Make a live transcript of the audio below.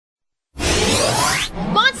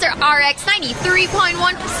RX 93.1%.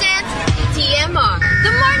 TMR.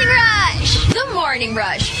 The Morning Rush. The Morning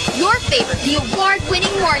Rush. Your favorite, the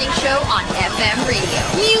award-winning morning show on FM radio.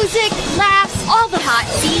 Music, laughs, all the hot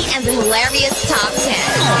tea, and the hilarious top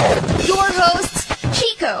 10. Your hosts,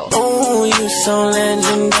 Chico. Oh, you so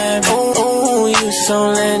legendary. Oh, you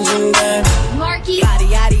so legendary. Marky. Yada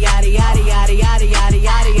yada yada yada yada yada yada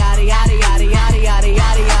yada yada yada yada yada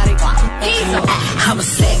yada yada yada. Diesel. I'm a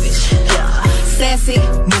savage. Yeah. Sassy,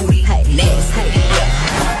 moody, nasty.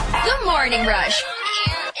 Yeah. The Morning Rush. On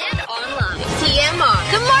air and online. TMR.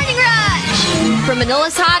 The Morning Rush. From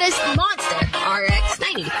Manila's hottest monster, RX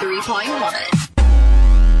 93.1.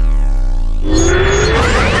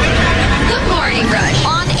 The Morning Rush.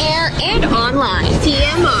 On air and online.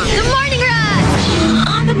 TMR. The Morning Rush.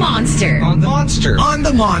 On the Monster. On the Monster. On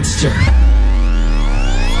the Monster.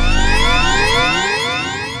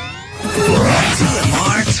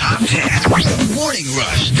 TMR Top 10. Morning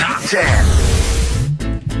Rush Top 10.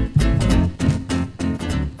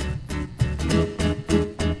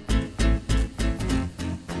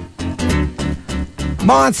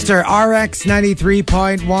 Monster RX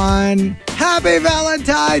 93.1. Happy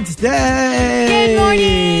Valentine's Day! Good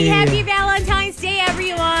morning! Happy Valentine's Day,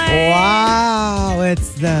 everyone! Wow,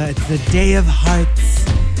 it's the day of hearts,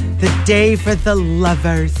 the day for the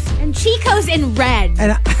lovers. And Chico's in red.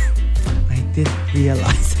 And I didn't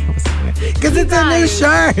realize I was wearing it because it's a new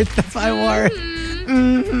shirt. That's why I wore it.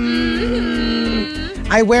 Mm-hmm.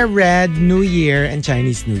 I wear red New Year and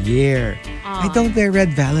Chinese New Year. I don't wear red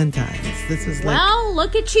Valentine's. This is like... Well,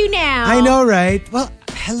 look at you now. I know, right? Well,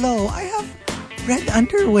 hello. I have red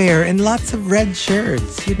underwear and lots of red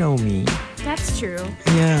shirts. You know me. That's true.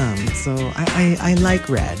 Yeah, so I like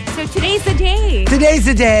red. So today's the day. Today's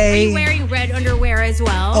the day. Are you wearing red underwear as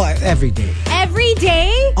well? Oh, every day. Every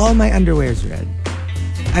day? All my underwear's red.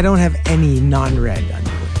 I don't have any non-red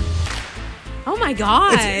underwear. Oh my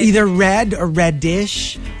God. It's either red or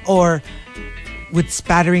reddish or with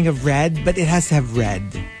spattering of red, but it has to have red.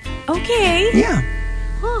 Okay. Yeah.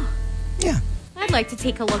 Huh. Yeah. I'd like to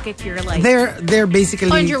take a look at your like They're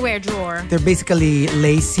basically underwear drawer. They're basically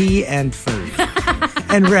lacy and furry.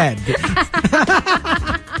 And red.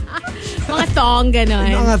 Mga thong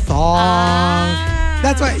ganon. Mga thong.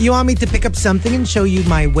 That's why you want me to pick up something and show you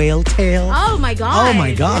my whale tail? Oh my God. Oh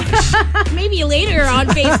my gosh. Maybe later on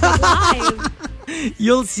Facebook Live.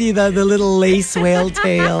 You'll see the little lace whale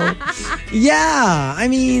tail. Yeah, I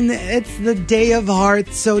mean, it's the day of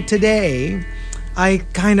hearts. So today, I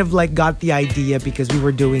kind of like got the idea because we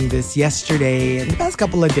were doing this yesterday and the past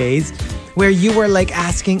couple of days where you were like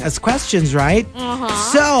asking us questions, right?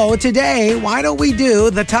 So today, why don't we do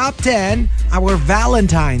the top 10, our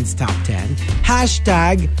Valentine's top 10,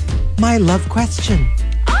 hashtag my love question.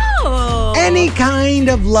 Oh. Any kind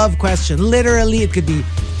of love question. Literally, it could be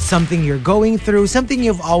something you're going through, something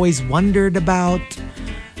you've always wondered about.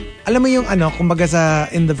 Alam mo yung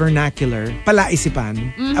kumbaga in the vernacular,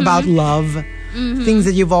 palaisipan, about love. Things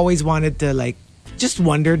that you've always wanted to like, just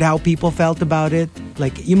wondered how people felt about it.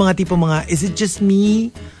 Like, yung mga tipo is it just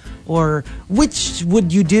me? Or which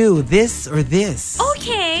would you do, this or this?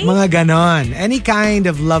 Okay. Mga ganon. Any kind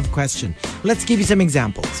of love question. Let's give you some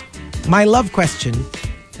examples. My love question,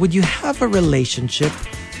 would you have a relationship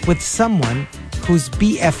with someone whose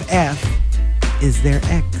BFF is their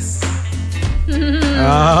ex?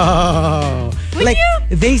 Oh. Would like,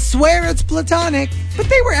 you? They swear it's platonic, but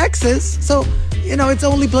they were exes. So, it's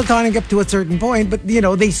only platonic up to a certain point. But,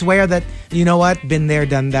 they swear that, you know what, been there,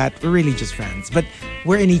 done that. We're really just friends. But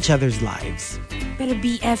we're in each other's lives. But a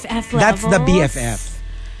BFF level. That's the BFF.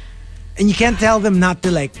 And you can't tell them not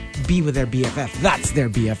to, like, be with their BFF. That's their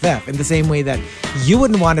BFF. In the same way that you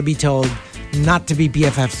wouldn't want to be told not to be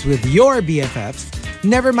BFFs with your BFFs.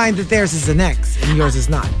 Never mind that theirs is an ex and yours is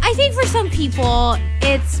not. I think for some people,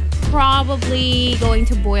 it's probably going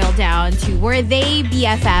to boil down to were they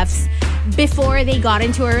BFFs before they got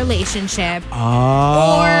into a relationship?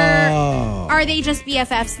 Oh. Or are they just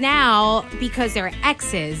BFFs now because they're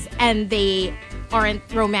exes and they aren't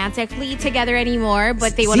romantically together anymore,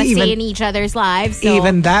 but they want to stay in each other's lives? So.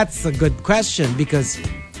 Even that's a good question because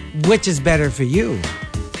which is better for you?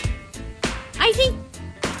 I think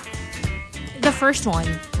the first one.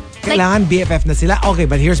 Kailangan BFF na sila. Okay,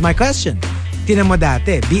 but here's my question. Tinan mo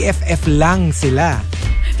dati, BFF lang sila.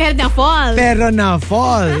 Pero na-fall. Pero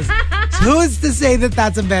na-fall. Who's to say that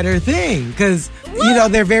that's a better thing? Because,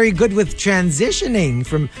 they're very good with transitioning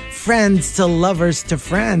from friends to lovers to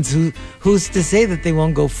friends. Who's to say that they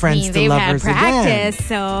won't go friends to lovers again? They've had practice, again?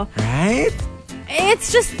 so... Right?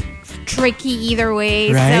 It's just tricky either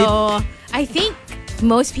way. Right? So I think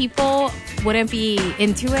most people wouldn't be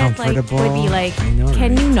into it. Comfortable. Like, would be like, I know,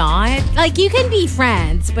 can right? you not? Like, you can be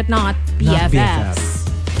friends, but not BFFs. Not BFFs.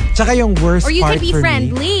 Tsaka yung worst Or you part can be for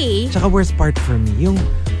friendly. me. Tsaka worst part for me, yung,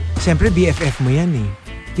 siyempre BFF mo yan eh.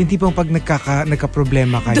 Yung tipong pag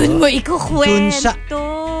nagka-problema kayo. Dun mo ikukwento. Dun siya.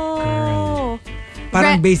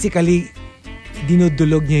 Parang basically,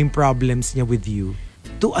 dinudulog niya yung problems niya with you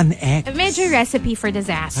to an ex. Medyo recipe for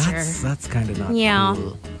disaster. That's kind of not Yeah.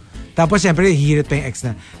 cool. Tapos siyempre, hirit pa yung ex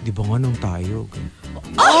na, di ba nga nung tayo?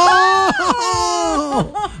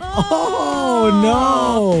 Oh,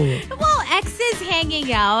 no! Well, exes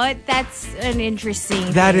hanging out, that's an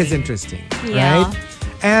interesting That thing. is interesting, Yeah. right?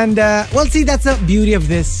 And, well, see, that's the beauty of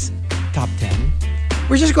this top 10.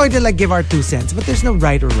 We're just going to like give our 2 cents, but there's no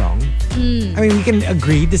right or wrong. I mean, we can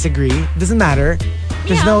agree, disagree. Doesn't matter.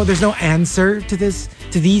 There's no answer to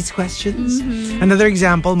these questions. Another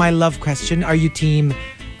example, my love question: are you team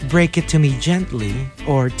break it to me gently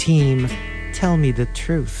or team tell me the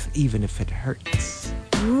truth even if it hurts?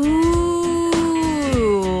 Ooh.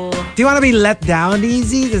 Do you want to be let down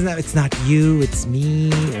easy? It's not you, it's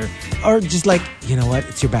me, or just like, you know what?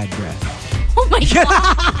 It's your bad breath. Oh my God.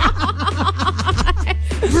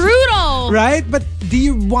 Brutal. Right? But do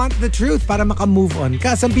you want the truth para maka-move on?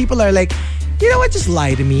 Because some people are like, you know what? Just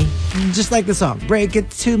lie to me. Just like the song. Break it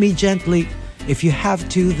to me gently. If you have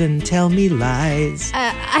to, then tell me lies.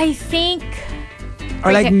 I think...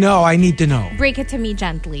 Or like, it- no, I need to know. Break it to me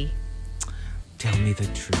gently. Tell me the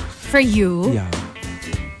truth. For you? Yeah.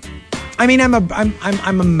 I mean, I'm a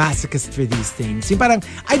masochist for these things. Yung parang,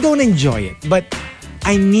 I don't enjoy it, but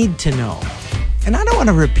I need to know. And I don't want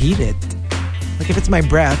to repeat it. Like, if it's my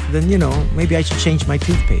breath, then, you know, maybe I should change my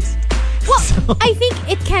toothpaste. Well, I think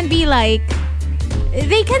it can be like...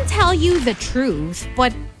 They can tell you the truth,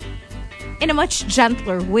 but in a much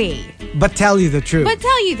gentler way. But tell you the truth. But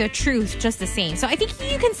tell you the truth just the same. So I think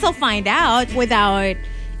you can still find out without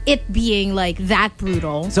it being like that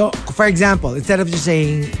brutal. So, for example, instead of just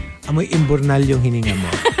saying, amoy imburnal yung hininga mo,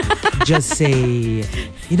 just say,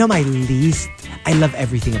 you know, I love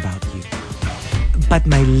everything about you. But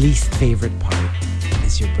my least favorite part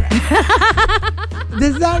is your breath.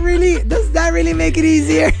 Does that really make it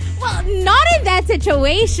easier? Well, not in that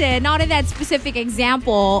situation, not in that specific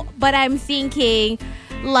example, but I'm thinking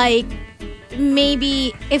like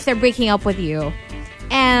maybe if they're breaking up with you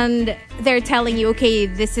and they're telling you, okay,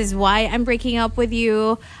 this is why I'm breaking up with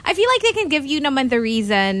you. I feel like they can give you naman the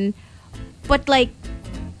reason, but like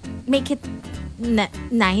make it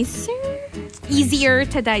nicer, easier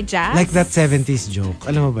to digest. Like that 70s joke.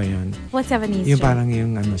 Alam mo ba yun? What 70s Yung joke? parang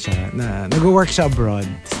yung ano siya, na nag-work siya abroad,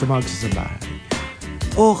 tapos tumawag siya sa bahay.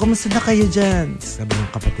 Oh, kamusta na kayo dyan? Sabi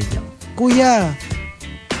ng kapatid niya, Kuya,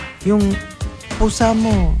 yung pusa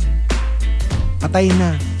mo, patay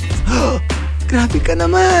na. Grabe ka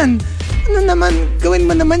naman. Ano naman, gawin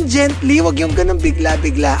mo naman gently. Huwag yung ganong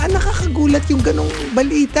bigla-bigla. Nakakagulat yung ganong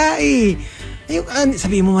balita eh. Ayun,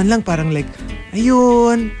 sabihin mo man lang parang like,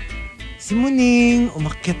 ayun, si Muning,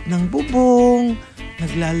 umakyat ng bubong,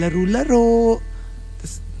 naglalaro-laro,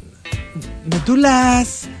 tas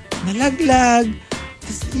nadulas, nalaglag,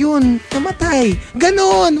 tas yun, namatay.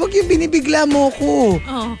 Ganon, wag yung binibigla mo ko.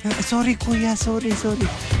 Oh. Sorry kuya, sorry.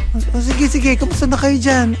 Sige, kamusta na kayo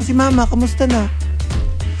dyan? Si mama, kamusta na?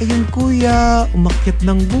 Ayun kuya, umakyat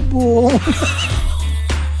ng bubong.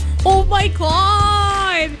 Oh my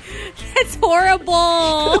God! That's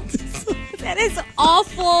horrible! That is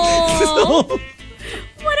awful!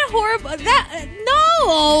 What a horrible... No!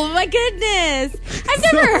 Oh my goodness! I've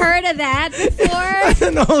never heard of that before. That's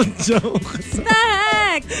an old joke. What the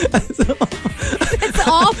heck? It's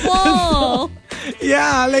awful!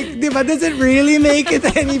 Yeah, like, diba, does it really make it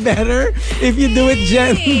any better if you do it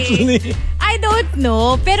gently? I don't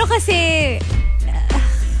know. Pero kasi...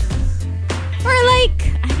 or like,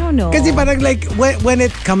 I don't know. Kasi parang like, when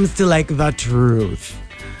it comes to like the truth,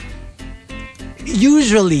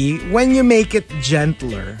 usually, when you make it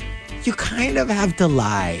gentler, you kind of have to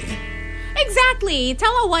lie. Exactly.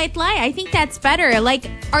 Tell a white lie. I think that's better. Like,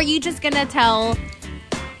 are you just gonna tell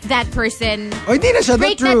that person, O hindi na siya the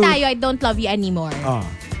break na truth. tayo, I don't love you anymore? Oh.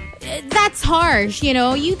 That's harsh, you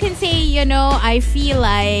know? You can say, you know, I feel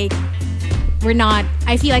like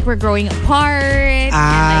we're growing apart. And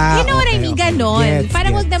like, you know what I mean? okay. Ganon. Gets,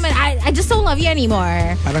 Parang wag gets. naman, I just don't love you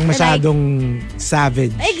anymore. Parang Or like, masyadong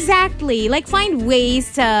savage. exactly. Like, find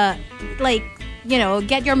ways to, like, you know,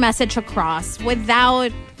 get your message across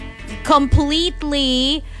without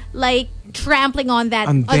completely, like, trampling on that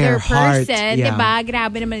On their other heart, person. yeah. Diba?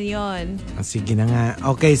 Grabe naman yun. Oh, sige na nga.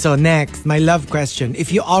 Okay, so next, my love question.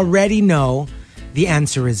 If you already know, the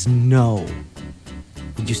answer is no.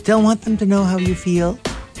 Would you still want them to know how you feel?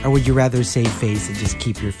 Or would you rather save face and just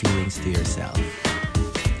keep your feelings to yourself?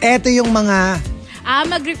 Eto yung mga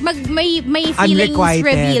may feelings unrequited.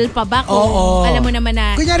 reveal pa ba kung Oo. alam mo naman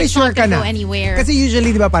na Kunyari, it's sure not ka gonna na. go anywhere. Kasi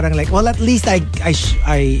usually, di ba, parang like, well, at least I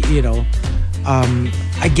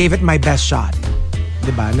gave it my best shot.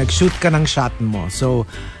 Di ba? Nag-shoot ka ng shot mo. So,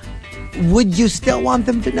 would you still want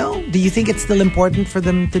them to know? Do you think it's still important for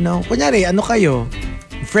them to know? Kunyari, ano kayo?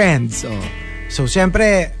 Friends. Oh. So,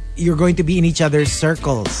 syempre, you're going to be in each other's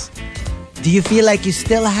circles. Do you feel like you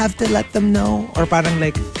still have to let them know? Or parang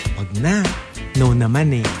like, wag na. No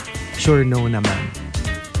naman eh. Sure, no naman.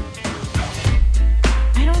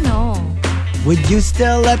 I don't know. Would you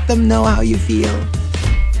still let them know how you feel?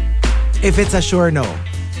 If it's a sure no.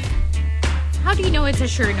 How do you know it's a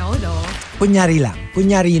sure no, though? Kunyari lang.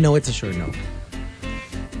 Kunyari, you know it's a sure no.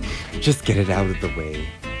 Just get it out of the way.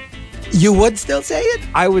 You would still say it?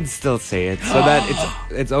 I would still say it so that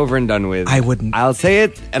it's over and done with. I wouldn't. I'll say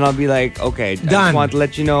it and I'll be like, okay, I Done. just want to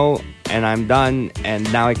let you know, and I'm done,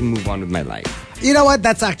 and now I can move on with my life. You know what?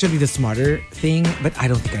 That's actually the smarter thing, but I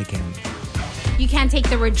don't think I can. You can't take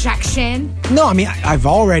the rejection. No, I mean, I've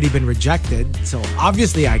already been rejected, so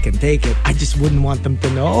obviously I can take it. I just wouldn't want them to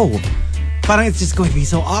know. Parang it's just going to be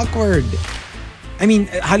so awkward. I mean,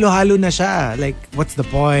 halo-halo na siya. Like, what's the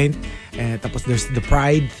point? Tapos there's the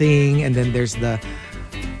pride thing, and then there's the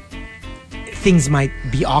things might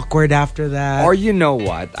be awkward after that. Or you know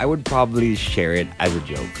what? I would probably share it as a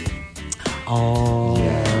joke. Oh.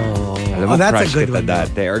 Alam mo, Oh, that's a crush good kita one. though.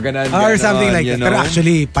 dati. Or Or ganon, something like you that. know? Pero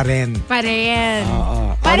actually, pa rin. Pa rin.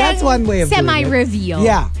 Oh, Parang that's one way of doing it. semi-reveal.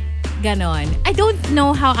 Yeah. Ganon. I don't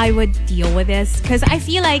know how I would deal with this because I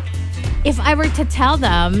feel like if I were to tell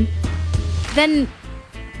them, then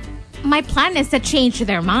my plan is to change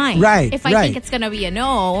their mind. Right, If I right. think it's gonna be a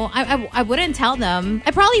no, I wouldn't tell them.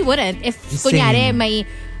 I probably wouldn't. If Same. kunyari may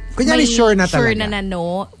Kunyari sure na sure talaga. na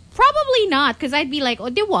no. Probably not because I'd be like, oh,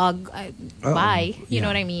 di wag. Bye. You yeah. know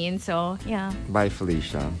what I mean? So, yeah. Bye,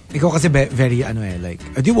 Felicia. Ikaw kasi very, like,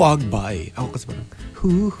 di wag, bye. Ako kasi parang,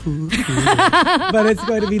 hoo. But it's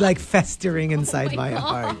going to be like festering inside my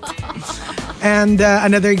heart. And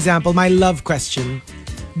another example, my love question.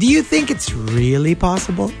 Do you think it's really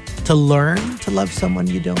possible to learn to love someone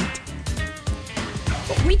you don't?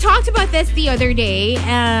 We talked about this the other day,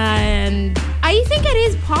 and I think it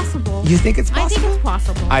is possible. You think it's I think possible? it's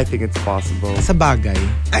possible. I think it's possible. Sa bagay.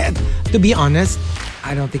 To be honest,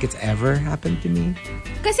 I don't think it's ever happened to me.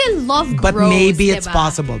 Kasi love But grows, maybe it's diba?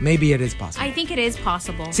 possible. Maybe it is possible. I think it is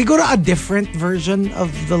possible. Siguro a different version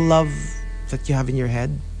of the love that you have in your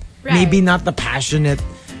head. Right. Maybe not the passionate,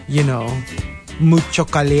 mucho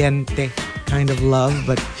caliente kind of love,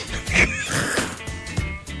 but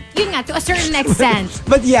Yun nga, to a certain extent.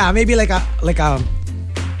 but yeah, maybe like a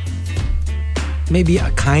maybe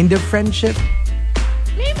a kind of friendship.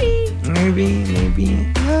 Maybe.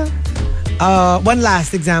 Yeah. One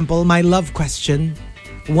last example, my love question.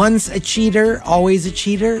 Once a cheater, always a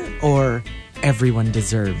cheater, or everyone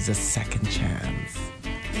deserves a second chance?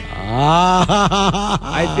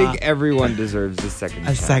 I think everyone deserves a second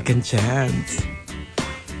A chance. second chance.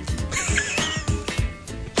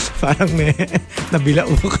 Parang may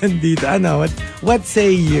nabilaukan dito. Ano? What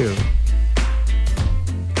say you?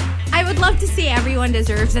 I would love to say everyone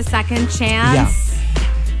deserves a second chance. Yeah.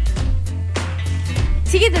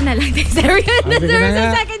 Sige, doon na lang. Everyone sige deserves na a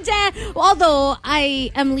nga. second chance. Although,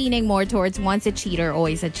 I am leaning more towards once a cheater,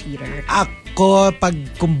 always a cheater. Ako,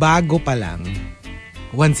 kung bago pa lang,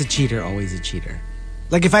 once a cheater, always a cheater.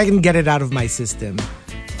 Like, if I can get it out of my system,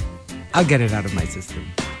 I'll get it out of my system.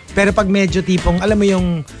 Pero pag medyo tipong, alam mo yung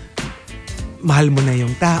mahal mo na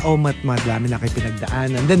yung tao, madami na kayo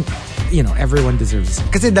pinagdaanan, then, everyone deserves it.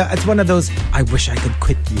 Kasi it's one of those, I wish I could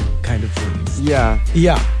quit you kind of things. Yeah.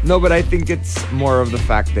 Yeah. No, but I think it's more of the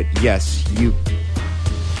fact that, yes, you...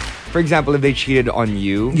 For example, if they cheated on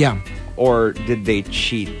you... Yeah. Or did they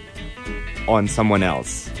cheat on someone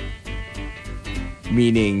else?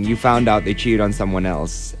 Meaning, you found out they cheated on someone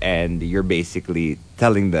else, and you're basically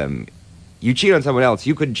telling them, you cheat on someone else,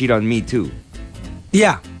 you could cheat on me too.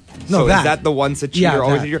 Yeah. No, So is that the once a cheater, Yeah,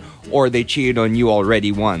 always that. a cheater? Or they cheated on you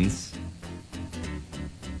already once?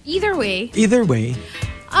 Either way. Either way.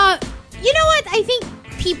 You know what? I think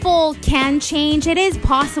people can change. It is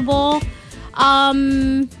possible.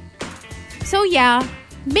 So yeah,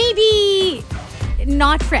 maybe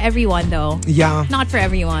not for everyone though. Yeah. Not for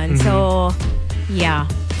everyone. So yeah.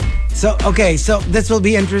 So, okay, so this will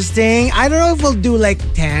be interesting. I don't know if we'll do like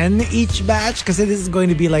 10 each batch because this is going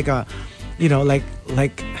to be like a,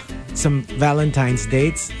 like some Valentine's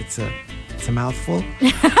dates. It's a That's a mouthful.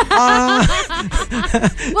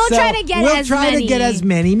 We'll try to get we'll as try many. to get as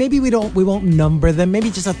many. Maybe we won't number them. Maybe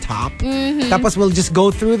just a top. Tapos we'll just go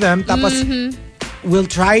through them. Tapos we'll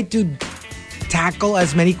try to tackle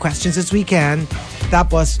as many questions as we can.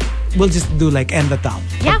 Tapos we'll just do like end the top.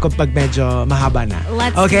 Yeah. Pag medyo mahaba na.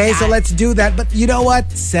 Let's do okay, that. so let's do that. But you know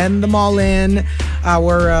what? Send them all in.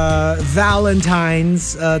 Our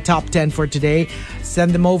Valentine's top 10 for today.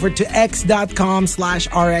 Send them over to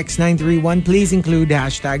x.com/rx931. Please include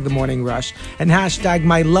hashtag The Morning Rush and hashtag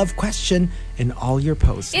My Love Question in all your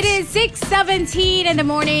posts. It is 6:17 in the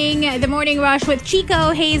morning. The Morning Rush with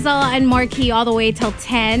Chico, Hazel, and Marquis all the way till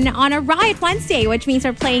 10 on a Riot Wednesday, which means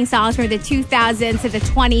we're playing songs from the 2000s to the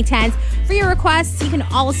 2010s. For your requests, you can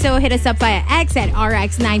also hit us up via X at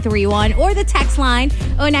RX931 or the text line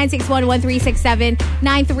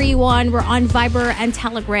 0961-1367-931. We're on Viber and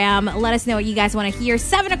Telegram. Let us know what you guys want to hear.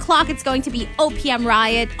 7 o'clock, it's going to be OPM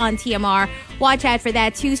Riot on TMR. Watch out for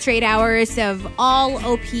that. 2 straight hours of all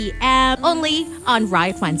OPM only on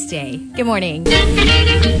Riot Wednesday. Good morning.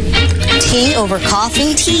 Tea over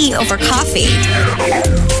coffee, tea over coffee.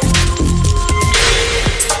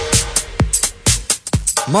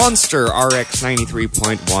 Monster RX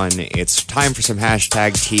 93.1. It's time for some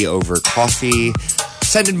hashtag tea over coffee.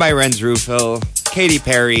 Sent in by Renz Rufil. Katy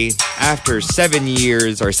Perry, after 7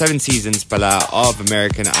 years or 7 seasons pala of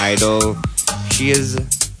American Idol, she is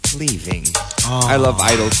leaving. I love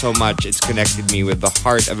Idol so much. It's connected me with the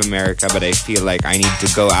heart of America, but I feel like I need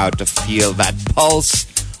to go out to feel that pulse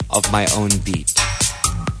of my own beat.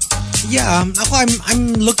 Yeah, ako,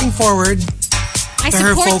 I'm looking forward I to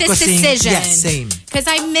her support this focusing. decision. Yes, same. Because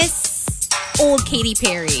I miss old Katy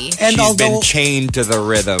Perry. And She's although been chained to the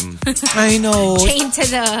rhythm. I know, Chained to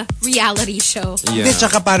the reality show. Yeah. Hindi,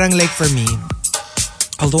 tsaka parang like for me,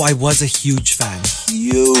 although I was a huge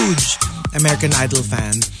American Idol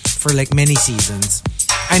fan for like many seasons,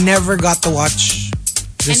 I never got to watch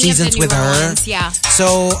the Any of the seasons with newer her. ones, yeah.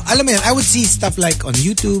 So, alam mo yun, I would see stuff like on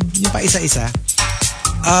YouTube, yung pa isa-isa.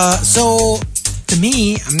 So, to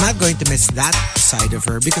me, I'm not going to miss that side of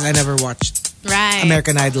her because I never watched Right.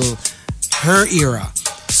 American Idol, her era.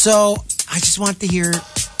 So, I just want to hear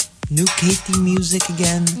new Katy music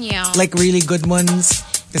again. Yeah. Like really good ones.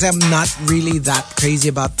 Because I'm not really that crazy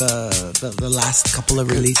about the last couple of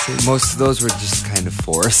releases. Most of those were just kind of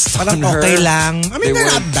forced Parang on her. okay lang. I mean, They they're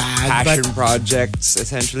were not bad. passion projects,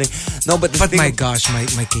 essentially. No, but the But thing my gosh, my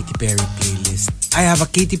Katy Perry playlist. I have a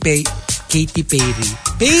Katy Perry. Katy Perry.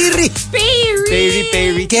 Perry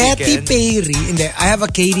Katy chicken. Perry. Hindi, I have a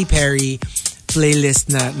Katy Perry playlist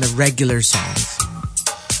na regular songs.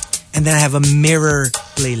 And then I have a mirror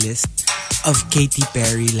playlist of Katy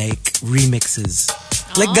Perry like remixes.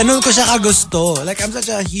 Like ganun ko siya kagusto. Like I'm such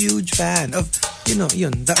a huge fan of,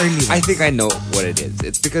 yun, the early ones. I think I know what it is.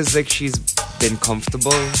 It's because like she's been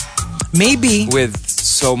comfortable Maybe. with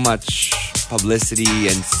so much publicity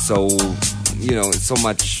and so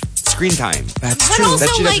much screen time That's But true. also,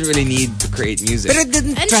 that she doesn't like- really need to create music. But it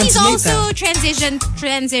didn't And translate she's also that.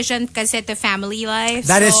 transitioned kasi to family life.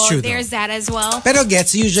 That is so true, though. There's that as well. Pero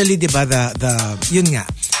gets, usually, di ba, yun nga,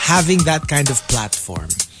 having that kind of platform,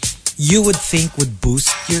 you would think would boost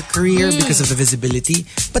your career because of the visibility.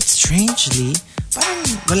 But strangely, parang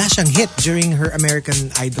wala siyang hit during her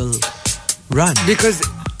American Idol run. Because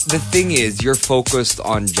the thing is, you're focused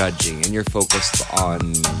on judging and you're focused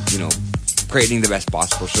on, creating the best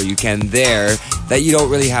possible show you can there, that you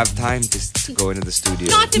don't really have time to go into the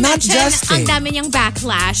studio. Not to Not mention, just ang eh. dami niyang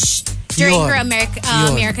backlash during Yun. her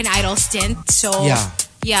Yun. American Idol stint. So, Yeah.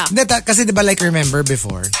 yeah. Hindi, kasi di ba, like, remember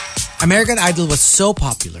before, American Idol was so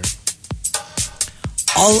popular,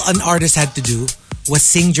 all an artist had to do was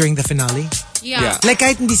sing during the finale. Yeah. Like,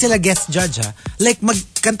 kahit hindi sila guest judge, like,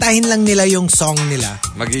 magkantahin lang nila yung song nila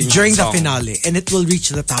Magiging during the song. finale, and it will reach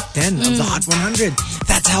the top 10 of the Hot 100.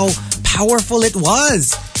 That's how powerful it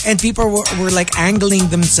was. And people were like angling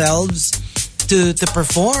themselves to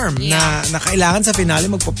perform. Yeah. Na kailangan sa finale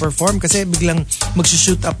magpo-perform kasi biglang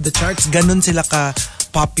mag-shoot up the charts. Ganun sila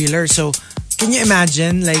ka-popular. So, can you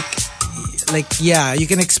imagine, like, yeah, you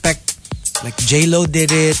can expect, like, J-Lo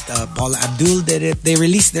did it, Paula Abdul did it. They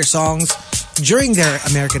released their songs during their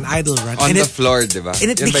American Idol run. On and the it, floor, di ba?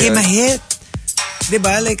 and it Yun ba became yun? a hit.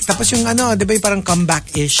 Diba? Like, tapos yung diba yung parang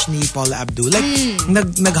comeback-ish ni Paula Abdul. Like,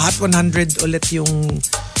 nag-Hot 100 ulit yung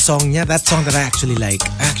song niya. That song that I actually like.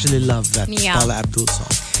 I actually love that Yeah. Paula Abdul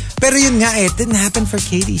song. Pero yun nga it didn't happen for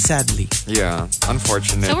Katy, sadly. Yeah,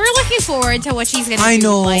 unfortunate. So we're looking forward to what she's gonna I do.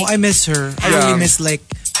 know. Like, I miss her. I Yeah. really miss, like,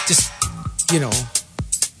 just,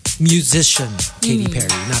 musician Katy Perry,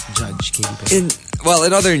 not judge Katy Perry.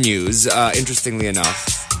 In other news, interestingly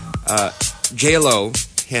enough, J-Lo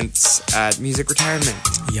hints at music retirement.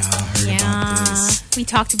 Yeah, I heard about this. We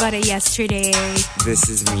talked about it yesterday. This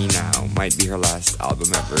Is Me Now might be her last album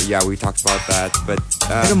ever. Yeah, we talked about that, but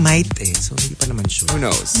Pero might eh, so hindi pa naman sure. who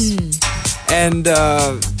knows? And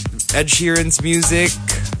Ed Sheeran's music,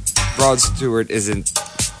 Rod Stewart isn't,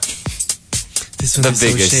 This one the is so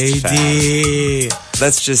biggest shady.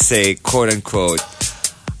 let's just say, quote unquote,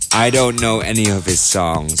 I don't know any of his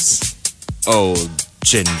songs. Old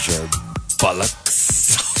ginger bullocks.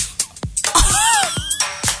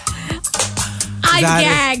 I That is-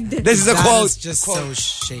 gagged. This is a That quote. is just so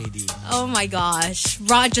shady. Oh my gosh.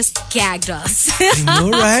 Rod just gagged us. I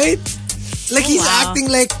know, right? Like he's wow. acting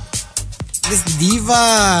like this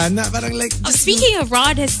diva. Na, parang like just, Speaking of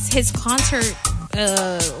Rod, his concert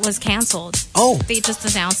was canceled. Oh. They just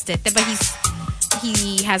announced it. But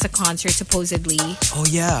he has a concert supposedly Oh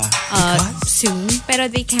yeah. Because? soon. Pero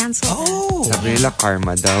they canceled. Oh. Sabi nila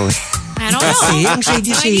karma daw. I don't Kasi, know. ang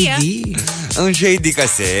shady No idea. shady. Ang shady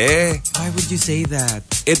kasi. Why would you say that?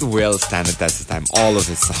 It will stand the test of time. All of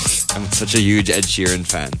his songs. I'm such a huge Ed Sheeran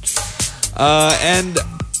fan. And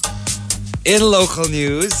in local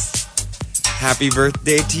news, happy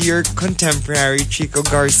birthday to your contemporary Chico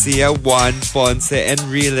Garcia, Juan Ponce I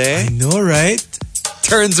Enrile. know, right?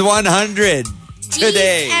 Turns 100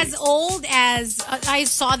 today. He's as old as I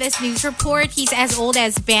saw this news report. He's as old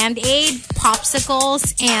as Band-Aid,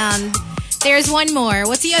 Popsicles, and there's one more.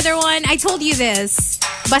 What's the other one? I told you this.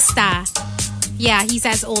 Basta. Yeah, he's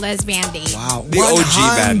as old as Band-Aid. Wow. The OG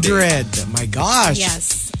Band-Aid. 100. My gosh.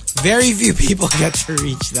 Yes, Very few people get to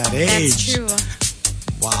reach that age. that's true.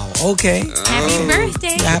 Wow. Okay. Happy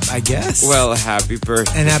birthday. Yeah, I guess. Well, happy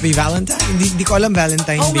birthday. And happy Valentine. Hindi ko alam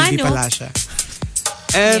Valentine Oh, baby I know. pala siya.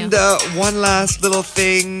 And one last little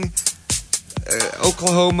thing.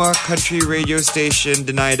 Oklahoma country radio station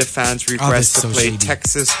denied a fan's request that's to so play shady.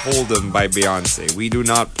 Texas Hold'em by Beyonce. We do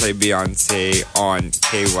not play Beyonce on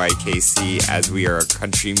KYKC as we are a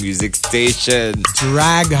country music station.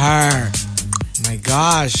 Drag her. My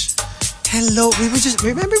gosh. Hello.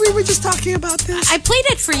 Remember we were just talking about this? I played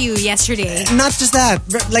it for you yesterday. Not just that.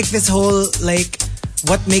 Like this whole like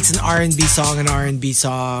what makes an R&B song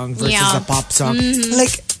versus Yeah. a pop song.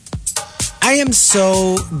 Like I am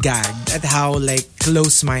so gagged at how like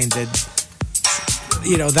close-minded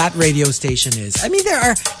that radio station is. I mean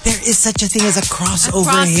there is such a thing as a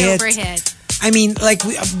crossover hit. I mean like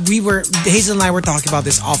we were Hazel and I were talking about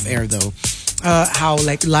this off air though. How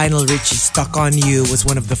like Lionel Richie Stuck on You was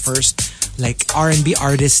one of the first like R&B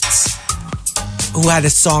artists who had a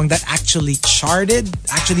song that actually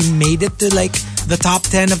made it to like the top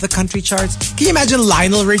 10 of the country charts. Can you imagine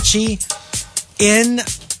Lionel Richie in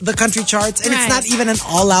the country charts? And Right. it's not even an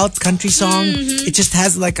all-out country song. It just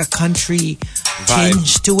has like a country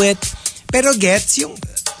tinge to it. Pero gets yung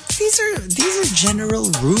these are general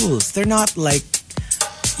rules. They're not like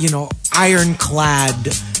ironclad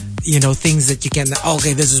things that you can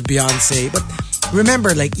okay, this is Beyonce. But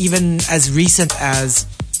remember, like even as recent as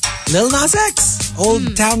Lil Nas X,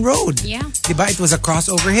 Old Town Road. Yeah. Diba? It was a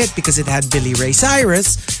crossover hit because it had Billy Ray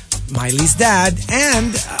Cyrus, Miley's dad,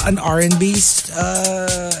 and an R&B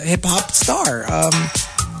hip-hop star,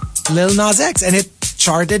 Lil Nas X. And it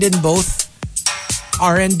charted in both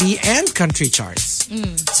R&B and country charts.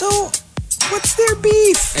 So, what's their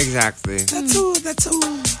beef? Exactly. That's so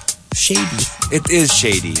shady. It is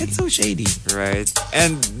shady, It's so shady. right?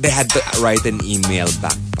 And they had to write an email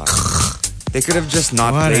back. They could have just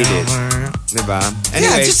not played it. Whatever. Diba?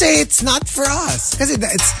 Anyway, Yeah, just say it's not for us. Because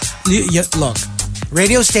look,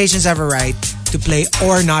 radio stations have a right to play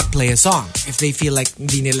or not play a song. If they feel like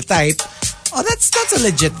hindi nila type, that's a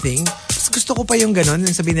legit thing. Mas gusto ko pa yung ganon,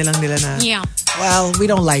 yung sabihin nilang nila na, Yeah. well, we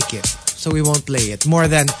don't like it, so we won't play it. More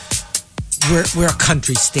than, we're a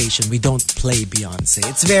country station, we don't play Beyonce.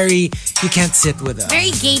 It's very, you can't sit with us.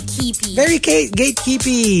 Very gatekeepy. Very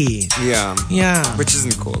gatekeepy. yeah. Yeah. Which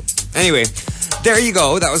isn't cool. Anyway, there you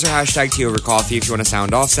go. That was our hashtag Tea Over Coffee. If you want to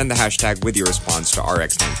sound off, send the hashtag with your response to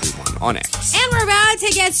RX931 on X. And we're about to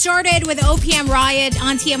get started with OPM Riot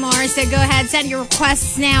on TMR. So go ahead, send your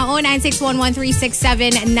requests now.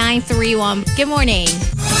 0961-1367-931. Good morning.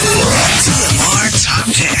 TMR Top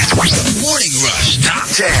 10. Morning Rush Top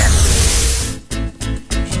 10.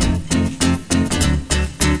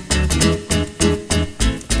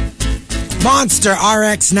 Monster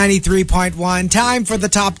RX 93.1. Time for the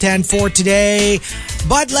top 10 for today.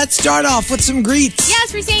 But let's start off with some greets.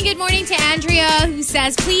 Yes, we're saying good morning to Andrea, who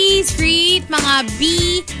says, please greet mga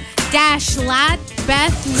B-Lat,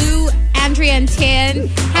 Beth, Lou, Andrea, and Tin.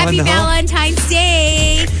 Happy no. Valentine's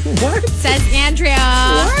Day, What? says Andrea.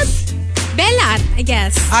 What? Belat, I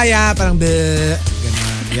guess. Yeah, parang bleh.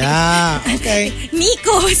 Ganon. Yeah, okay.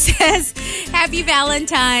 Nico says, Happy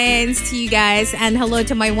Valentine's to you guys. And hello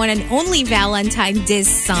to my one and only Valentine, Diz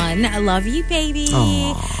son. I love you, baby.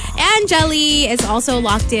 Angeli is also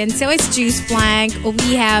locked in. So is Juice Blank.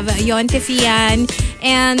 We have Yon Tifian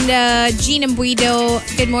and Jean Embuido.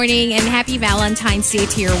 Good morning and happy Valentine's Day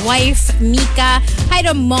to your wife, Mika. Hi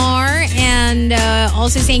to Mar. And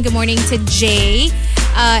also saying good morning to Jay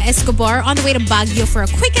Escobar on the way to Baguio for a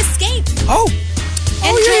quick escape. Oh,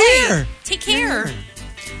 Enjoy. you're here. Take care.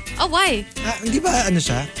 Oh, why? Di ba ano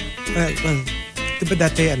siya? Well, di ba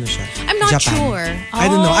dati ano siya? I'm not Japan. sure. I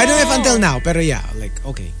don't know. I don't know if Oh. until now, pero yeah, like,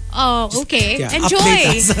 okay. Oh, okay. Yeah, Enjoy.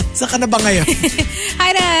 update us. Saan ka na ba ngayon?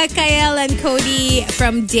 Hi to Kyle and Cody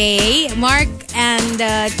from Day. Mark and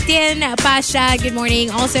Tin Pasha, good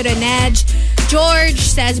morning. Also to Nej. George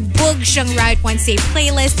says, Boog siyang Route Wednesday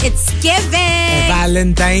playlist. It's given.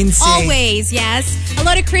 Valentine's Day. Always, yes.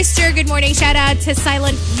 Hello to Krister. Good morning. Shout out to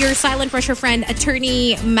your silent pressure friend,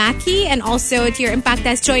 Attorney Mackie, and also to your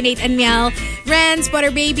Impactas, Joy Nate and Miel. Renz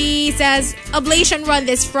Butter Baby says, Ablation run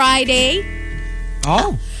this Friday.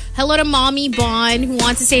 Oh. Hello to Mommy Bon, who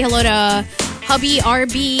wants to say hello to hubby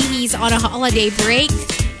RB. He's on a holiday break.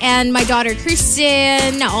 And my daughter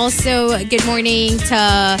Kristen. Also, good morning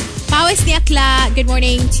to Pawis Niakla. Good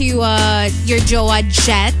morning to your Joa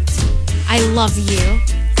Jet. I love you.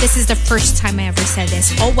 This is the first time I ever said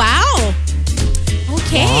this. Oh, wow.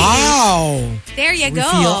 Okay. Wow. There you go. We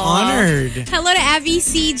feel honored. Hello to Avi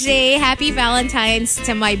CJ. Happy Valentine's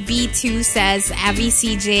to my B2, says Avi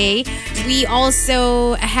CJ. We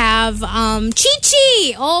also have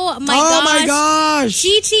Chi-Chi. Oh my gosh. Oh my gosh.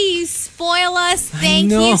 Chi-Chi, you spoil us. Thank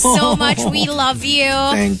know. you so much. We love you.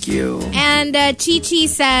 Thank you. And Chi-Chi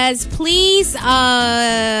says, please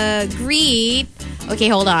greet. Okay,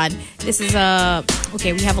 hold on. This is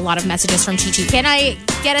okay, we have a lot of messages from Chi-Chi. Can I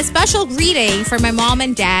get a special greeting for my mom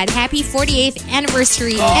and dad? Happy 48th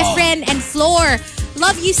anniversary, Efren and Floor.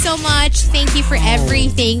 Love you so much. Thank you for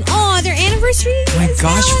everything. Oh, their anniversary. Oh my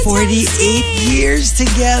gosh, 48 years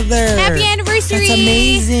together. Happy anniversary. That's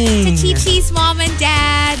amazing. To Chi-Chi's mom and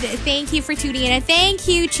dad. Thank you for tuning in. And thank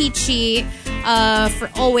you, Chi-Chi, for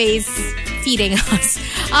always feeding us.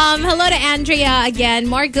 Hello to Andrea again.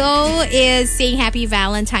 Margot is saying happy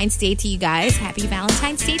Valentine's Day to you guys. Happy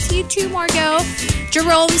Valentine's Day to you too, Margot.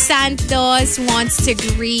 Jerome Santos wants to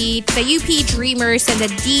greet the UP Dreamers and the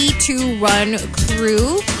D2 Run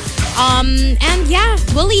crew. And yeah,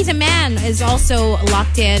 Willie the Man is also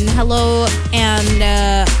locked in. Hello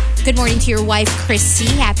and good morning to your wife, Chrissy.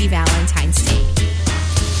 Happy Valentine's Day.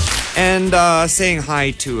 And saying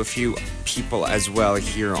hi to a few people as well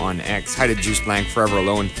here on X. Hi to Juice Blank, Forever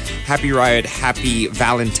Alone. Happy Riot, happy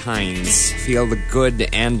Valentine's. Feel the good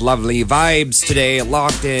and lovely vibes today.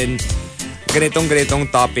 Locked in.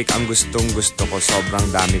 Ganitong topic ang gustong-gusto ko. Sobrang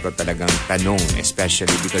dami ko talagang tanong,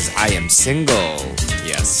 especially because I am single.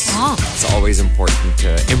 Yes. Oh. It's always important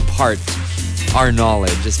to impart our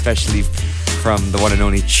knowledge, especially from the one and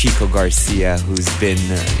only Chico Garcia, who's been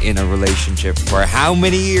in a relationship for how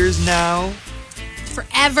many years now?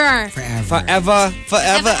 Forever. Forever.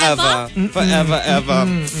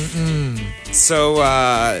 So,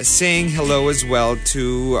 saying hello as well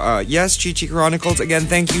to, yes, Chi-Chi Chronicles. Again,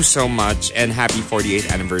 thank you so much. And happy 48th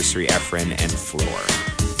anniversary, Efren and Floor.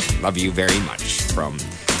 Love you very much from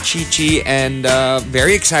Chi-Chi. And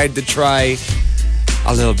very excited to try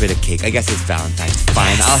a little bit of cake. I guess it's Valentine's.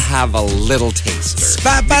 Fine, I'll have a little taster.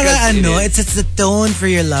 Para Because ano, it is- it's the tone for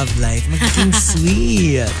your love life. Magiging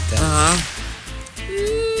sweet.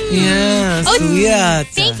 Yeah,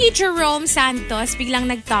 sweet. Thank you, Jerome Santos. Biglang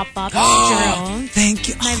nag-top up. Jerome. Thank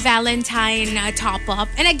you. My Valentine top up.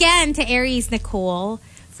 And again, to Aries Nicole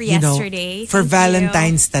for You know, yesterday. for Thank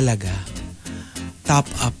Valentine's talaga, top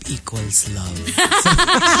up equals love. you.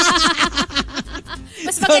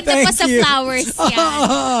 Mas maganda pa thank sa you. flowers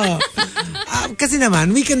yan. Kasi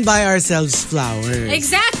naman, we can buy ourselves flowers.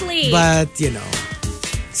 Exactly. But, you know,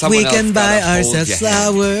 Someone we else can buy gotta hold ourselves your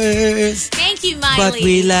hand. flowers. Thank you, Miley. But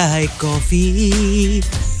we like coffee.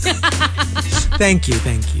 Thank you.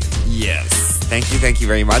 Yes. Thank you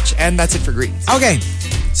very much. And that's it for greetings. Okay,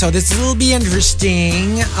 so this will be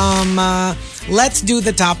interesting. Let's do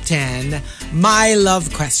the top 10. My love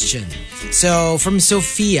question. So, from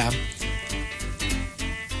Sophia.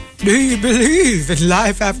 Do you believe in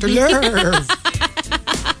life after love?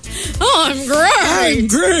 Oh, I'm great.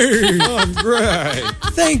 I'm great.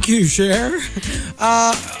 Thank you, Cher.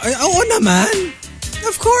 Oo naman.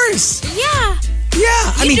 Of course. Yeah.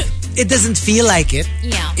 Yeah. I mean, it doesn't feel like it.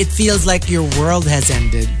 Yeah. It feels like your world has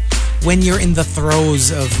ended when you're in the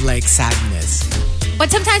throes of like sadness. But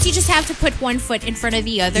sometimes you just have to put one foot in front of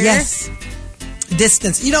the other. Yes.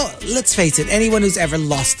 distance. You know, let's face it, anyone who's ever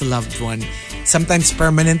lost a loved one, sometimes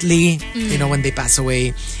permanently, you know, when they pass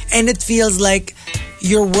away, and it feels like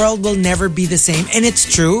your world will never be the same. And it's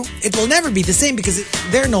true, it will never be the same because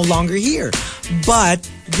they're no longer here. But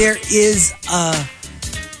there is a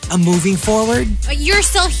moving forward. You're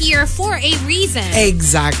still here for a reason.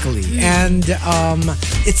 Exactly. And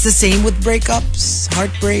it's the same with breakups,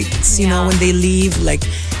 heartbreaks, you know, when they leave. Like,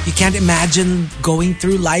 you can't imagine going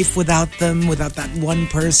through life without them, without that one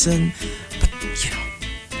person. But, you know,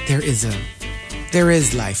 there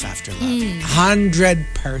is life after love. 100%.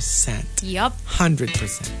 Yup.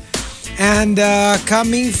 100%. And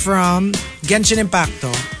coming from Genshin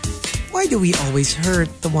Impacto, why do we always hurt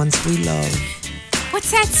the ones we love? What's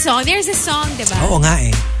that song? There's a song, diba? Oo nga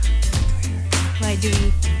eh. Why do we...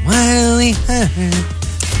 Why we hurt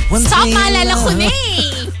once Stop, we maalala ko love. na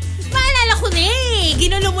eh. Maalala ko na eh.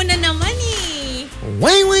 Ginulo mo na naman eh.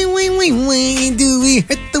 Why do we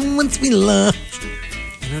hurt the ones we love?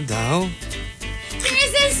 Ano daw?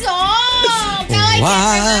 There's a song! Now I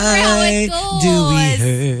can't remember how it goes. Do we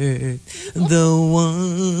hurt the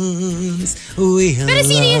ones we love? Pero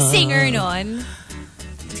sino yung singer nun?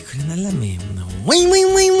 Hindi ko rin alam eh. Why do we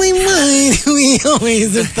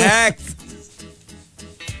always hurt the... Heck!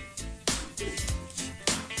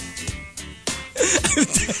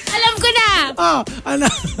 Alam ko na! Oh, ano?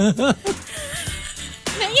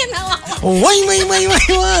 Yan na ako. Why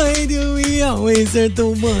do we always hurt the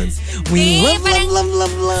ones we Eh,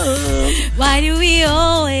 love? Why do we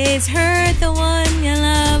always hurt the one you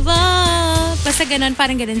love? Basta ganun,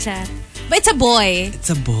 parang ganun siya. But it's a boy. It's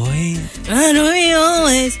a boy. Why do we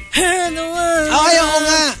always hurt the one? Ay, oo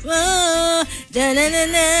nga.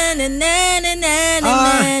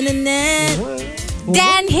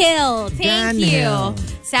 Dan Hill. Thank Dan you. Hill.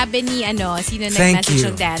 Sabi ni sino Thank nag-message you.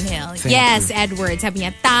 ng Dan Hill? Thank Yes, you. Edward. Sabi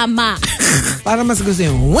niya, tama. Para mas gusto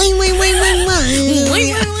yung why.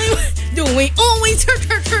 Do we always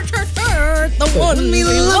hurt the one We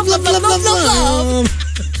love.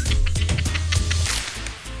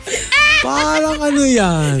 Parang ano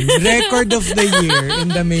yan? Record of the year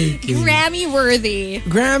in the making. Grammy worthy.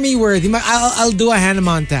 Grammy worthy. I'll do a Hannah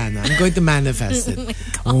Montana. I'm going to manifest it.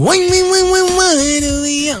 Why do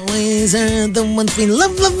we always hurt the ones we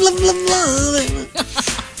love?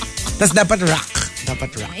 Tas dapat rock. Oh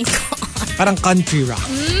my God. Parang country rock.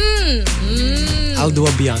 I'll do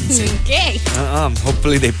a Beyonce. Okay.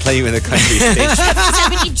 Hopefully they play you in the country stage.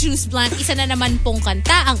 Sabi ni Juice Blanc, isa na naman pong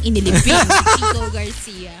kanta ang inilibing ni Chico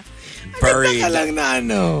Garcia. Buried. Ka lang na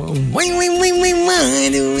ano. Why do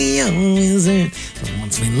we always hurt the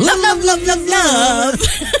ones we love?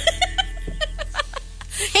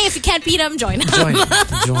 Hey, if you can't beat them, join them.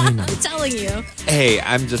 Join them. I'm telling you. Hey,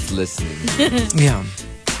 I'm just listening. Yeah.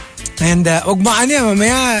 And wag mo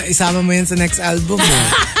mamaya isama mo yan sa next album mo.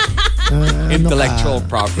 Intellectual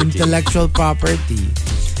property. Intellectual property.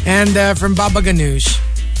 And from Baba Ganoush,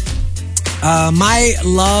 my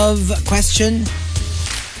love question,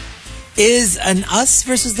 is an us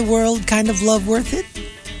versus the world kind of love worth it?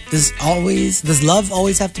 Does love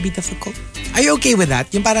always have to be difficult? Are you okay with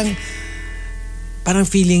that? Yung parang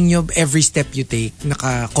feeling nyo every step you take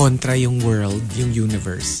naka-kontra yung world, yung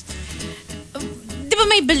universe. Di ba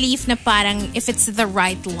may belief na parang if it's the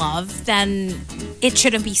right love, then it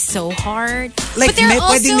shouldn't be so hard. Like, but there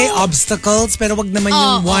are pwedeng may obstacles, pero wag naman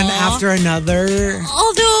yung one after another.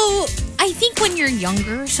 Although, I think when you're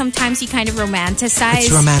younger, sometimes you kind of romanticize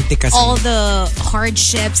It's romantic kasi. all the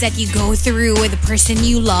hardships that you go through with the person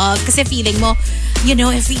you love. Kasi feeling mo, you know,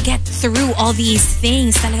 if we get through all these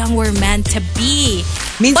things, talagang we're meant to be.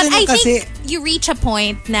 Minsan But I kasi, think you reach a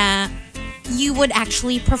point na you would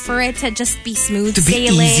actually prefer it to just be smooth to be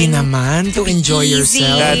sailing. easy naman, to enjoy easy.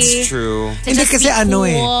 yourself. That's true. To Hindi just kasi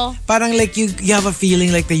be cool. parang like you have a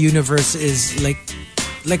feeling like the universe is like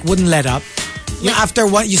wouldn't let up. Yung after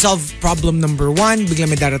one, you solve problem number 1, bigla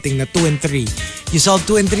may darating na 2 and 3. You solve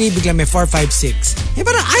 2 and 3, bigla may 4, 5, 6. Yung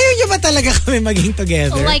parang ayaw nyo ba talaga kami maging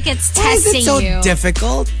together? Like it's Why is it testing so you.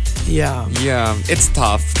 difficult? Yeah. Yeah, it's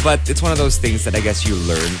tough, but it's one of those things that I guess you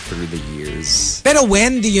learn through the years. Pero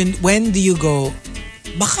when do you go,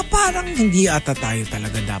 baka parang hindi ata tayo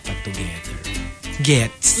talaga dapat together?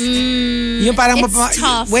 Gets? Yung parang it's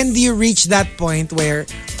tough. when do you reach that point where,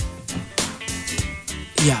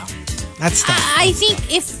 yeah, that's tough. I think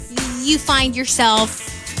if you find yourself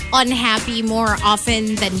unhappy more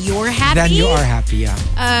often than you're happy, Then you are happy, yeah.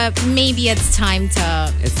 maybe it's time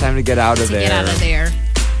to It's time to get out of there. get out of there.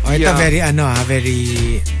 Oh, ito Yeah.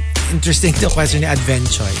 very interesting the question ni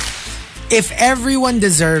Advenchoy. If everyone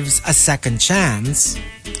deserves a second chance,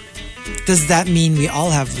 does that mean we all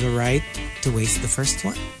have the right to waste the first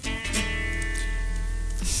one?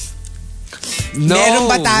 No, Meron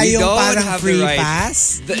ba we tayong don't parang have the free right.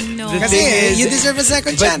 pass? No. The Kasi thing is, you deserve a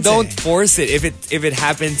second but chance. don't force it. If it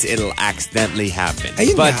happens, it'll accidentally happen.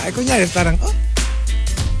 Ayun but nga. Kunyari, parang,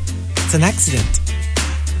 it's an accident.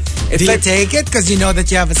 it's Do like you take it because you know that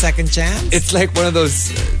you have a second chance? it's like one of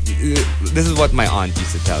those. This is what my aunt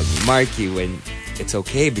used to tell me, Marky, when it's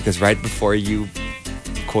okay because right before you,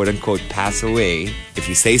 quote unquote, pass away, if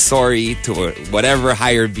you say sorry to whatever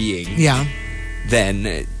higher being, Yeah.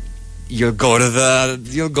 then you'll go to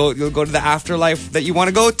the afterlife that you want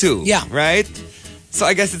to go to. Yeah. Right? So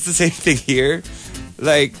I guess it's the same thing here.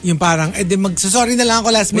 Like, Yung parang, magsasorry na lang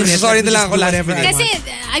ako last minute. Magsasorry Let me na lang just ako do last whatever I minute. Kasi,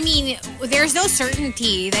 want. I mean, there's no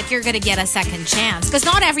certainty that you're gonna get a second chance because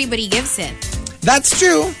not everybody gives it. That's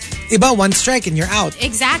true. Iba, one strike and you're out.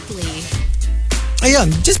 Exactly. Ayun,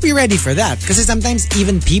 just be ready for that. Kasi sometimes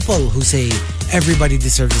even people who say everybody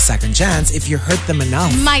deserves a second chance, if you hurt them enough,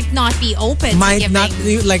 Might not be open to might giving not,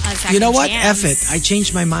 like, a second you know what? chance. F it. I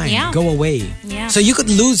changed my mind. Yeah. Go away. Yeah. So you could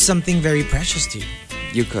lose something very precious to you.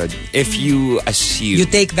 you could. If you assume. You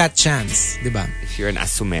take that chance, diba? if you're an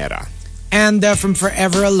asumera. And from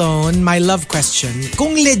Forever Alone, my love question,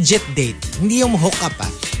 kung legit date, hindi yung hook up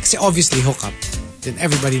kasi obviously hook up, then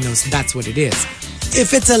everybody knows that's what it is.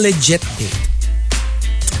 If it's a legit date,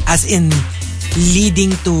 as in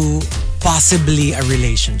leading to possibly a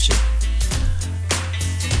relationship,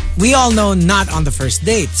 we all know not on the first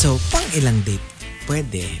date, so pang ilang date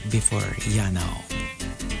pwede before know.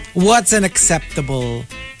 What's an acceptable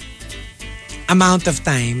amount of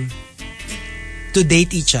time to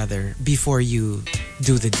date each other before you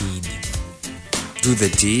do the deed? Do the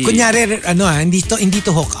deed. Kunyari, hindi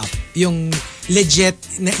to hook up. Yung legit,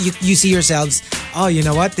 you see yourselves, oh, you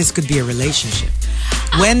know what? This could be a relationship.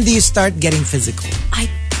 When do you start getting physical?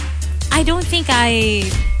 I don't think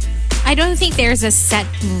there's a set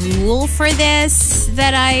rule for this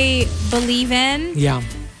that I believe in. Yeah.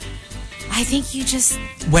 I think you just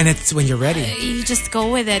When you're ready.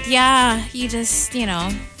 go with it. Yeah, you just, I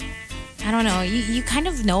don't know. You kind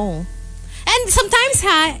of know. And sometimes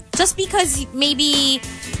just because maybe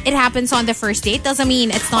it happens on the first date doesn't mean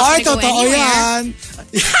it's not Ay, going to go totoo anywhere. yan.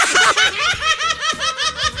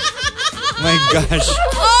 My gosh.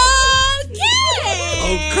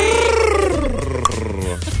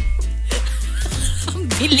 Ang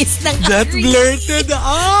bilis ng That agree. blurted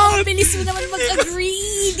out. Ang bilis mo naman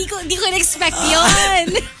mag-agree. Di ko in-expect yun.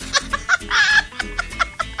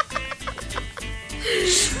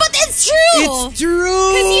 But it's true. It's true.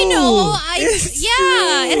 Because It's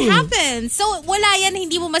true. it happens. So wala yan,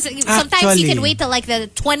 hindi mo sometimes you can Actually. wait till like the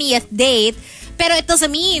 20th date, pero it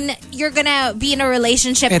doesn't mean you're gonna be in a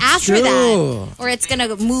relationship It's after true. that. Or it's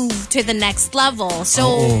gonna move to the next level. So,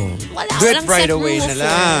 Do it walang right set away rule na for it.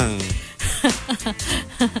 lang.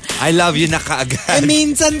 I love you na kaagad.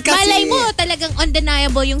 Minsan kasi. Malay mo, talagang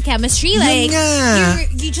undeniable yung chemistry. Like, nga.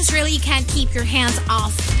 you just really can't keep your hands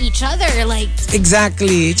off each other. Like,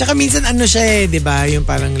 Exactly. Tsaka minsan siya di ba? Yung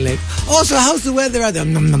parang like, oh, so how's the weather out there?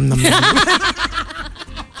 Nom, nom, nom, nom.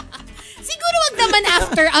 siguro wag naman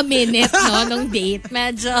after a minute, no, nung date.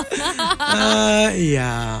 Medyo.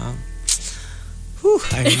 Yeah. Whew,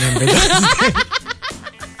 I remember that.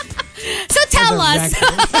 So tell us.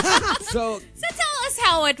 So Tell us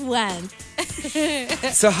how it went.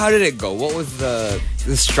 how did it go? What was the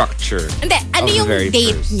structure? Hindi, ano of the yung very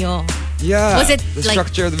date first? nyo? Yeah. Was it the like,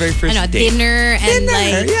 structure of the very first date? dinner and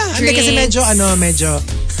like Yeah. Hindi kasi medyo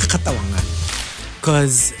kakatawa nga.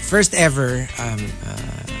 Cause first ever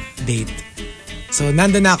date. So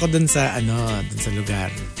nandun na ako dun sa lugar.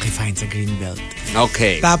 Kay Fine sa Greenbelt.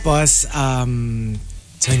 Okay. Tapos,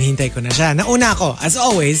 so hinihintay ko na siya. Nauna ako. As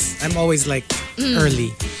always, I'm always like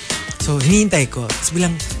early. So hinihintay ko. Tapos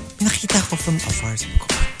bilang, nakita ko from afar. Sabi ko,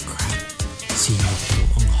 oh, crap. Sino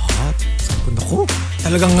ko? Ang hot. Sabi ko, naku.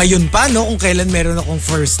 Talagang ngayon pa, no? Kung kailan meron akong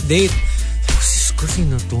first date. Sabi ko, sis ko,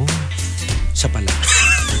 sino to? Siya pala.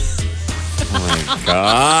 Oh my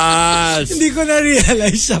gosh. Hindi ko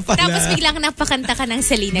na-realize siya pala. Tapos biglang napakanta ka ng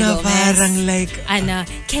Selena na Gomez. parang like,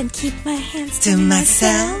 Can't keep my hands to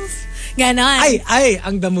myself. Ganon. Ay,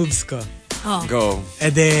 ang the moves ko. Go.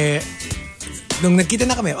 E de, nung nagkita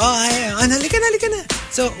na kami, halika na.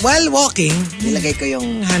 So, while walking, nilagay ko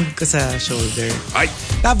yung hand ko sa shoulder. Ay.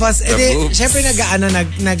 Tapos, The moves. syempre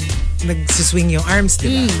nagsuswing yung arms,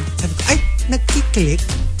 di ba? Sabi ko, ay, nagkiklik.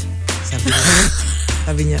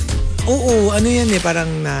 Sabi niya, oo, ano yan parang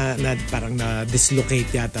parang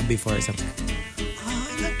na-dislocate yata before. Sabi ko,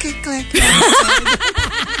 nagkiklik.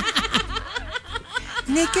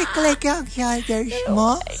 Nagkiklik yung shoulders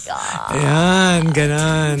mo. Oh my God. Ayan,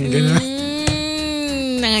 ganon.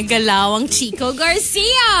 nangagalawang Chico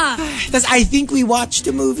Garcia. Tapos I think we watched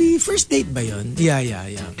the movie. First date ba yun? Yeah.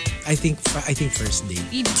 I think first date.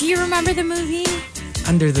 Do you remember the movie?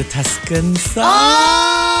 Under the Tuscan Sun.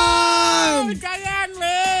 Oh, Diane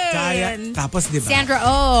Lane. Tapos, di ba? Sandra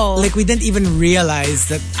Oh. Like, we didn't even realize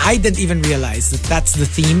that, I didn't even realize that that's the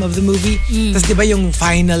theme of the movie. Tapos, di ba yung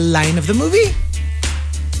final line of the movie?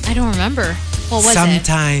 I don't remember. What was it?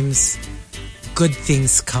 Sometimes good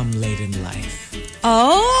things come late in life.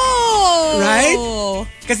 Oh! Right?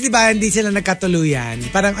 Kasi diba, hindi sila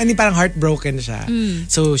nagkatuluyan. Parang heartbroken siya.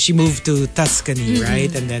 So, she moved to Tuscany,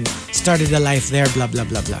 right? And then started a life there, blah, blah,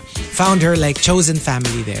 blah, blah. Found her, like, chosen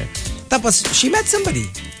family there. Tapos, she met somebody.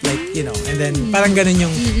 Like, you know, and then parang ganun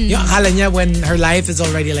yung akala niya when her life is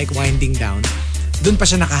already, like, winding down. Dun pa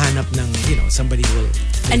siya nakahanap ng, you know, somebody will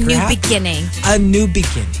A make her new happy. beginning. A new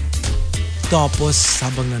beginning. Tapos,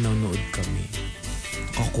 habang nanonood kami,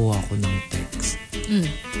 nakakuha ko ng text.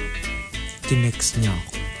 Tinext niya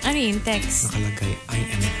ako. Ano yung text? Nakalagay, I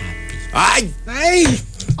am happy. Ay! Ay!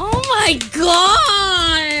 Oh my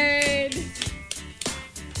God!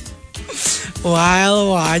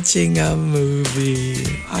 While watching a movie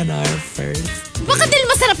on our first. Baka dahil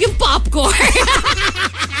masarap yung popcorn.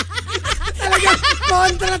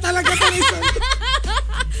 Kontra talaga tayo.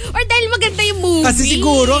 Or dahil maganda yung movie. Kasi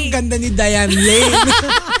siguro ang ganda ni Diane Lane.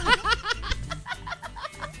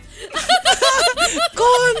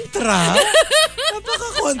 Kontra?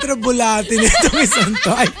 Napaka-kontra bulati nitong isang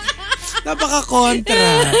to. Ay, napaka-kontra.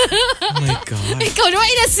 Oh my God. Ikaw naman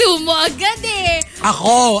inassume mo agad eh.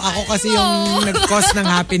 Ako kasi yung nag-cause ng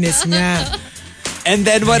happiness niya. And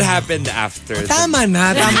then what happened after? Tama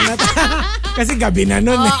na. Kasi gabi na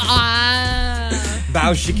nun eh.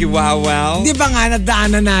 Bow shiki wow wow. Di ba nga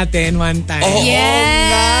nadaanan natin one time? Oh,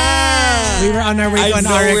 Yes. We were on our way to I an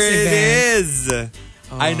know RX where it event. is.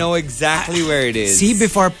 I know exactly where it is. See,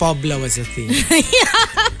 before Pobla was a thing.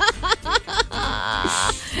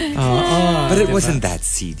 But it wasn't that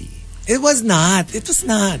seedy. It was not. It was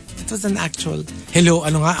an actual... Hello,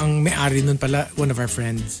 ano nga, ang may-ari nun pala, one of our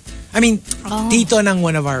friends. I mean, tito ng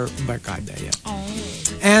one of our barkada. Yeah.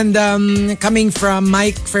 And coming from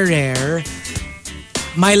Mike Ferrer,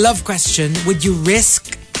 my love question, would you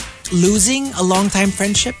risk losing a long-time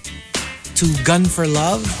friendship to gun for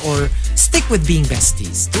love or stick with being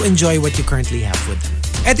besties to enjoy what you currently have with them?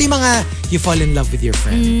 Ito yung mga you fall in love with your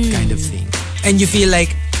friend kind of thing. And you feel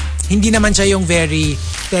like hindi naman siya yung very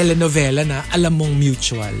telenovela na alam mong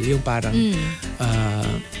mutual. Yung parang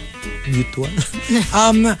mutual?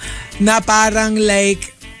 Na parang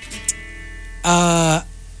like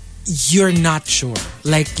you're not sure.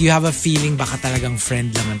 Like you have a feeling baka talagang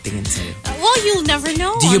friend lang ang tingin sa'yo. Well, you'll never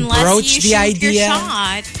know Do you unless broach you the shoot idea? your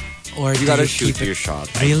shot. Or You do gotta you shoot keep it- your shot.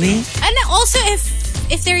 Really? And also,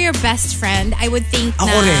 if they're your best friend, I would think Ako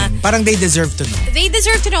na rin. Parang they deserve to know. they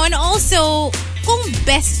deserve to know. And also, kung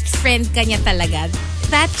best friend ka niya talaga,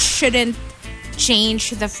 that shouldn't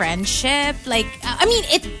change the friendship. Like, I mean,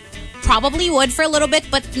 it probably would for a little bit,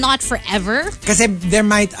 but not forever. Kasi there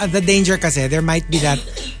might, the danger kasi, there might be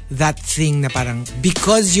that thing na parang,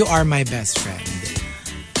 because you are my best friend,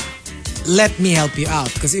 let me help you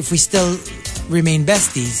out. Because if we still remain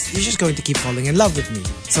besties, you're just going to keep falling in love with me.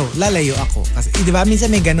 So, lalayo ako. Kasi, di ba, minsan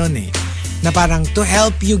may ganun eh. Na parang, to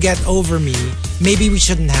help you get over me, maybe we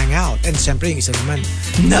shouldn't hang out. And syempre, yung isa naman,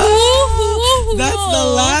 no! That's the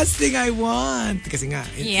last thing I want. Kasi nga,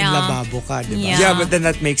 in lababo ka, di ba? Yeah. Yeah, but then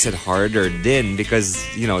that makes it harder din because,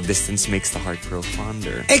 you know, distance makes the heart grow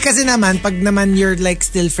fonder. Eh kasi naman, pag naman you're like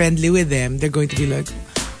still friendly with them, they're going to be like,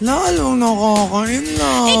 lalong nakakain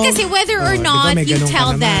lang. Eh, kasi whether or Oh, di ba, not may you ganun ka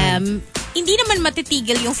tell naman. them, hindi naman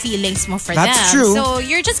matitigil yung feelings mo for That's them. true. So,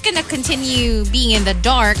 you're just gonna continue being in the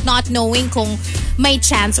dark, not knowing kung may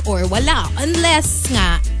chance or wala. Unless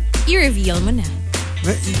nga, i-reveal mo na.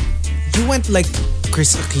 But you went like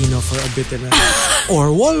Chris Aquino for a bit na,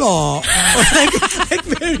 or wala. Or like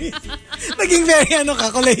very, naging very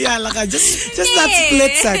koleyala ka. Just that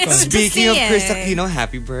split second. Speaking of Just Chris say it. Aquino,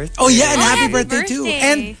 happy birthday. Oh yeah, and Oh, happy happy birthday too. birthday.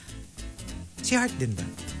 And si Heart din ba?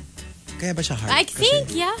 Kaya ba siya Heart? I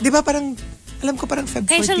think, yeah. Di ba parang, alam ko parang Feb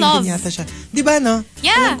Kaya 14 siya Love. din yata siya. Di ba no?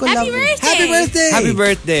 Yeah, Alam ko happy Love. birthday. Happy birthday! Happy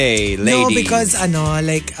birthday, ladies. No, because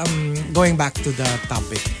like going back to the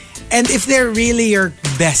topic. And if they're really your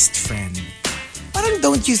best friend, parang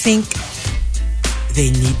don't you think they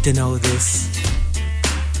need to know this?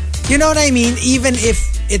 You know what I mean? Even if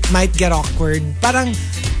it might get awkward, parang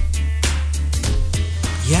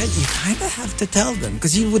yeah, you kind of have to tell them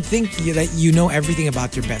because you would think that you know everything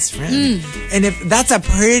about your best friend. And if that's a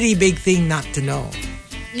pretty big thing not to know.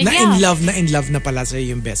 Na in love na pala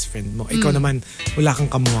sa'yo yung best friend mo. Ikaw naman, wala kang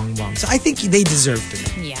kamuwang-wang. So I think they deserve to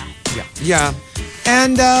know. Yeah. Yeah.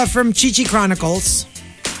 And from Chichi Chronicles,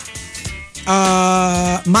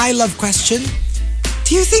 my love question,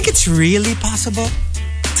 do you think it's really possible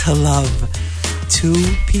to love two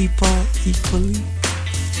people equally?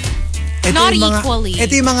 Not equally.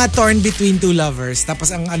 Ito yung mga torn between two lovers.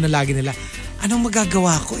 Tapos ang ano lagi nila, anong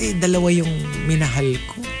magagawa ko? Dalawa yung minahal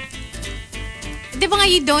ko. Di ba nga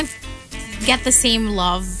you don't get the same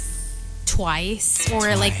love twice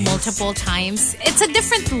or like multiple times? It's a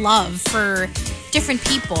different love for different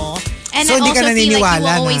people. And So, I hindi ka also feel like you naniniwala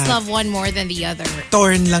will always na- love one more than the other.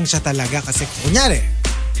 Torn lang siya talaga kasi kunyari,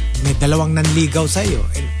 may dalawang nanligaw sa'yo.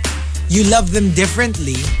 And you love them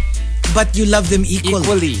differently, but you love them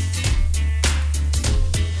equally.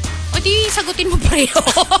 O di sagutin mo pareho.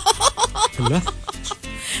 Hala?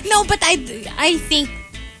 No, but I think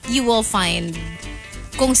you will find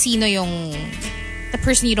kung sino yung the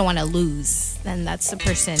person you don't want to lose. Then that's the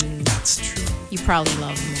person That's true. you probably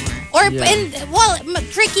love more. Or,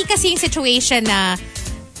 tricky kasi yung situation na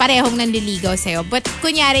parehong nanliligaw sa'yo. But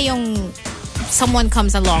kunyari yung someone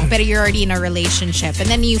comes along pero you're already in a relationship and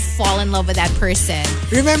then you fall in love with that person.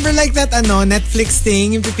 Remember like that Netflix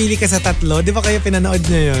thing, yung pipili ka sa tatlo? Di ba kayo pinanood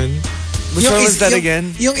na yun? Which one was that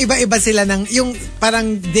again? Yung iba-iba sila ng, yung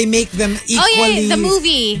parang they make them equally. the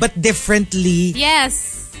movie. But differently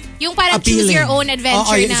Yes. Yung parang appealing. choose your own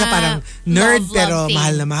adventure yung na isa parang nerd love pero thing.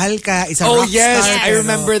 mahal na mahal ka. Isa Oh, rockstar. yes. Yes. I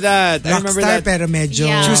remember that. I remember Rockstar that. pero medyo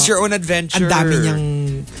Yeah. Choose your own adventure.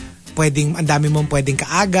 ang dami mong pwedeng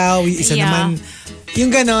kaagaw. Yung isa Yeah. naman,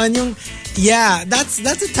 yung ganon, yung, yeah, that's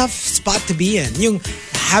a tough spot to be in. Yung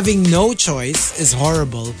having no choice is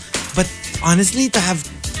horrible. But honestly, to have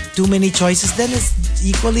too many choices then is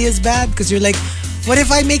equally as bad because you're like, what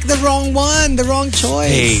if I make the wrong one, the wrong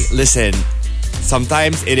choice? Hey, listen.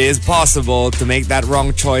 Sometimes it is possible to make that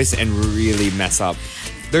wrong choice and really mess up.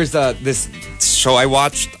 There's this show I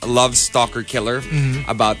watched, Love Stalker Killer,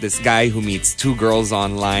 about this guy who meets two girls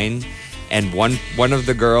online, and one of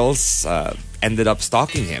the girls ended up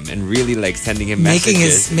stalking him and really like sending him Making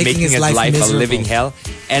messages, his making his life life a miserable. living hell,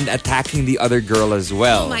 and attacking the other girl as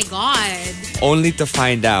well. Oh my God. Only to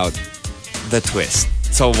find out the twist.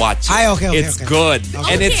 So watch it. Okay, it's okay. good.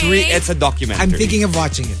 And Okay. it's a documentary. I'm thinking of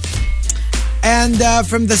watching it. And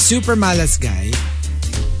from the super malas guy,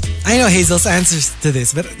 I know Hazel's answers to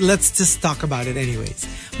this, but let's just talk about it anyways.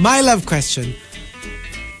 My love question,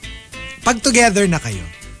 pag together na kayo,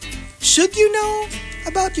 should you know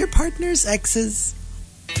about your partner's exes?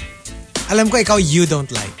 Alam ko ikaw, you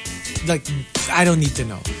don't like. Like, I don't need to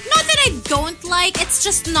know. Not that I don't like, it's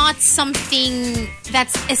just not something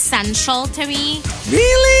that's essential to me.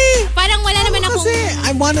 Really? Parang wala naman akong... Kasi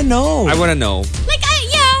I wanna know. I want to know. Like,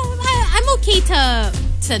 I'm okay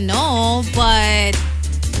to know, but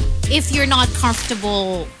if you're not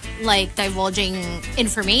comfortable like divulging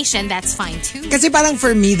information, that's fine too. Kasi parang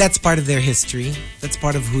for me, that's part of their history. That's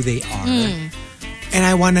part of who they are. And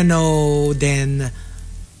I want to know then,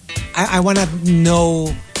 I want to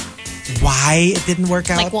know why it didn't work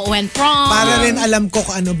out. Like what went wrong. Para rin alam ko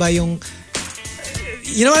kung ano ba yung,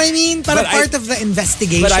 you know what I mean? Para But part of the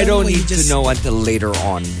investigation. But I don't when you need to just- know until later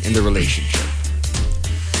on in the relationship.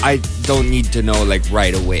 I don't need to know like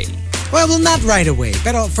right away. Well, not right away.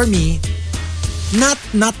 Pero for me, not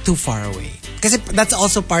too far away. Kasi that's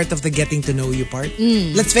also part of the getting to know you part.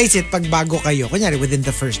 Let's face it, pag bago kayo, kunyari within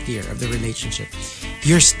the first year of the relationship,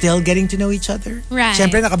 you're still getting to know each other. Right.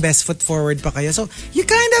 Siyempre, naka-best foot forward pa kayo. So, you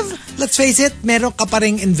kind of, let's face it, meron ka pa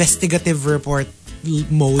ring investigative report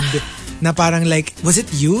mode na parang like, was it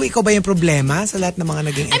you? Ikaw ba yung problema sa lahat ng mga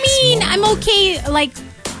naging ex I mean, mo? I'm okay like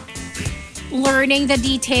learning the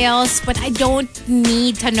details, but I don't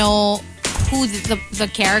need to know who the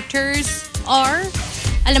characters are.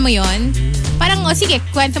 Alam mo yon? Parang, sige,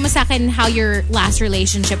 kwento mo sa akin how your last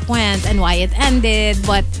relationship went and why it ended,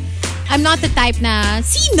 but I'm not the type na,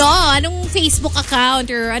 sino? Anong Facebook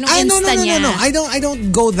account or anong Insta niya? No. I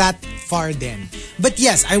don't go that far then. But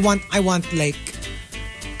yes, I want a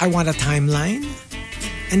timeline.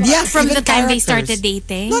 And yeah, From even the time they characters. started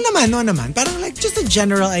dating? No naman. Parang like just a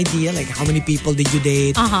general idea, like how many people did you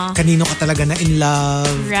date? Uh-huh. Kanino ka talaga na in love?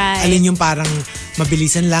 Right. Alin yung parang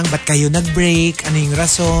mabilisan lang, ba't kayo nag-break? Ano yung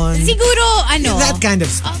rason? Siguro, That kind of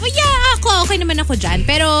stuff. Okay naman ako dyan.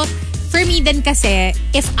 Pero, for me din kasi,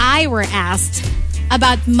 if I were asked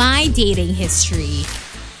about my dating history,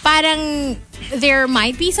 parang there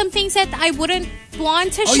might be some things that I wouldn't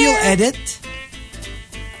want to Oh, share. you edit?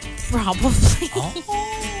 Probably.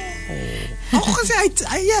 Kasi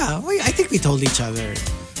I think we told each other.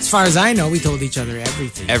 As far as I know, we told each other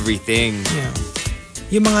everything. Everything. Yeah.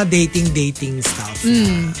 Yung mga dating stuff.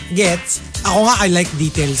 Gets? Ako nga, I like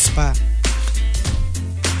details pa.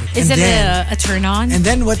 Is it a turn on? And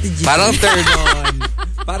then what did you Parang turn on.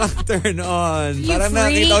 Parang turn on. You Parang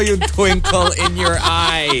freak. nakita ko yung twinkle in your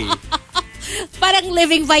eye. Parang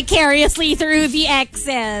living vicariously through the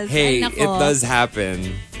exes. Hey, Ay, nako. it does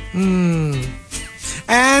happen.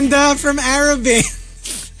 And from Arabic,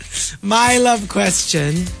 my love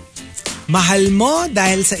question, mahal mo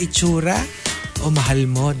dahil sa itsura o mahal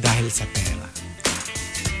mo dahil sa pera?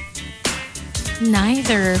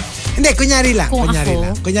 Neither. Hindi, kunyari lang. Kung Kunyari ako?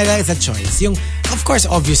 lang. Kunyari lang is a choice. Yung, of course,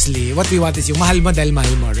 obviously, what we want is yung mahal mo dahil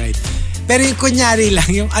mahal mo, right? Pero yung kunyari lang,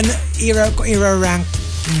 yung ano, kung i-rank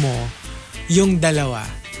mo, yung dalawa,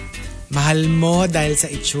 mahal mo dahil sa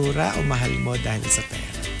itsura o mahal mo dahil sa pera?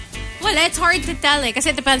 Well, it's hard to tell kasi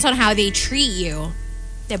it depends on how they treat you.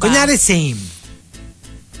 Diba? Kunyari, same.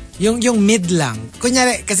 Yung mid lang.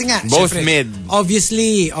 Kunyari, kasi nga, Both syempre, mid.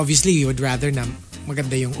 Obviously, you would rather na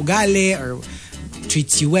maganda yung ugali or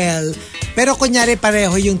treats you well. Pero kunyari,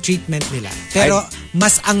 pareho yung treatment nila. Pero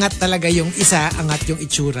mas angat talaga yung isa, angat yung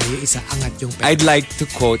itsura, yung isa, angat yung pera. I'd like to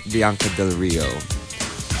quote Bianca Del Rio.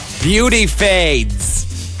 Beauty fades.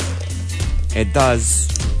 It does.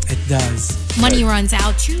 It does. Money runs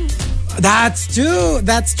out too. That's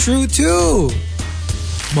true too.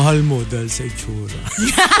 Mahal mo dahil sa itsura.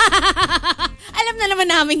 Alam na naman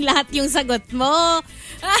naming lahat yung sagot mo.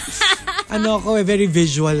 Ano ako very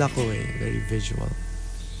visual ako very visual.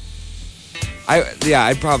 I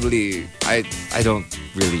don't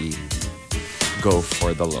really go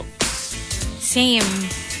for the looks. Same.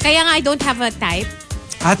 Kaya nga I don't have a type.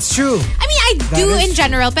 That's true. I mean, I That do is in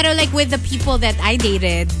general, pero like with the people that I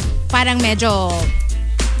dated, parang medyo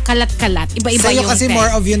kalat-kalat. Iba-iba Sa'yo yung kasi type.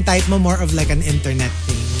 more of yung type mo, more of like an internet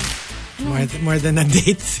thing. More than a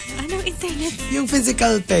date. Anong internet? Yung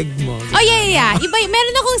physical peg mo. Oh, yeah.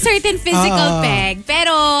 Meron akong certain physical peg,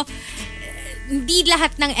 pero hindi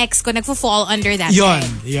lahat ng ex ko nagfo-fall under that Yon.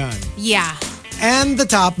 peg. Yeah. And the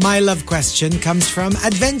top, my love question comes from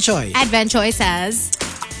Advenchoy. Advenchoy says,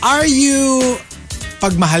 Are you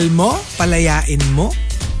pagmahal mo, palayain mo?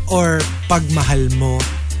 Or pagmahal mo,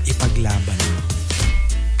 ipaglaban mo?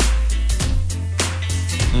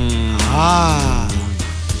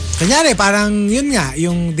 Kanyari, parang yun nga,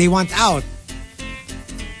 yung they want out.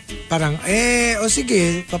 Parang,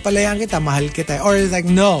 sige, papalayaan kita, mahal kita. Or it's like,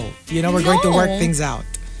 no, we're going to work things out.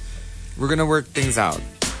 We're gonna work things out.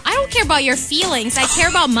 I don't care about your feelings. I care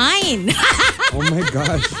about mine. Oh my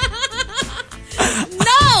gosh.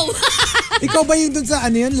 No! Ikaw ba yung dun sa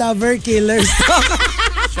lover, killer stuff?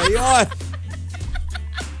 Siya yun.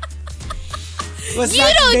 Was You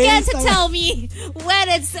that don't get based to on- tell me when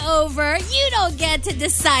it's over. You don't get to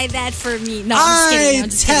decide that for me. No,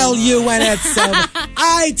 I'm just kidding. I tell you when it's over.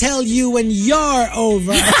 I tell you when you're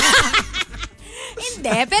over.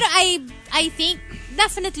 Hindi, pero I think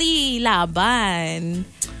definitely laban.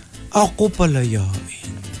 Ako palayain.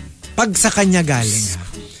 Pag sa kanya galing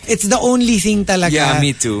It's the only thing talaga. Yeah,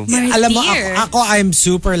 me too. Alam mo, dear. ako I'm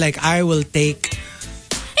super like, I will take...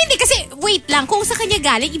 Hindi kasi, wait lang, kung sa kanya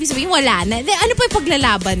galing, ibig sabihin wala na. Ano pa yung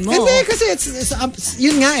paglalaban mo? Hindi, kasi it's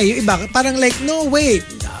yun nga yung iba, parang like, no, wait.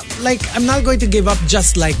 Like, I'm not going to give up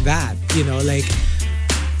just like that. Like,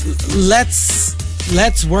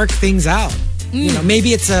 let's work things out.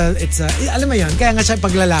 Maybe it's a, alam mo yun, kaya nga siya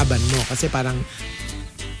paglalaban mo. Kasi parang,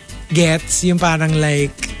 gets, yung parang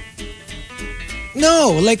like,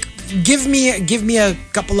 no, like, give me a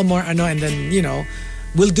couple of more, and then,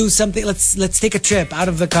 we'll do something, let's take a trip out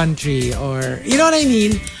of the country, or, you know what I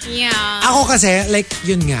mean? Yeah. Ako kasi, like,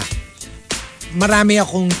 yun nga, marami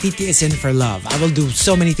akong titiisin for love. I will do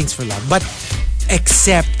so many things for love. But,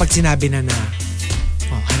 except pag sinabi na,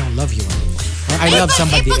 oh, I don't love you anymore. Or I love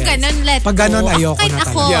somebody pag else. Ganun, let pag ganun, go. ayoko Kahit na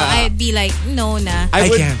ako, talaga. Yeah. I'd be like, no na. I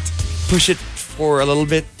would can't. push it for a little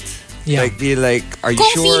bit. Yeah. Like, be like, are you Kung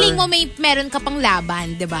sure? feeling mo meron ka pang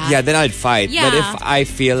laban, di ba? Yeah, then I'd fight. Yeah. But if I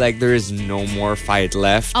feel like there is no more fight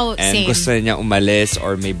left, Oh, and same. gusto niya umalis,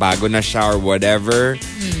 or may bago na siya, or whatever,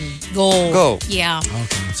 Go. go. Yeah.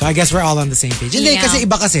 Okay. So I guess we're all on the same page. Hindi, Yeah. kasi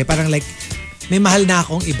iba kasi, parang like, may mahal na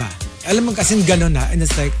akong iba. Alam mo kasi ganun na. And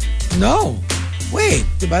it's like, no. Wait.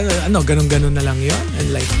 Diba? Ganun-ganun na lang yun.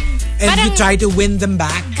 And like, and you Parang- try to win them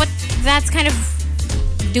back. But that's kind of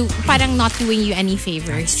parang not doing you any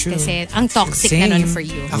favors. That's true. Kasi ang toxic Same. na nun for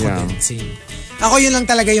you. Ako Yeah. din, same. Ako yun lang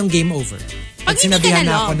talaga yung game over. Pag hindi ka sinabihan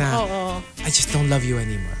na na ako love, na, oo. I just don't love you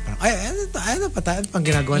anymore. Parang, ano pa tayo? Pang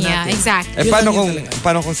ginagawa Yeah, natin? exactly. Eh, Yun paano lang yun kung, talaga.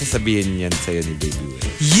 paano kung sasabihin yan sa'yo ni Baby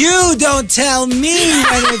Will? You don't tell me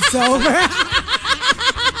when it's over.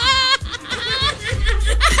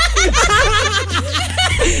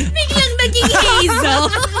 Biglang naging Fucking Hazel.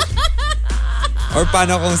 Or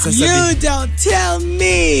paano kung You sasabihin? don't tell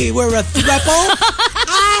me we're a throuple.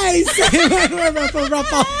 I say we're a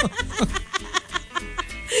throuple.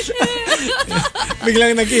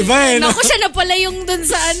 Biglang nag-iba eh. No? Naku, siya na pala yung dun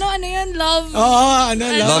sa ano yun, love.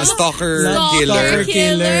 Love Stalker Love Killer. Stalker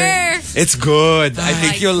Killer. It's good. I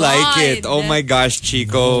think my you'll like it. God. Oh my gosh,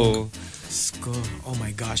 Chico. Oh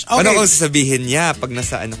my gosh. Ano Okay. kung sasabihin niya pag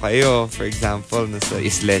nasa ano kayo? For example, nasa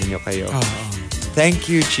Isleño kayo. Thank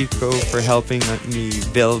you, Chico, for helping me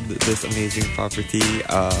build this amazing property.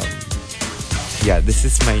 Yeah, this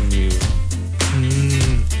is my new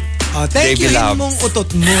Thank Baby you, loves. mong utot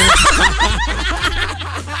mo.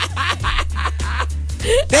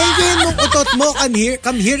 Thank you, mong utot mo.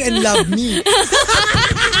 Come here and love me.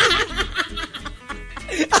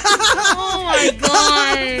 Oh my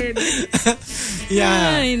God.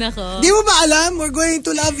 Yeah. Ay, nako. Di mo ba alam? We're going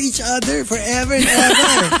to love each other forever and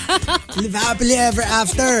ever. Live happily ever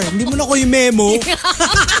after. Hindi mo na ko yung memo.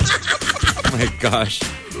 Oh my gosh.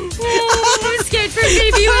 I'm scared for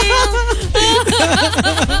baby whale.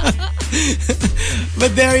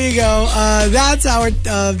 But there you go. That's our,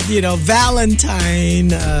 Valentine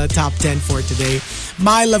top 10 for today.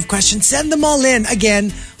 My love questions. Send them all in.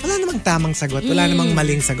 Again, wala namang tamang sagot. Wala namang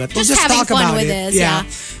maling sagot. We'll Just just having talk fun about with it. this, yeah.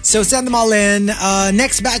 So send them all in.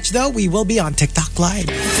 Next batch, though, we will be on TikTok Live.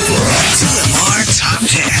 TMR Top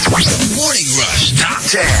 10. Morning Rush Top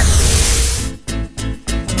 10.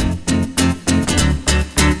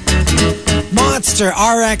 Monster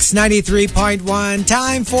RX 93.1.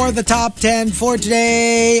 Time for the top 10 for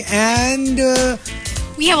today. And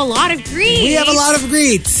We have a lot of greets. we have a lot of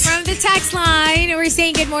greets. From the text line, we're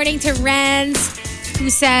saying good morning to Renz, who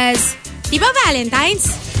says, Di ba Valentine's?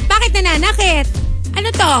 Bakit nananakit?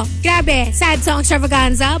 Ano to? Grabe, sad song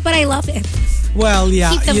extravaganza, but I love it. Well,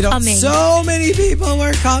 yeah, Keep them coming. so many people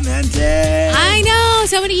were commenting. I know.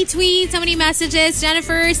 So many tweets, so many messages.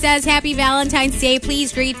 Jennifer says, Happy Valentine's Day.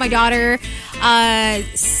 Please greet my daughter.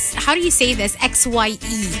 How do you say this? XYE.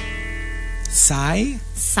 Sai?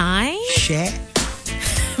 Sai? She?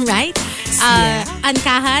 Right? Yeah.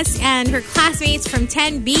 Ancajas and her classmates from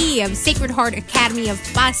 10B of Sacred Heart Academy of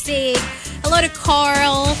Pasig. Hello to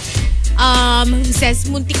Carl, who says,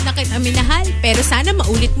 muntik na kita minahal, pero sana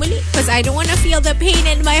maulit muli because I don't want to feel the pain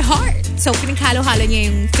in my heart. So, pinagkalo-halo niya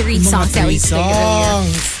yung three songs that we played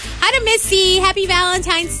earlier. Hi to Missy. Happy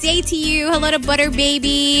Valentine's Day to you. Hello to Butter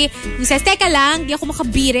Baby, who says, teka lang, di ako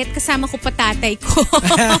makabirit. Kasama ko pa tatay ko.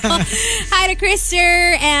 Hi to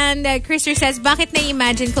Krister. And Krister says, bakit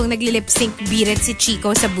na-imagine kong nagli-lip-sync birit si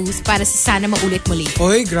Chico sa booth para sa sana maulit muli?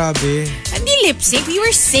 Oy, grabe. Hindi lip-sync. We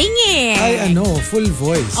were singing. Ay, full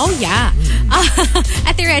voice. Oh, yeah.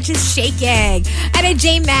 At the Reg is shaking. At a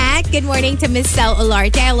J Mac, good morning to Miss Sel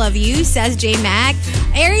Olarte. I love you, says J Mac.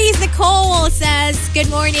 Aries Nicole says, good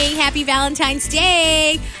morning. Happy Valentine's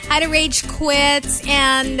Day. Hi to Rage Quits.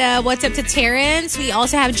 And what's up to Terrence? We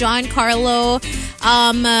also have John Carlo.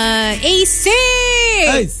 AC.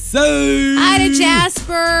 Hey, so. Hi to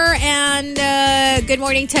Jasper. And good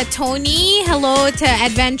morning to Tony. Hello to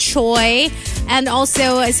Advent Choi. And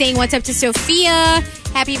also saying what's up to Sophia.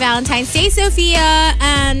 Happy Valentine's Day, Sophia.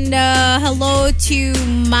 And hello to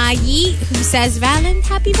Mayi, who says,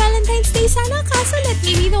 Happy Valentine's Day sana. Kaso let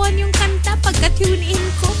me binawan yung kanta pagka-tune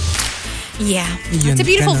in ko. Yeah. Yun It's a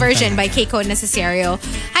beautiful ka na version talaga. by Keiko Necesario.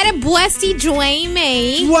 Hi to Buesti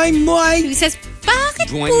Joyme, Why, Moy? who says, bakit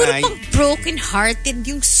Joy puro May. pang broken-hearted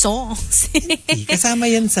yung songs? Kasama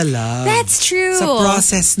yan sa love. That's true. Sa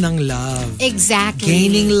process ng love. Exactly.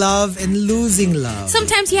 Gaining love and losing love.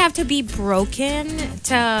 Sometimes you have to be broken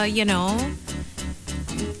to,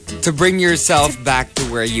 To bring yourself back to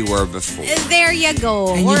where you were before. there you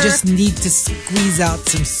go. And Or- you just need to squeeze out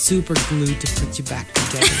some super glue to put you back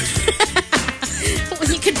together.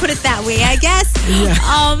 you could put it that way, I guess. Yeah.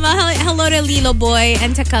 Hello to Lilo Boy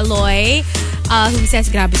and to Kaloy, who says,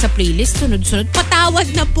 grabe sa playlist, sunod-sunod.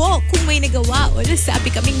 Patawad na po kung may nagawa o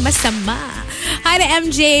nasabi kaming masama. Hi to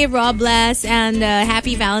MJ Robles and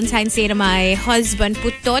happy Valentine's Day to my husband,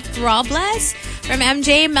 Putot Robles. From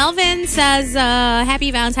MJ, Melvin says,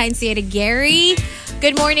 happy Valentine's Day to Gary.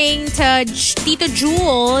 Good morning to Tito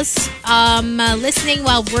Jules, listening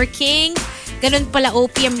while working. Ganun pala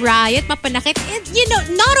Opium Riot, mapanakit.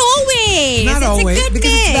 Not always. Not It's always, a good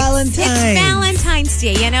because it's mix. Valentine's. It's Valentine's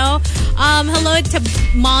Day, Hello to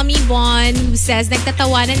Mommy Bon, who says,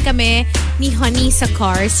 nagtatawanan kami ni Honey sa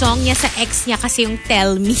car. Song niya sa ex niya kasi yung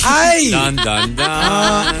Tell Me. Ay! Dun, dun,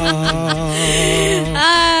 dun.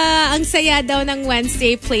 Ang saya daw ng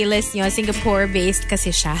Wednesday playlist niyo. Singapore-based kasi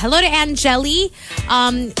siya. Hello to Angeli.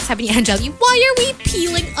 Sabi ni Angeli, why are we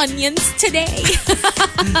peeling onions today?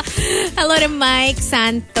 Hello to Mike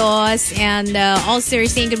Santos. And also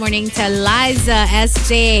saying good morning to Liza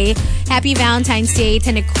SJ. Happy Valentine's Day to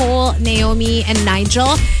Nicole, Naomi, and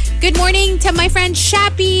Nigel. Good morning to my friend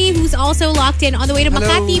Shappy, who's also locked in on the way to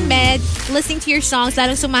Makati Med, listening to your songs.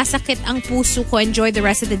 Lalong sumasakit ang puso ko. Enjoy the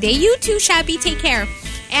rest of the day. You too, Shappy. Take care.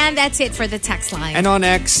 And that's it for the text line. And on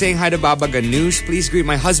X, saying hi to Baba Ganoush. Please greet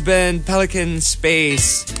my husband, Pelican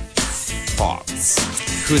Space Fox,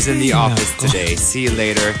 who's in the office today. See you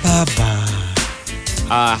later. Baba.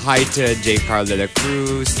 Hi to J. Carl de la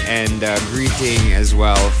Cruz, and greeting as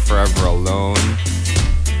well, Forever Alone.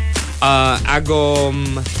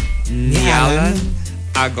 Agom Nialan.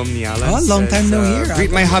 Agom Nialan. Oh, long time no hear. Greet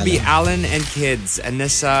Agom my hubby Nialan. Alan and kids,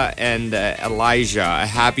 Anissa and Elijah. A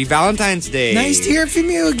happy Valentine's Day. Nice to hear from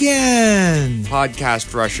you again.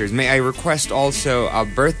 Podcast rushers. May I request also a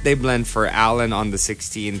birthday blend for Alan on the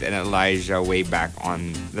 16th and Elijah way back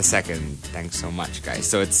on the 2nd. Thanks so much, guys.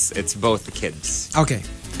 So it's both the kids. Okay.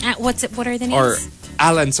 What are the names? Or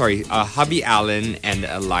Alan, sorry, hubby Alan and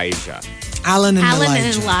Elijah. Alan and Alan Elijah.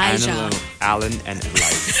 and Elijah. Alan and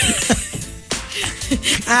Elijah.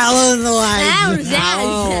 Alan and Elijah.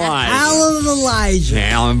 Alan and Elijah.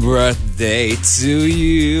 Alan, birthday to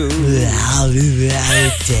you. Happy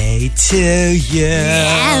birthday to you.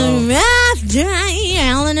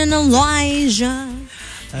 Alan and Elijah.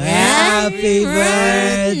 Happy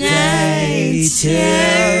birthday to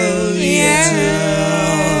you.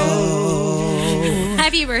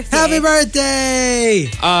 Happy birthday. Happy birthday!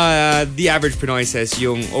 The Average Pinoy says,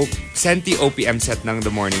 yung Senti OPM set ng The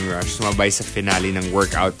Morning Rush sumabay sa finale ng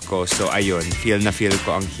workout ko. So ayun, feel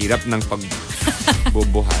ko ang hirap ng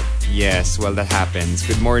pagbubuhat. Yes, well, that happens.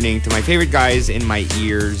 Good morning to my favorite guys in my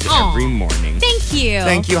ears every morning. Thank you.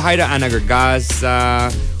 Thank you. Hi to Ana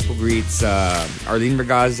Gargaza, who greets Arlene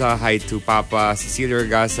Ragaza. Hi to Papa Cecilia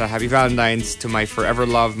Ragaza. Happy Valentine's to my forever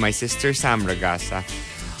love, my sister Sam Ragaza.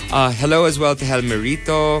 Hello as well to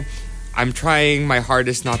Helmerito. I'm trying my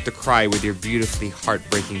hardest not to cry with your beautifully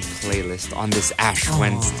heartbreaking playlist on this Ash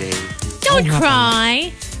Wednesday. Don't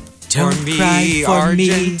cry. Don't For me, cry for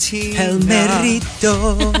Argentina. me,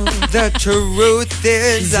 Helmerito. The truth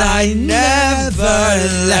is I never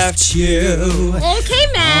left you. Okay,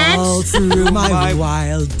 man. All through my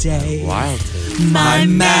wild day. Wild. My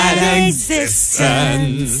mad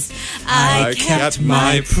existence. I kept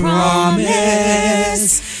my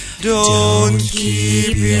promise. Don't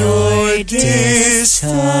keep your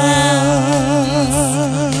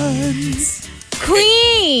distance.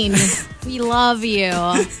 Queen. We love you.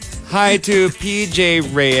 Hi to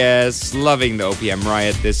PJ Reyes, loving the OPM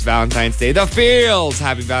riot this Valentine's Day. The Feels!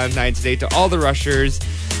 Happy Valentine's Day to all the rushers.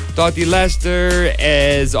 Toti Lester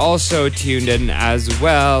is also tuned in, as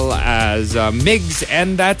well as Migs,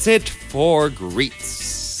 and that's it for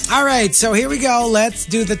greets. All right, so here we go. Let's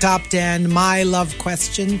do the top 10. My love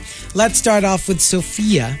question. Let's start off with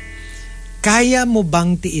Sophia. Kaya mo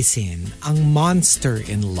bang tiisin ang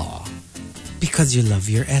monster-in-law because you love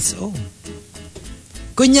your SO?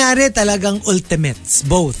 Kunyari talagang ultimates,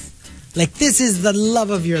 both. Like, this is the love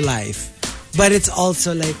of your life, but it's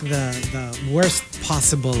also like the worst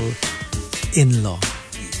possible in-law.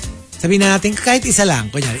 Sabihin na natin, kahit isa lang,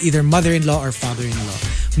 kunyari, either mother-in-law or father-in-law,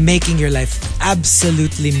 making your life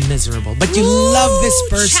absolutely miserable. But you love this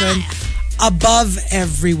person above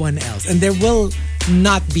everyone else. And there will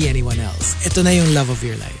not be anyone else. Ito na yung love of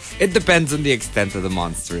your life. It depends on the extent of the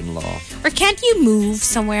monster-in-law. Or can't you move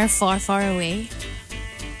somewhere far, far away?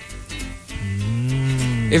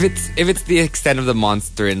 If it's the extent of the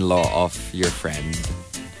monster-in-law of your friend,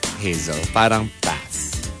 Hazel, parang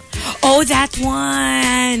pass. Oh, that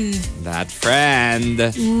one. That friend.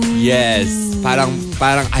 Yes. Parang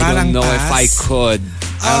I Parang don't know pass? if I could.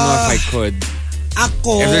 I don't know if I could.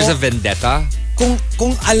 Ako, If there's a vendetta, kung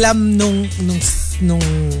alam nung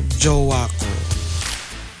jowa ko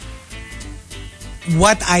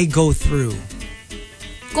what I go through,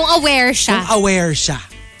 Kung aware siya. kung aware siya,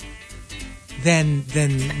 then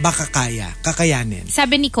baka kakayanin.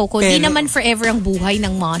 Sabi ni Coco, di Pero- naman forever ang buhay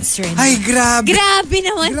ng monster. Ay, grabe. Grabe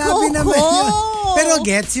naman, Grabe Coco. naman yun. Pero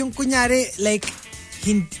gets, yung kunyari, like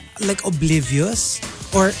oblivious,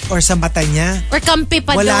 or sa mata niya, Or kampi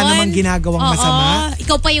pa wala doon. namang ginagawang Oo. masama.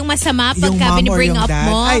 Ikaw pa yung masama Yung pagka mom or binibring yung up dad,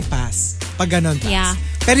 mo. ay pass. Pag ganun, pass. Yeah.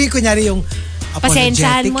 Pero yung kunyari yung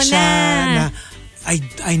Pasensyahan apologetic mo siya, na.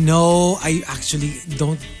 I know, I actually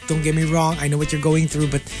don't get me wrong, I know what you're going through,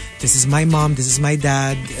 but this is my mom, this is my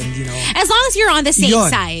dad, and you know. As long as you're on the same Yun,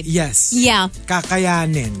 side. yes. Yeah.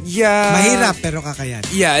 Kakayanin. Yeah. Mahirap pero kakayanin.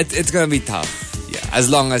 Yeah, it's gonna be tough. Yeah, as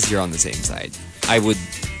long as you're on the same side. I would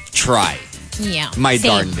try Yeah. my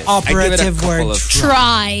Same. darndest. I give it a Operative couple word, of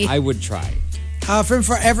Try. I would try. From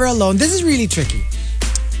Forever Alone, this is really tricky.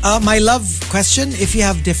 My love question, if you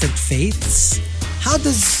have different faiths, how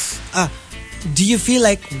does... do you feel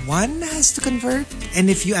like one has to convert? And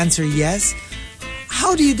if you answer yes,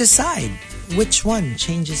 how do you decide which one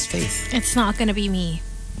changes faith? It's not gonna be me.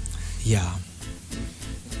 Yeah.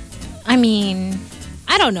 I mean,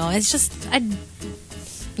 I don't know. It's just,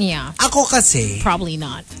 yeah, Ako kasi, probably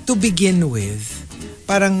not. to begin with,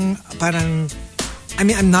 parang, I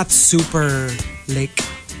mean, I'm not super, like...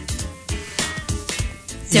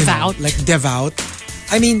 Devout. Like devout.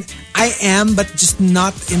 I mean, I am, but just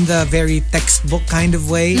not in the very textbook kind of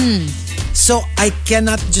way. So I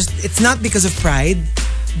cannot just, it's not because of pride,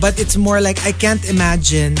 but it's more like I can't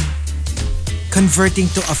imagine converting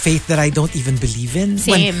to a faith that I don't even believe in.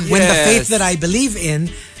 Same. When the Yes. faith that I believe in,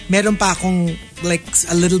 meron pa akong like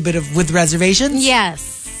a little bit of with reservations. Yes.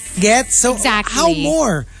 Get? So Exactly. how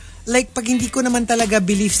more? Like pag hindi ko naman talaga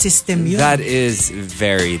belief system yun. That is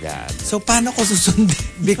very that. So paano ko susundin?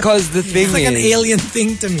 Because the thing It's like an is, alien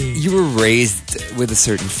thing to me. you were raised with a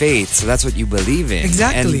certain faith, so that's what you believe in.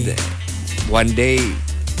 Exactly. And one day,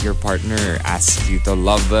 your partner asks you to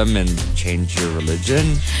love them and change your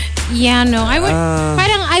religion. Yeah, no. I would,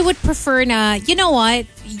 parang I would prefer na, you know what?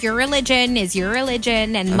 Your religion is your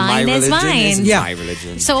religion and mine my is religion mine. is Yeah. my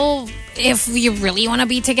religion. So, if you really want to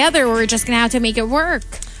be together, we're just gonna have to make it work.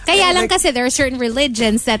 Kaya lang kasi there are certain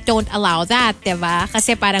religions that don't allow that, diba?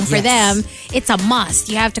 Kasi parang for Yes. them, it's a must.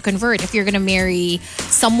 You have to convert if you're gonna marry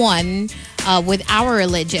someone with our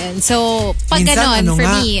religion. So, pag Minsan, ganon, ano for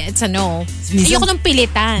nga, me, it's a no. minsan- Ayoko ng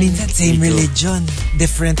pilitan. Minsan same religion,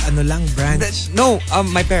 different ano lang branch, No,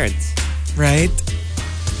 my parents. right?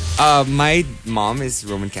 My mom is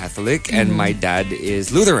Roman Catholic and my dad is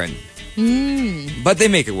Lutheran. But they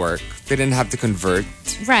make it work. They didn't have to convert.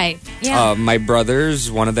 Right. Yeah. My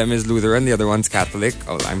brothers, one of them is Lutheran, the other one's Catholic.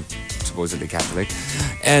 Oh, I'm supposedly Catholic.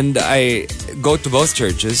 And I go to both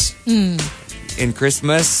churches. In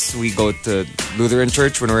Christmas, we go to Lutheran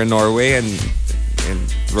church when we're in Norway and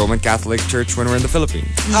Roman Catholic church when we're in the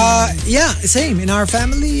Philippines. Yeah, same. In our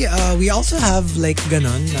family, we also have like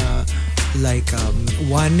ganon.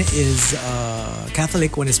 One is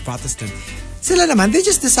Catholic, one is Protestant. Sila naman, they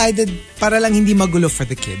just decided para lang hindi magulo for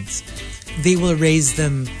the kids. They will raise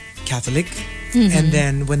them Catholic, and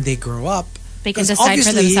then when they grow up, They can 'cause decide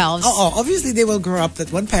for obviously- themselves. Obviously they will grow up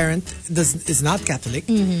that one parent is not Catholic.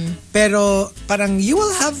 Pero parang you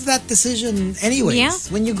will have that decision anyways Yeah.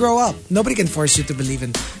 when you grow up. Nobody can force you to believe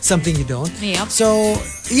in something you don't. Yep. So,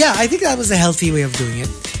 yeah, I think that was a healthy way of doing it.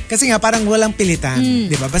 Kasi nga parang walang pilitan,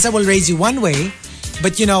 di ba? Basta we'll raise you one way,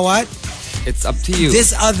 but you know what? It's up to you.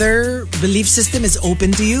 This other belief system is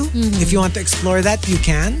open to you. If you want to explore that, you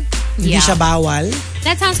can. Hindi Yeah. siya bawal.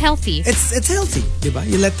 that sounds healthy. It's healthy, di ba?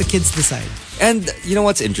 You let the kids decide. And you know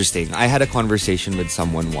what's interesting? I had a conversation with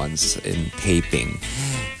someone once in taping.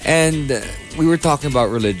 And we were talking about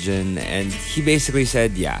religion and he basically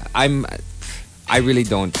said, yeah, I really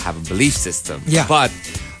don't have a belief system. Yeah. But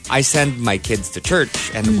I send my kids to church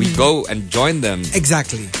and we go and join them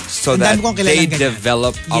Exactly. so Ang that dami kong they kilalang ganyan.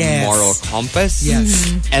 develop a Yes. moral compass.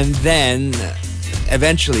 Yes. And then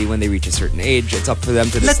eventually when they reach a certain age, it's up for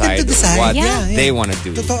them to Let them decide, to decide. what Yeah, yeah. they want to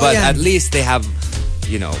do. Totoo But yan. at least they have,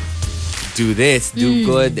 do this, do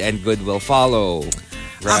good, and good will follow.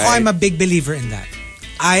 Right? Ako, I'm a big believer in that.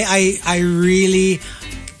 I really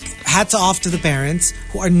hats off to the parents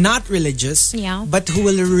who are not religious, Yeah. but who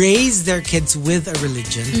will raise their kids with a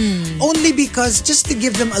religion only because just to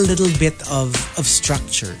give them a little bit of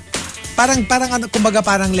structure. Parang ano, kumbaga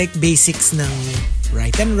parang like basics ng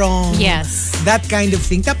right and wrong. Yes. That kind of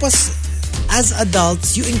thing. Tapos as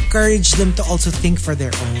adults, you encourage them to also think for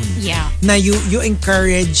their own. Yeah. Na you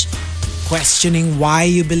encourage questioning why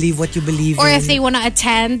you believe what you believe Or in. if they want to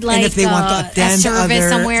attend like if they want to attend a service other-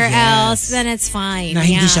 somewhere yes. else, then it's fine. na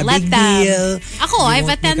hindi Yeah, siya let big them. deal. Ako, You I've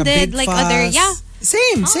won't make a attended big like fuss. other, yeah.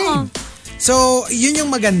 Same. So, yun yung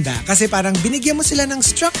maganda. Kasi parang binigyan mo sila ng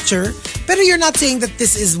structure, pero you're not saying that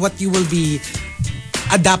this is what you will be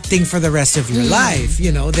adapting for the rest of your life.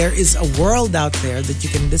 You know, there is a world out there that you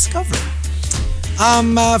can discover.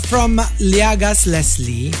 From Liagas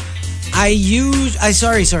Leslie,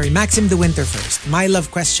 sorry, Maxim the Winter first. My love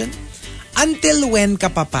question, until when ka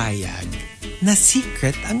papayag na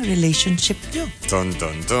secret ang relationship nyo? Dun,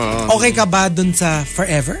 dun, dun. Okay ka ba dun sa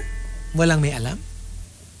forever? Walang may alam?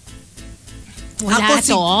 Wala at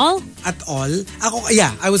all? At all?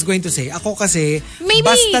 I was going to say, ako kasi, Maybe-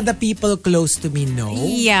 basta the people close to me know,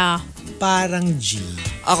 Yeah. parang G.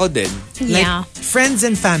 Ako din. Like, Yeah. friends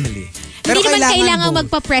and family. Pero Hindi naman kailangan both.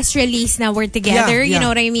 magpa-press release na we're together. Yeah, You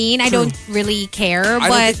know yeah. what I mean? I True. don't really care. I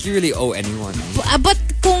don't But think you really owe anyone. but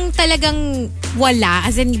kung talagang wala,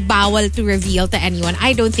 as in bawal to reveal to anyone,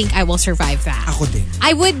 I don't think I will survive that. Ako din.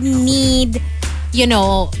 I would need,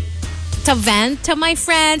 to vent to my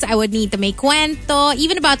friends. I would need to make cuento,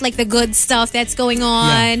 even about like the good stuff that's going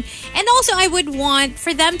on. And also, I would want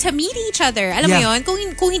for them to meet each other. Alam mo Yeah. yun?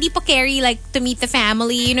 Kung hindi pa carry like to meet the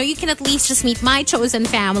family, you can at least just meet my chosen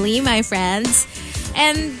family, my friends.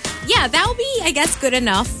 And yeah, that will be, I guess, good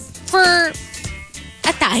enough for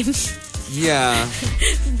a time. Yeah.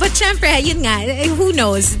 But syempre, yun nga, who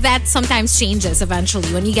knows? That sometimes changes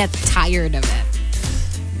eventually when you get tired of it.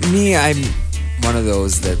 Me, I'm one of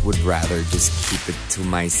those that would rather just keep it to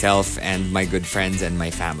myself and my good friends and my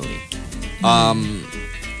family.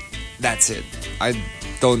 That's it. I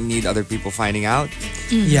don't need other people finding out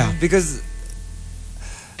Yeah. because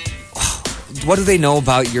what do they know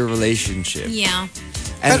about your relationship? Yeah.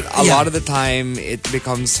 And But, a yeah. lot of the time, it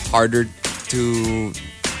becomes harder to,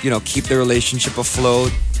 keep the relationship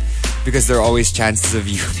afloat because there are always chances of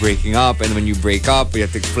you breaking up. And when you break up, you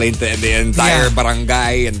have to explain to the entire Yeah.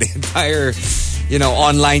 barangay and the entire,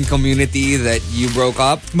 online community that you broke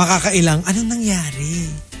up. Makakailang, anong nangyari?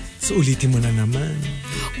 So ulitin mo na naman.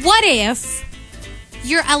 What if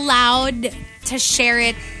you're allowed to share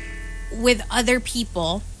it with other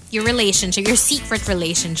people, your relationship, your secret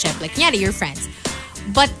relationship, like your friends,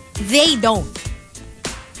 but they don't?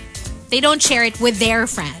 They don't share it with their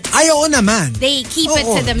friends. Ay, oo naman. They keep it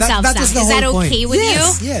Oo, to themselves that was lang. the Is that whole okay point. with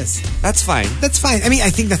Yes, you? yes. That's fine. That's fine. I mean,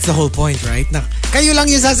 I think that's the whole point, right? Na, kayo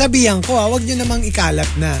lang yung sasabihan ko, Huwag nyo namang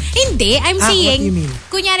ikalat na. Hindi. I'm What saying, do you mean?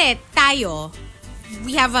 kunyari, tayo,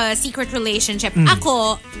 we have a secret relationship. Mm.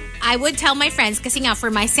 Ako, I would tell my friends kasi nga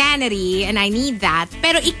for my sanity and I need that.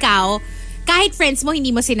 Pero ikaw, kahit friends mo,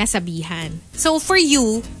 hindi mo sinasabihan. So for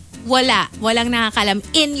you, walang nakakalam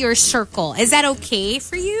in your circle. Is that okay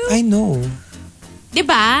for you? I know.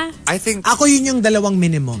 Diba? I think Ako yun yung dalawang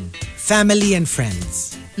minimum. Family and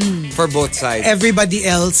friends. for both sides. Everybody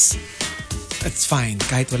else, it's fine.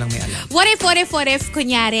 Kahit walang may alam. What if,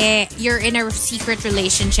 kunyari, you're in a secret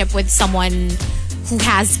relationship with someone who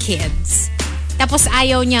has kids. Tapos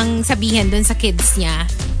ayaw niyang sabihin dun sa kids niya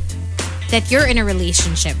that you're in a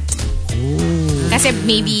relationship. Kasi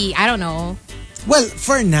maybe, I don't know, Well,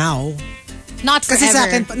 for now, not forever. kasi sa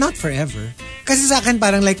akin, not forever. Kasi sa akin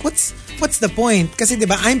parang like, what's the point? Kasi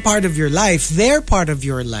diba, I'm part of your life. They're part of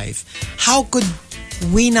your life. How could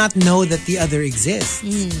we not know that the other exists?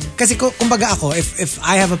 Kasi kumbaga ako, if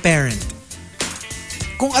I have a parent,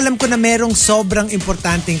 kung alam ko na merong sobrang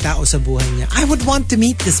importanteng tao sa buhay niya, I would want to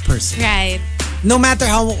meet this person. Right. No matter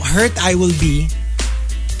how hurt I will be,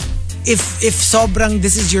 if sobrang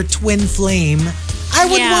this is your twin flame, I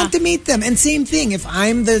would Yeah. want to meet them. And same thing, if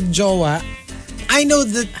I'm the jowa, I know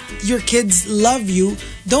that your kids love you.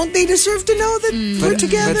 Don't they deserve to know that we're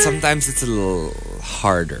together? But sometimes it's a little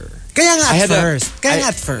harder. Kaya nga I at had a- first. Kaya I- nga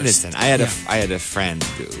at first. Listen, I had a friend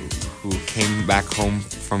who came back home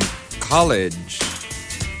from college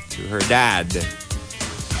to her dad.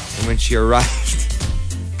 And when she arrived,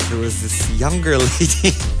 there was this younger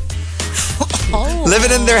lady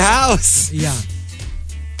living in their house. Yeah.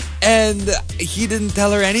 And he didn't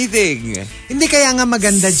tell her anything. Hindi kaya nga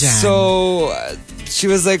maganda dyan. So she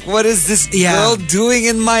was like, what is this Yeah. girl doing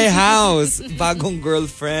in my house? Bagong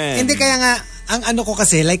girlfriend. Hindi kaya nga, ang ano ko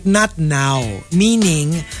kasi, like not now.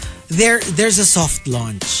 Meaning, there's a soft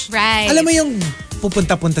launch. Right. Alam mo yung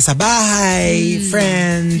pupunta-punta sa bahay,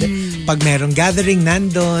 friend, pag merong gathering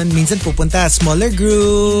nandun, minsan pupunta smaller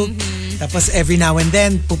group, tapos every now and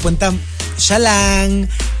then pupunta siya lang.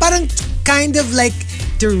 Parang kind of like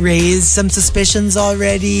to raise some suspicions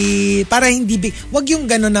already. Para hindi wag yung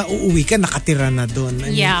gano'n na uuwi ka, nakatira na doon.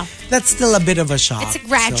 I mean, Yeah. That's still a bit of a shock. It's a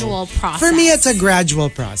gradual process. For me, it's a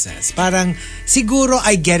gradual process. Parang, siguro,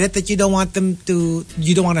 I get it that you don't want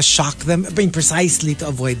to shock them. I mean, precisely to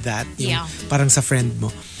avoid that. Yung Yeah. Parang sa friend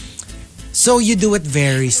mo. So, you do it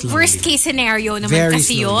very slowly. Worst case scenario naman Very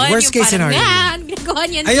kasi slowly. yun. Worst Yung case parang, scenario. Ano ginagawa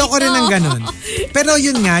niyan Ayoko dito? rin ng ganun. Pero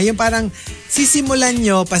yun nga, yung parang sisimulan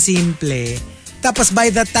nyo pasimple, tapos by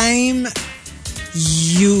the time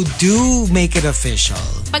you do make it official,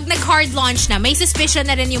 pag nag-hard launch na, may suspicion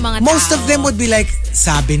na rin yung mga tao. Most of them would be like,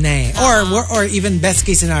 sabi na eh. Or even best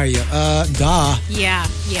case scenario, duh. Yeah.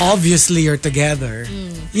 Obviously you're together.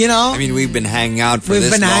 You know? I mean, we've been hanging out for We've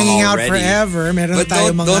this been long hanging out already. forever. Meron But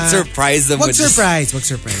tayo don't surprise them Wag with just surprise.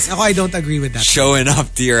 Ako, I don't agree with that. showing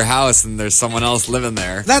up to your house and there's someone else living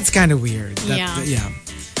there. That's kind of weird. Yeah.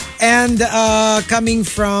 And coming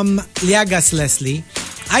from Liagas Leslie,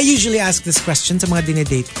 I usually ask this question sa mga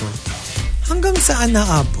dinedate ko. Hanggang saan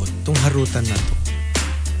naabot tong harutan na to?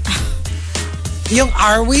 Yung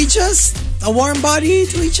are we just a warm body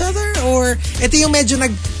to each other? Or ito yung medyo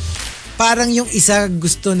parang yung isa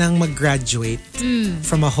gusto nang mag-graduate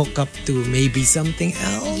from a hookup to maybe something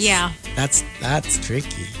else? Yeah. That's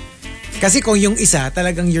tricky. Kasi kung yung isa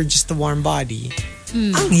talagang you're just a warm body,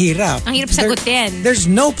 ang hirap. Ang hirap sagutin. There's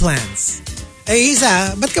no plans. Eh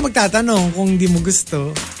isa, ba't ka magtatanong kung hindi mo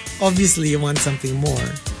gusto? Obviously, you want something more.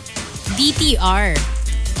 DTR.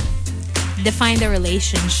 Define the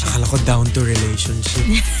relationship. Akala ko down to relationship.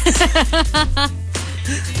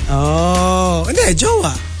 Oh, hindi,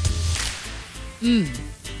 jowa.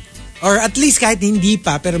 Or at least kahit hindi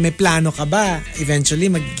pa, pero may plano ka ba? Eventually,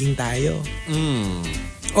 magiging tayo.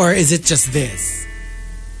 Or is it just this?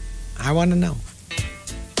 I wanna know.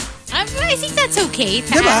 I think that's okay.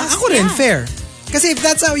 To Diba? ask. Ako rin, Yeah. fair. Kasi if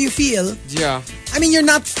that's how you feel, Yeah. I mean, you're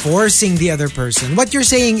not forcing the other person. What you're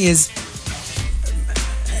saying is,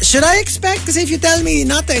 should I expect? Because if you tell me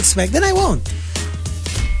not to expect, then I won't.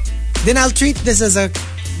 Then I'll treat this as a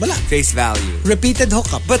Face value. repeated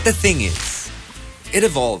hookup. But the thing is, it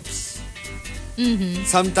evolves.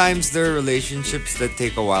 Sometimes there are relationships that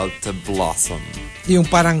take a while to blossom. Yung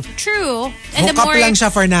parang, True. And hook up lang siya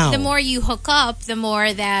for now. The more you hook up, the more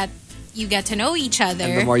that you get to know each other.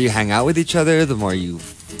 And the more you hang out with each other, the more you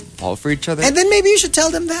fall for each other. and then maybe you should tell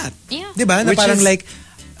them that. Yeah. Diba? Na Which parang is- like,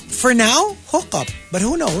 for now, hook up. But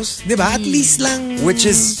who knows? Diba? At least lang. Which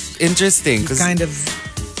is interesting because kind of.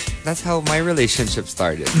 that's how my relationship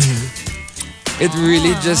started. It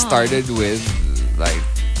really just started with like,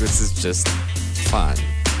 this is just fun.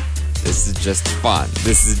 This is just fun.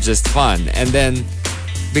 This is just fun. And then,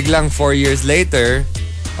 biglang 4 years later,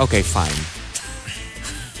 okay, fine.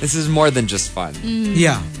 This is more than just fun.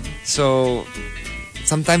 Yeah. So,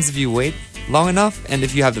 sometimes if you wait long enough, and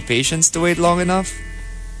if you have the patience to wait long enough,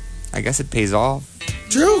 I guess it pays off.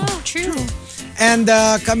 True. Oh, true. And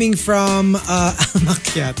coming from Al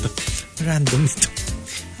Macchiato. Random ito.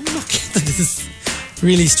 Al Macchiato, this is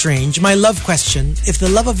really strange. My love question, if the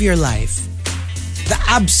love of your life, the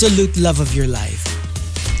absolute love of your life,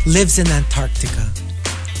 lives in Antarctica,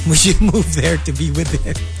 would you move there to be with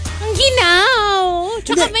him? Ang ginaw.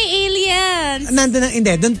 Tsaka Hindi. may aliens. Nandun na, hindi.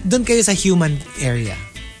 Doon kayo sa human area.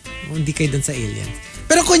 Hindi kayo doon sa aliens.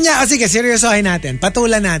 Pero kunya, sige, seryosohin natin.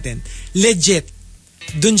 Patulan natin. Legit.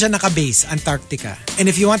 Doon siya naka-base, Antarctica. And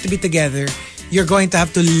if you want to be together, you're going to have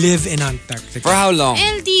to live in Antarctica. For how long?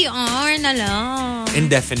 LDR na lang.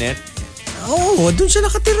 Indefinite? Oo, doon siya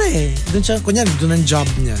nakatira eh. Doon siya, kunya, doon ang job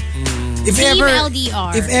niya. If Team ever,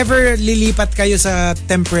 LDR. If ever lilipat kayo sa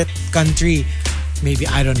temperate country, maybe,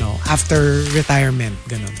 I don't know, after retirement,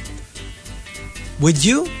 ganun. Would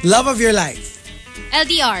you? Love of your life.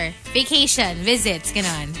 LDR. Vacation. Visits.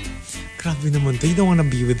 Ganon. Grabe naman to. You don't wanna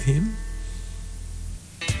be with him?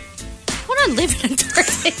 I wanna live in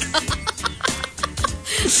Antarctica.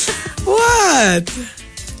 What?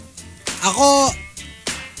 Ako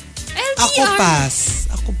LDR. pass.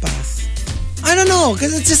 I don't know,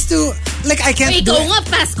 because it's just too, like, I can't Wait, do ikaw nga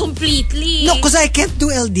pass completely. No, because I can't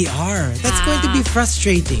do LDR. That's going to be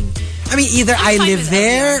frustrating. I mean, either I fine live with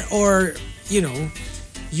there or, you know,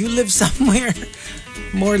 you live somewhere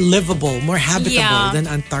more livable, more habitable Yeah. than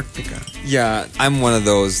Antarctica. Yeah, I'm one of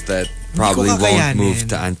those that probably ko won't kakayanin. move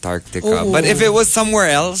to Antarctica. Oo. But if it was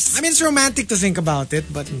somewhere else, I mean, it's romantic to think about it,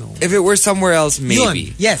 but no. if it were somewhere else,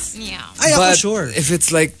 maybe. Yun, yes. Yeah. Ay, ako But sure. if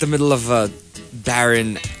it's like the middle of a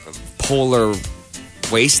barren polar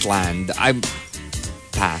wasteland, I'm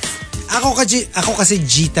pass. Ako kasi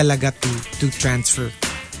G talaga to transfer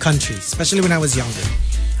countries, especially when I was younger.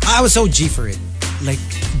 I was so G for it. Like,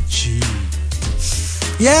 G.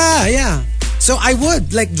 Yeah. So I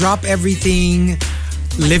would, like, drop everything,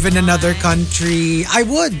 live in another country. I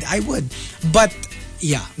would. But,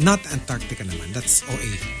 yeah, not Antarctica naman. That's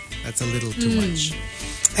OA. That's a little too much.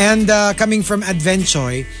 And coming from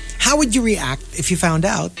Advenchoy, how would you react if you found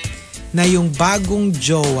out na yung bagong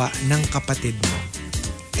jowa ng kapatid mo,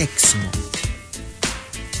 ex mo?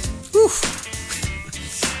 Oof.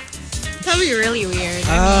 That would be really weird.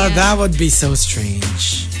 That would be so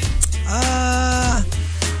strange.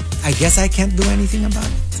 I guess I can't do anything about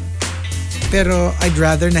it. Pero I'd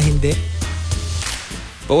rather na hindi.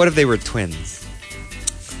 But what if they were twins?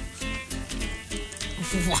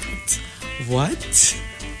 What? What?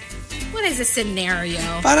 What is the scenario?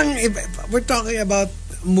 Parang we're talking about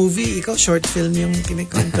movie, ikaw short film yung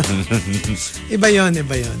kinikwento. Iba yon.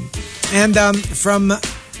 And from,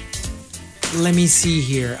 let me see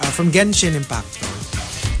here, from Genshin Impacto.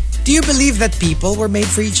 Do you believe that people were made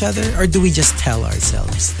for each other, or do we just tell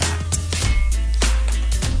ourselves that?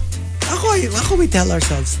 Ako we tell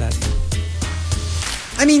ourselves that.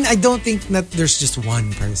 I mean, I don't think that there's just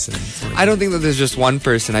one person. I don't think that there's just one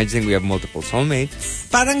person. I just think we have multiple soulmates.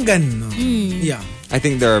 Parang ganun, no? Yeah. I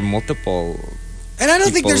think there are multiple. And I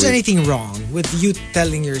don't think there's with- anything wrong with you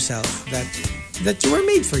telling yourself that you were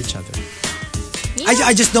made for each other. Yeah.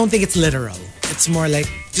 I just don't think it's literal. It's more like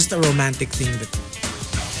just a romantic thing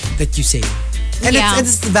that you say. And Yeah.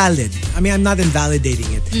 it's valid. I mean, I'm not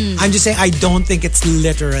invalidating it. I'm just saying I don't think it's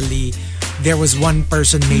literally there was one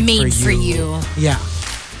person made for you. Yeah.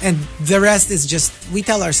 And the rest is just, we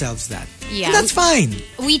tell ourselves that. Yeah. And that's fine.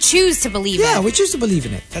 We choose to believe Yeah, it. we choose to believe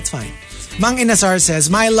in it. That's fine. Mang Inasar says,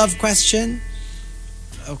 my love question,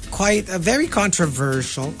 quite a very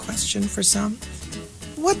controversial question for some.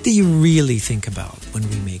 What do you really think about when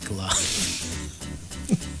we make love?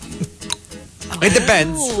 It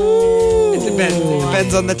depends. It depends. It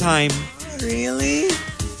depends on the time. Really?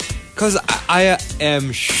 Because I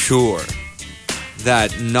am sure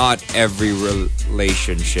that not every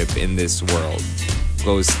relationship in this world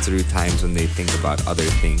goes through times when they think about other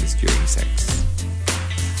things during sex.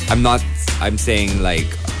 I'm saying like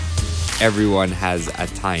everyone has a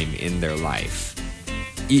time in their life,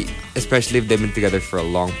 especially if they've been together for a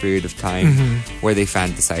long period of time, where they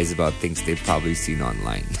fantasize about things they've probably seen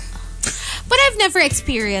online. But I've never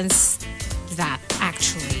experienced that,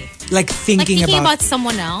 actually. Like thinking, about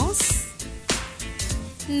someone else?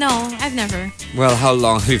 No, I've never. Well, how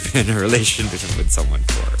long have you been in a relationship with someone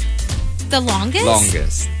for? The longest?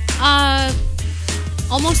 Longest.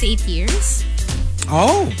 Almost 8 years.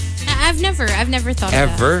 Oh. I've never thought of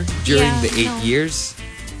that. Ever? During Yeah, the 8 no. years?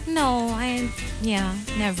 No,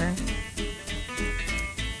 never.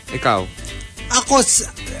 Ikaw? Ako,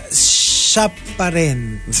 siya pa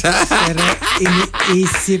rin. Pero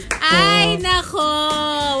iniisip ko, Ay, nako.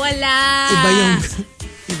 Wala.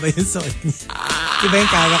 iba yung suot niya. Iba yung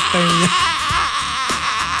character niya.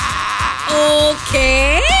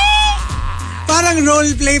 Okay. Parang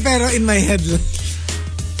role play pero in my head.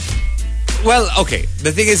 Well, okay.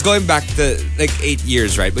 The thing is, going back to like 8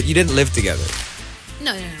 years, right? But you didn't live together.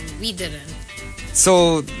 No, we didn't.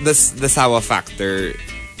 So the sawa factor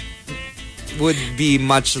would be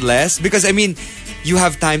much less, because I mean, you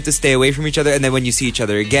have time to stay away from each other, and then when you see each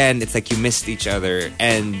other again, it's like you missed each other,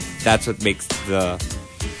 and that's what makes the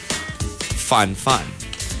fun.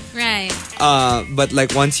 Right. But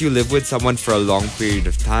like once you live with someone for a long period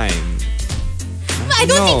of time, I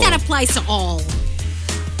don't think that applies to all.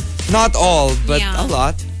 not all, but Yeah. a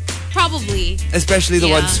lot. Probably. Especially the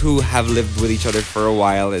Yeah. ones who have lived with each other for a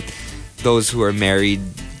while. Those who are married,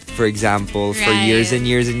 for example, for Right. years and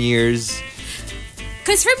years and years.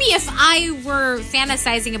 Because for me, if I were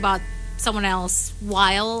fantasizing about someone else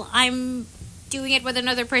while I'm doing it with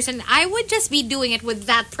another person, I would just be doing it with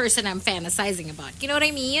that person I'm fantasizing about. You know what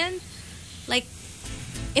I mean? Like,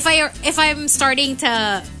 if I'm starting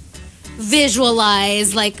to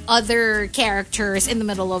visualize like other characters in the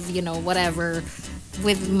middle of, whatever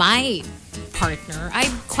with my partner, I'd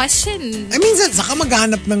question. I mean, saka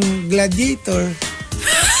maghanap ng gladiator.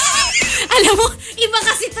 Alam mo, iba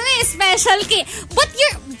kasi to special kay. But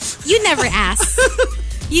you never ask.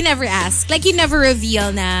 You never ask. Like, you never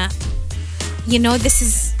reveal na, this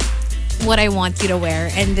is what I want you to wear.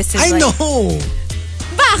 And this is I like... know!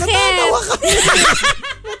 Bakit? Matatawa kami.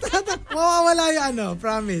 Mawawala yung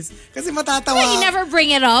promise. Kasi matatawa. You never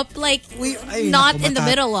bring it up. Like, not naku, in the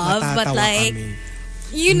middle of, but matatawa like... kami.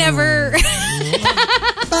 You never...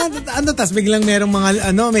 Tas biglang merong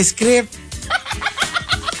mga, may script.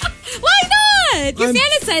 Why not? You're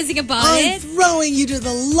fantasizing about I'm it. throwing you to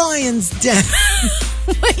the lion's den.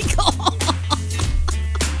 Oh my God.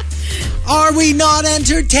 Are we not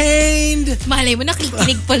entertained? Malay mo,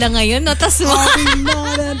 nakikinig pala ngayon. No? Tas mo. Are we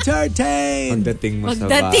not entertained? Pagdating mo sa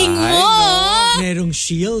Pagdating bahay, mo. Merong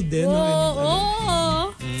shield din.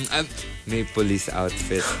 Oo. may police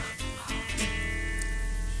outfit.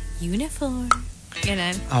 Uniform.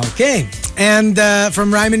 Ganun. Okay. And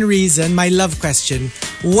from Rhyme and Reason, my love question,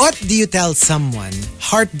 what do you tell someone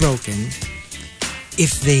heartbroken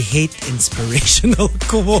if they hate inspirational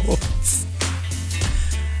quotes?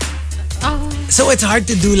 So it's hard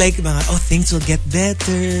to do like mga, things will get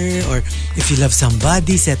better, or if you love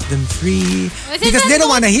somebody, set them free. Because they don't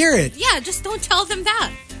want to hear it. Yeah, just don't tell them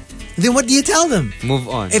that. Then what do you tell them? Move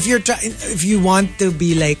on. If you want to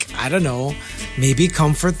be like, I don't know, maybe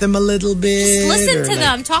comfort them a little bit. Just listen or to like,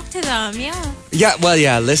 them, talk to them, yeah. Yeah, well,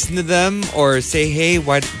 yeah, listen to them or say, hey,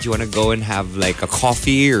 what do you want to go and have like a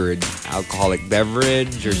coffee or an alcoholic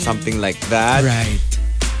beverage or something like that? Right.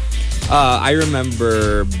 I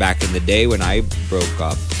remember back in the day when I broke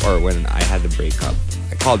up or when I had the breakup,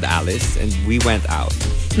 I called Alice and we went out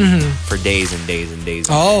for days and days and days.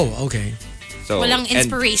 Oh, okay. So, Walang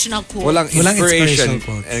inspirational quote. Walang inspirational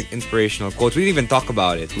inspirational quotes. We didn't even talk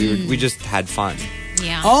about it. We just had fun.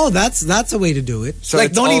 Yeah. Oh, that's a way to do it. So like,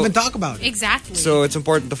 it's don't all- even talk about it. Exactly. So it's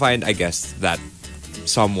important to find, I guess, that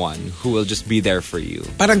someone who will just be there for you.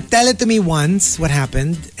 Parang tell it to me once what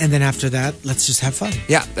happened, and then after that, let's just have fun.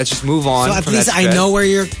 Yeah, let's just move on. So at from least that I stress.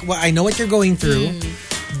 know I know what you're going through,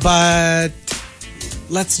 but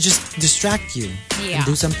let's just distract you Yeah. and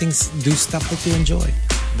do stuff that you enjoy.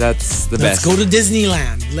 That's the Let's best. go to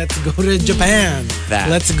Disneyland. Let's go to Japan. That.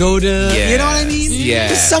 Let's go to you know what I mean? Yes.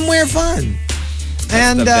 Just somewhere fun. That's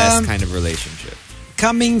and the best kind of relationship.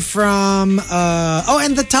 coming from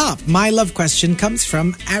and the top, my love question comes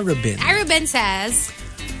from Arabin. Arabin says,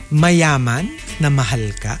 Mayaman na mahal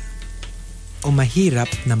ka o mahirap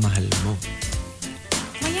na mahal mo?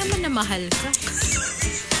 mayaman na mahal ka.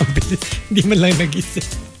 Hindi man lang nag-isip.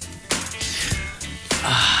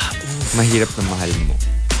 Mahirap na mahal mo.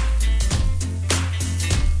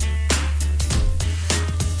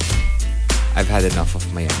 I've had enough of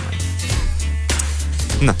mayaman.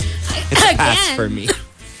 No, it's a pass Again. for me.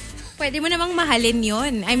 Pwede mo namang mahalin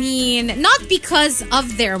yun. I mean, not because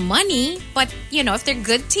of their money, but, if they're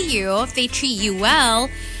good to you, if they treat you well.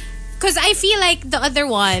 Because I feel like the other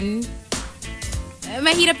one,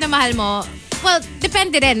 mahirap na mahal mo, well,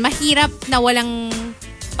 depende din. Mahirap na walang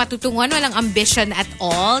patutungan, walang ambition at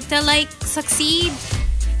all to succeed.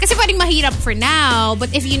 Kasi pwedeng mahirap for now, but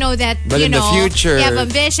if you know that, But in the future, you have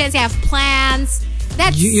ambitions, you have plans,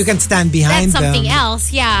 that's You can stand behind that's something them. else,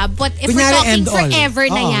 yeah. But if Kunyari, we're talking end all. forever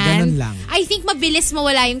na Oo, yan, ganun lang. I think mabilis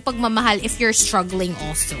mawala yung pagmamahal if you're struggling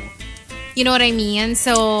also. You know what I mean?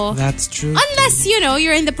 So, That's true. unless,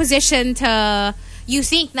 you're in the position to, you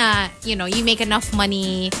think na, you make enough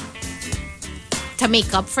money to make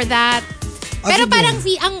up for that. Pero sige. parang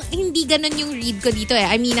ang hindi ganun yung read ko dito eh.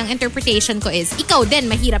 I mean, ang interpretation ko is, ikaw din,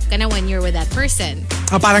 mahirap ka na when you're with that person.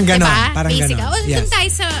 Parang ganon. Diba? Parang Basic. ganon. Well, Yes. dun tayo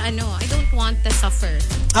sa, I don't want to suffer.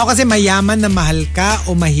 Ako kasi mayaman na mahal ka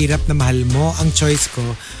o mahirap na mahal mo, ang choice ko,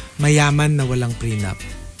 mayaman na walang prenup.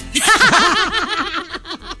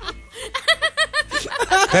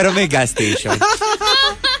 Pero may gas station.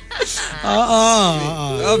 Oo.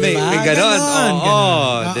 Oh, may ganon.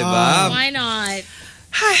 Oo, diba? Why not?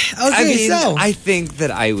 Okay, I mean, so. I think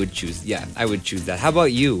that I would choose that. How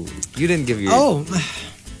about you? You didn't give your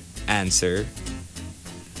answer.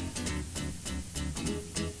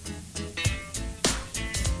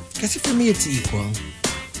 Kasi for me, it's equal.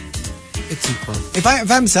 It's equal. If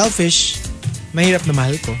I'm selfish, mahirap na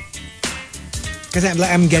mahal ko. Kasi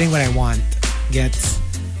I'm getting what I want. Gets?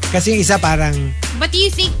 Kasi yung isa parang, But do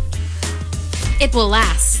you think it will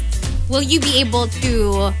last? Will you be able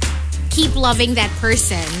to keep loving that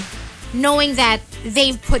person knowing that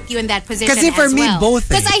they've put you in that position Kasi for as me, well? both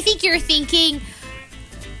Because eh. I think you're thinking,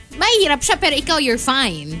 mahirap siya pero ikaw you're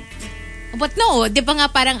fine. But no, di ba nga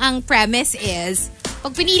parang ang premise is,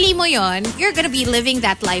 pag pinili mo yon, you're gonna be living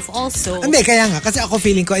that life also. hindi, kaya nga. Kasi ako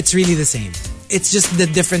feeling ko, it's really the same. It's just the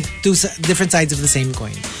different sides of the same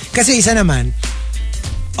coin. Kasi isa naman,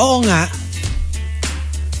 oo nga,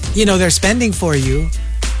 they're spending for you,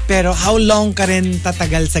 pero how long ka rin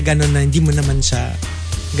tatagal sa ganun na hindi mo naman siya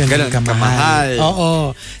ganun Ganun kamahal. kamahal. Oo.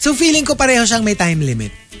 So feeling ko pareho siyang may time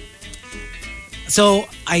limit. So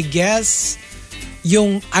I guess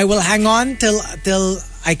yung I will hang on till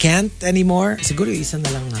I can't anymore. Siguro isa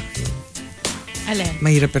na lang nga. Yung Alin?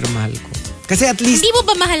 mahirap pero mahal ko. Kasi at least Hindi mo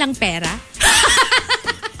ba mahal ang pera?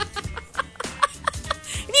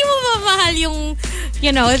 Hindi mo ba mahal yung,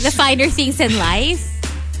 the finer things in life?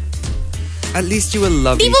 At least you will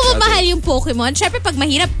love Hindi each mo ba other. mahal yung Pokemon? Siyempre, pag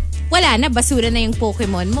mahirap, wala na, basura na yung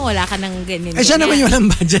Pokemon mo. Wala ka nang ganyan. siya naman yung walang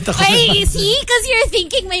budget ako. Ay, see? Because you're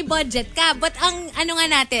thinking may budget ka. But ang, nga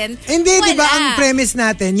natin, Hindi, wala. di ba ang premise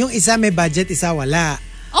natin, yung isa may budget, isa wala.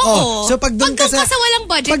 Oo. So pag doon ka sa walang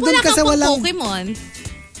budget, pag doon wala ka kang sa walang Pokemon.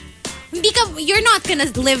 You're not gonna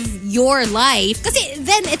live your life. Kasi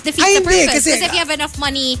then it defeats Ay, the hindi, purpose. kasi- Because if you have enough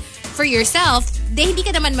money for yourself, hindi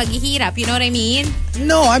ka naman maghihirap. You know what I mean?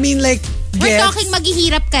 No, I mean like We're Gets? talking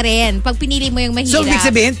maghihirap ka rin pag pinili mo yung mahirap. So, ibig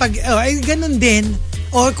sabihin, pag, ay, ganun din.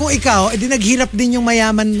 O kung ikaw, edi naghirap din yung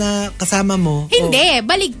mayaman na kasama mo. Hindi,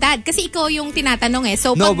 baligtad. Kasi ikaw yung tinatanong eh.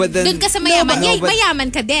 So, No, pag but then- dun ka sa mayaman, No, but-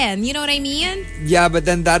 mayaman ka din. You know what I mean? Yeah, but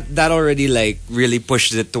then that already like really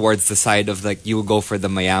pushed it towards the side of like you go for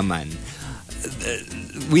the mayaman.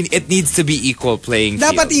 It needs to be equal playing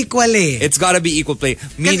field. Dapat equal eh. It's got to be equal play.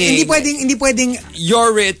 Kasi Meaning, hindi pwedeng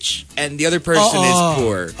you're rich and the other person is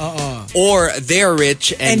poor. Or they're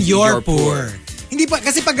rich and you're poor. Hindi pa,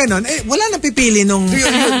 kasi pag ganun, wala nang pipili nung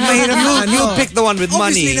mahirap na ano. You pick the one with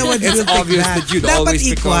money. Obviously, no one It's will pick obvious that. that you'd Dapat always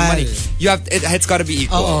pick the one with money. equal. You have it's got to be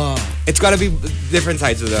equal. It's got to be different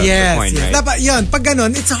sides of the coin, right? Dapat yun. Pag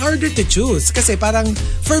ganun, it's harder to choose. Kasi parang,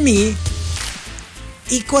 for me,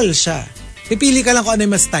 equal siya. Pipili ka lang kung ano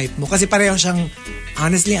yung mas type mo. Kasi pareho siyang,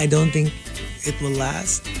 honestly, I don't think it will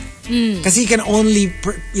last. Kasi you can only,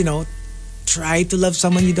 try to love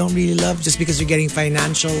someone you don't really love just because you're getting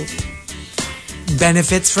financial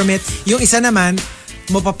benefits from it. Yung isa naman,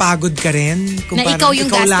 mapapagod ka rin. Kung Na parang ikaw yung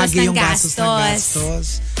lagi gastos ng yung gastos ng gastos.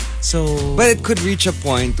 So, But it could reach a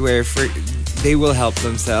point where they will help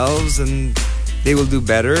themselves and they will do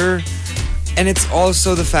better. And it's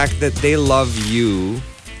also the fact that they love you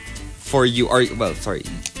for you,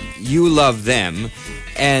 you love them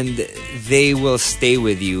and they will stay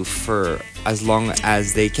with you for as long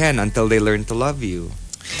as they can until they learn to love you.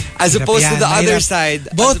 As mahirap opposed to yan, the other mahirap. side.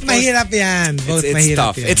 Both mahirap yan. Both It's mahirap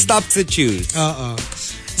tough. yan. It's tough to choose.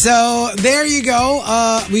 So, there you go.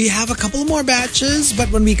 We have a couple more batches,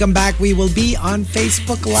 but when we come back, we will be on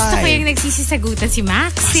Facebook Gusto ko yung Live. nagsisisagutan si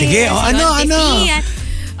Max. Sige, ano?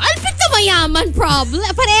 Alpit na mayaman problem.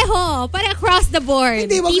 Pareho across the board.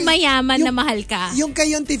 Hindi, wag- Di mayaman yung- na mahal ka. Yung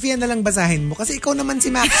kayon Tiffy na lang basahin mo. Kasi ikaw naman si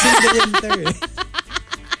Maxine de Winter.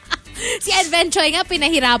 Si Adventure nga,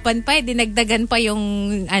 pinahirapan pa. Dinagdagan pa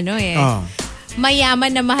yung mayaman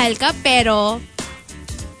na mahal ka, pero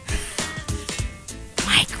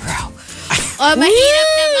micro. O mahirap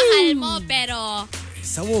na mahal mo, pero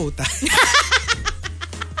Sa wota.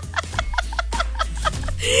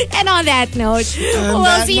 and on that note, we'll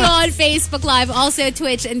that see you on Facebook Live, also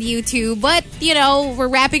Twitch and YouTube. But, we're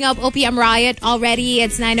wrapping up OPM Riot already.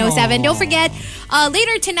 It's 9:07. Don't forget,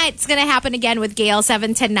 later tonight, it's going to happen again with Gail,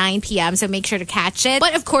 7 to 9 p.m. So make sure to catch it.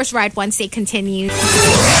 But, of course, Riot Wednesday continues.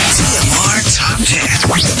 TMR Top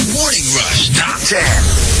 10. Morning Rush Top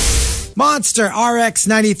 10. Monster RX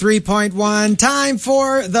 93.1. Time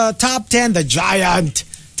for the top 10, the giant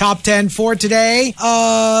top 10 for today.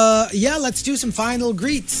 Let's do some final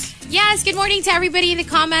greets. Yes, good morning to everybody in the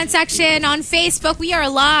comment section on Facebook. We are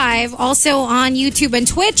live also on YouTube and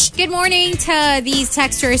Twitch. Good morning to these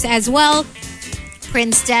texters as well.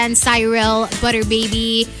 Princeton, Cyril, Butter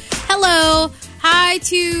Baby. Hello. Hi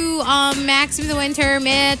to Max of the Winter,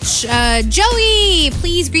 Mitch, Joey.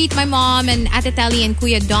 Please greet my mom and Atatelli and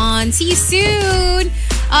Kuya Don. See you soon.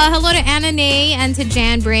 Hello to Anna Nay and to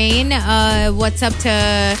Jan Brain. What's up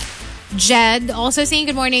to Jed? Also saying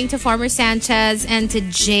good morning to Farmer Sanchez and to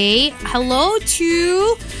Jay. Hello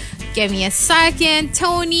to, give me a second,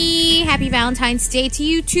 Tony. Happy Valentine's Day to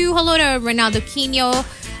you too. Hello to Ronaldo Quino.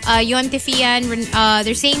 Yon Tifian,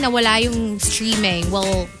 they're saying na wala yung streaming.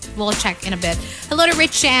 We'll check in a bit. Hello to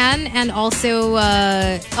Rich Chan and also,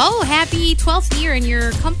 happy 12th year in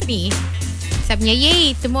your company. Sabi niya,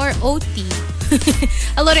 yay, tomorrow OT.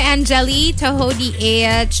 Hello to Angeli, to Hodi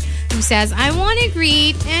AH, who says, I want to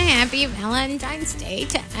greet a happy Valentine's Day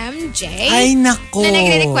to MJ. Ay, nako. Na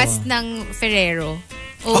nagre-request ng Ferrero.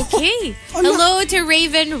 Okay. Hello to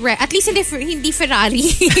Raven Red. At least hindi Ferrari.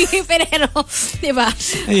 Ferrero. Diba?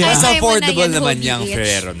 Yeah. Mas Kaya mo na affordable yan, naman Hodi yung AH.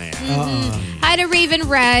 Ferrero na yan. Hi to Raven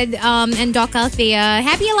Red and Doc Althea.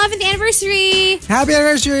 Happy 11th anniversary! Happy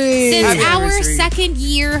anniversary! Since Happy our anniversary. second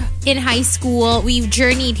year in high school, we've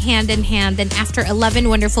journeyed hand in hand, and after 11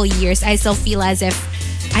 wonderful years, I still feel as if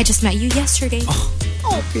I just met you yesterday.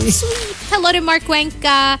 Okay. Sweet. Hello to Mark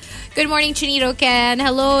Cuenca. Good morning, Chinito Ken.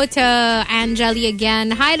 Hello to Angeli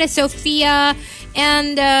again. Hi to Sophia.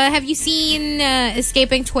 And have you seen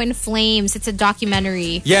Escaping Twin Flames? It's a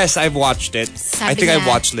documentary. Yes, I've watched it. I think I've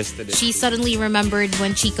watch listed it. She suddenly remembered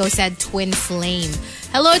when Chico said twin flame.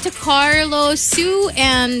 Hello to Carlo, Sue,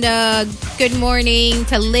 and good morning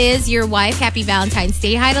to Liz, your wife. Happy Valentine's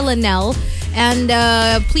Day. Hi to Linnell. And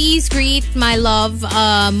please greet my love,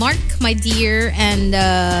 Mark, my dear, and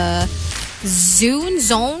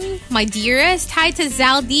Zone, my dearest. Hi to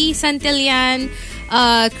Zaldi Santillan.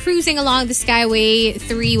 Cruising along the Skyway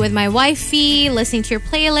 3 with my wifey, listening to your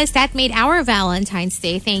playlist. That made our Valentine's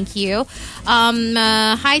Day. Thank you.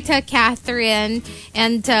 Hi to Catherine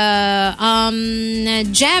and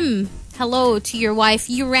Jem hello to your wife,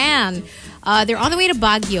 Yuran. They're on the way to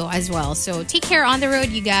Baguio as well. So take care on the road,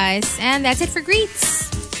 you guys. And that's it for greets.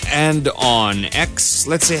 And on X,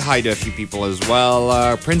 let's say hi to a few people as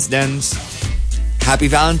well. Prince Dens, happy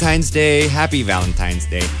Valentine's Day. Happy Valentine's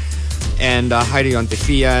Day. And hi to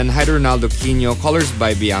Yontefian, hi to Ronaldo Quino, callers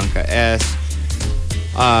by Bianca S.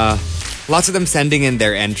 Lots of them sending in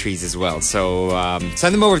their entries as well. So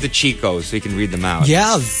send them over to Chico so he can read them out.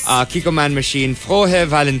 Yes. Kiko Man Machine, Frohe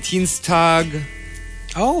Valentinstag.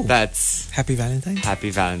 Oh. That's Happy Valentine's. Happy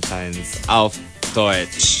Valentine's auf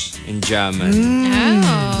Deutsch in German.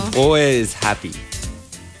 Oh. Frohe is happy.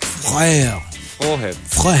 Frohe. Frohe.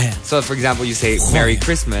 Frohe. So for example, you say Merry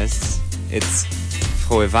Christmas, it's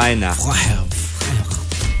Frohe Weihnacht. Frohe.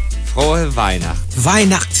 Frohe Weihnacht.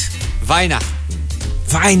 Weihnacht. Weihnacht.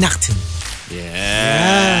 Weihnachten.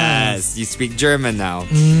 Yes. You speak German now.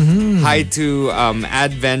 Hi to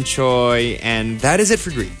Advent Choi, and that is it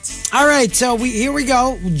for greets. All right, so here we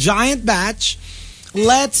go. Giant batch.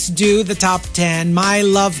 Let's do the top 10 My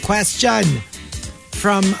Love question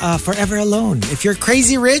from Forever Alone. If you're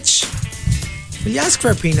crazy rich, will you ask for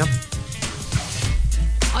a prenup?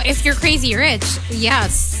 If you're crazy rich,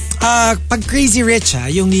 yes. Pag crazy rich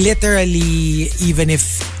yung literally even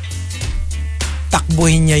if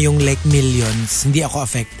takbuhin niya yung like millions, hindi ako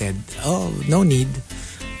affected. Oh, no need.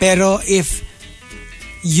 Pero if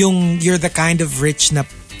you're the kind of rich na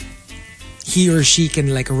he or she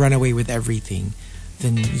can like run away with everything,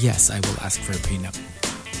 then yes, I will ask for a prenup.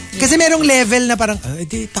 Kasi merong level na parang,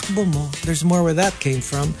 di, takbo mo. There's more where that came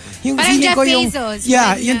from. Yung Parang feeling Jeff ko yung, Bezos.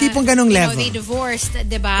 yeah, when, yung tipong ganong level. They divorced,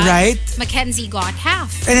 diba? Right? Mackenzie got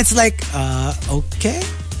half. And it's like, okay.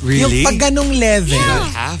 Really? Yung pag ganong level.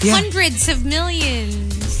 Half? Yeah. Hundreds of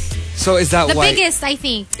millions. So is that The why? biggest, I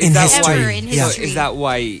think, In that history. ever in Yeah. history. So is that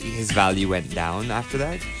why his value went down after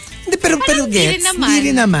that? Hindi, pero Parang hindi gets. rin naman. Hindi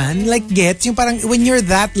rin naman. Like, gets. Yung parang, when you're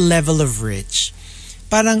that level of rich,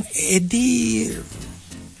 parang, edi,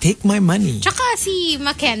 take my money. Tsaka si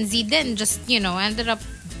Mackenzie then just, ended up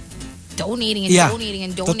donating and Yeah. donating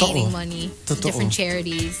and donating Totoo. money to Totoo. different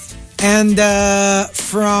charities. And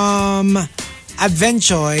from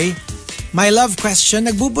Advenchoy, my love question,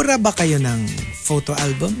 nagbubura ba kayo ng photo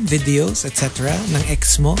album, videos, etc. ng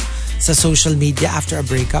ex mo sa social media after a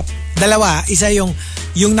breakup? Dalawa, isa yung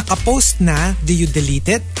nakapost na, do you delete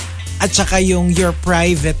it? At saka yung your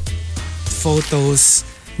private photos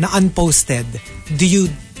na unposted, do you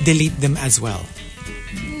delete them as well?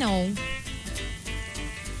 No.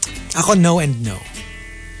 Ako no and no.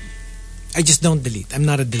 I just don't delete. I'm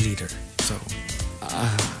not a deleter. So,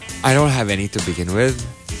 I don't have any to begin with.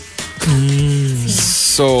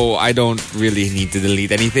 So I don't really need to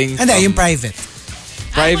delete anything. and yung private.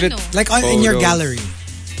 Private, I would know. Like in your photos. gallery.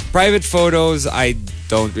 Private photos, I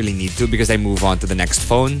don't really need to because I move on to the next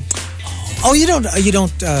phone. Oh, you don't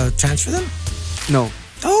transfer them? No.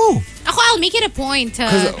 Oh. Ako, I'll make it a point to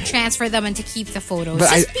 'Cause- transfer them and to keep the photos. But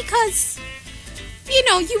Just because,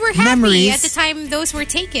 you were happy Memories. at the time those were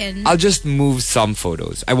taken. I'll just move some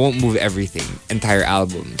photos. I won't move everything, entire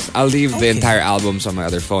albums. I'll leave the Okay. entire albums on my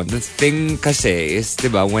other phone. The thing kasi is,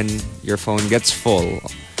 diba, when your phone gets full,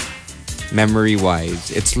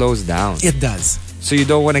 memory-wise, it slows down. It does. So you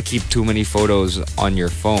don't want to keep too many photos on your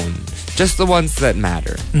phone. Just the ones that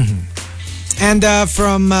matter. And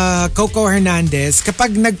from Coco Hernandez,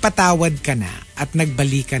 kapag nagpatawad ka na at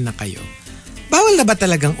nagbalikan na kayo, bawal na ba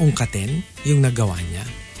talagang ungkatin yung nagawa niya?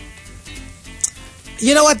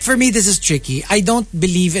 You know what? For me, this is tricky. I don't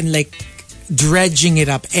believe in like dredging it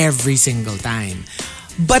up every single time.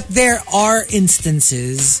 But there are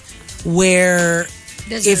instances where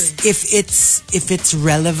if it's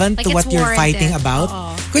relevant Like to what it's you're warranted. fighting about,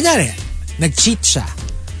 Oo. kunyari, nag-cheat siya.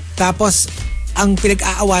 Tapos, ang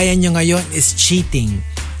pinag-aawayan nyo ngayon is cheating.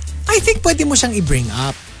 I think pwede mo siyang i-bring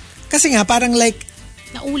up. Kasi nga, parang like,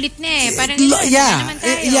 Naulit na eh. Parang yeah, naman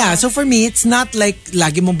tayo. yeah. So for me, it's not like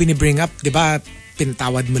lagi mong binibring up, di ba,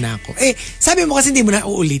 pinatawad mo na ako. Sabi mo kasi hindi mo na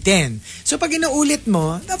uulitin. So pag inuulit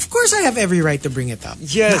mo, of course I have every right to bring it up.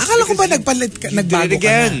 Yes, Akala ko ba because you nagbago did it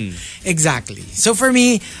again. ka na? Exactly. So for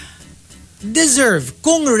me, deserve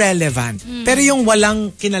kung relevant. Pero yung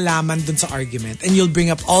walang kinalaman dun sa argument and you'll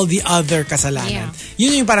bring up all the other kasalanan.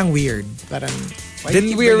 Yun yung parang weird. Parang, why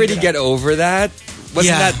Didn't you we bring already it up? get over that? Wasn't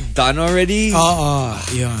Yeah. that done already? Oo,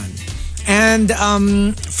 yun. And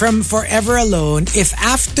from Forever Alone, if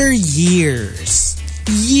after years,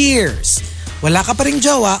 wala ka pa ring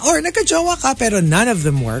jowa or nagka-jowa ka pero none of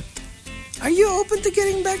them work, are you open to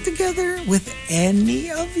getting back together with any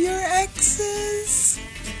of your exes?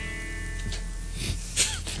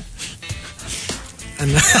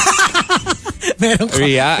 Meron ka?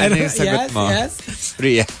 Ria, ano Meron- yung sagot yes, mo? Yes.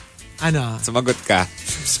 Ria. Ano? Sumagot ka.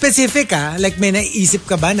 Specific like may naisip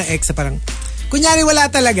ka ba na ex na parang, kunyari wala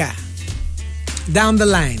talaga. Down the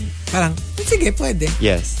line. Parang, sige, pwede.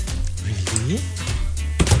 Yes. Really?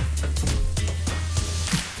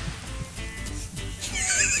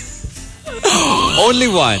 Only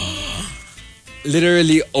one.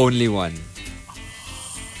 Literally only one.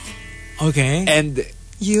 Okay. And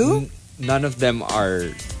you? None of them are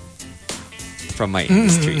from my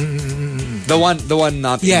industry. The one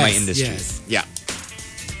not in my industry. Yes. Yeah.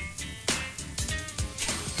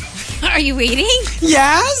 Are you waiting?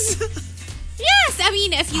 Yes? Yes. I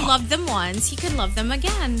mean, if you love them once, you can love them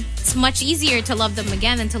again. It's much easier to love them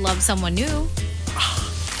again than to love someone new.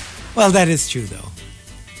 Well, that is true though.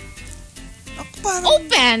 Parang,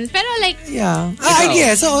 Open, pero like... yeah. I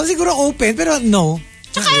guess. So, siguro open, pero no.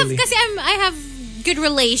 Tsaka Not really. kasi I have good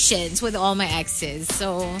relations with all my exes,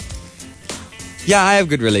 so... Yeah, I have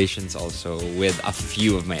good relations also with a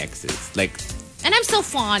few of my exes. Like, And I'm still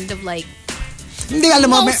fond of like Hindi, alam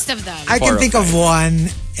mo, most of them. I can 4 or think of 5. one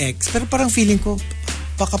ex, pero parang feeling ko,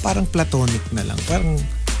 baka parang platonic na lang. Parang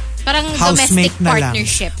domestic housemate na lang.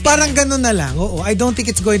 partnership. Parang ganun na lang. Oo, I don't think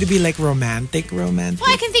it's going to be like romantic. Well,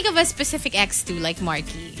 I can think of a specific ex too, like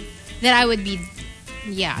Marky, that I would be,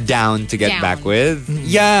 down to get Down. back with.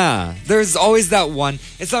 Yeah. There's always that one.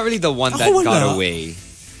 It's not really the one that Ako got wala. away.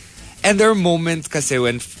 And there are moments kasi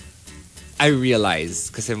when I realize,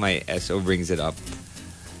 kasi my SO brings it up,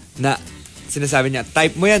 na sinasabi niya,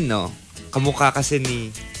 type mo yan, no? Kamukha kasi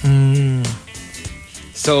ni...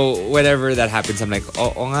 So, whenever that happens, I'm like,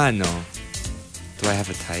 oo nga, no? Do I have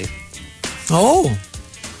a type? Oh.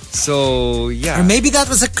 So, yeah. Or maybe that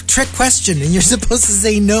was a trick question and you're supposed to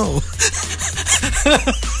say no.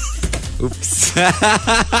 Oops.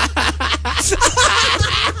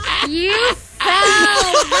 You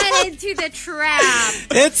fell right into the trap.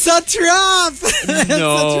 It's a trap. It's a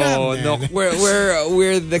No, trap, no. man.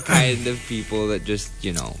 We're the kind of people that just,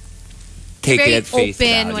 take Very it at face open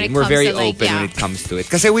value. when it We're comes very to, like, open yeah. when it comes to it.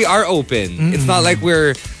 Because we are open. It's not like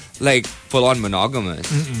we're like full on monogamous,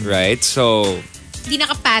 right? So, Di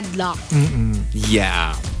naka-padlock.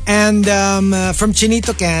 yeah. And from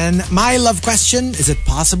Chinito Ken, my love question, is it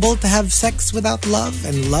possible to have sex without love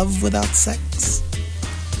and love without sex?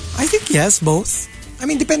 I think yes, both. I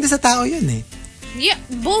mean, depende sa tao yun eh. Yeah,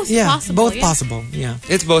 both Yeah, possible. both yeah. possible. Yeah.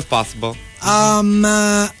 It's both possible.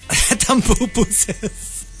 Tampupo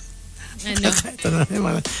says, Ano? ito na yung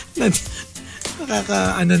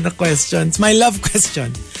nakaka, na questions. My love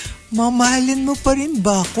question. Mamahalin mo pa rin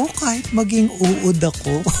ba ako kahit maging uod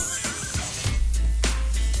ako?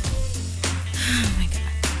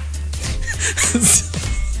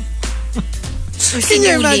 Can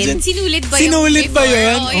you imagine? Sinulit ba yun? Sinulit ba before?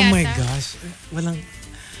 yun? Oo, Oh my yata. gosh. Walang,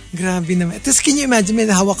 grabe naman. Tapos can you imagine, may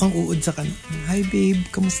hawak kang uod sa kanan. Hi babe,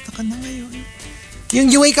 kamusta ka na ngayon? Yung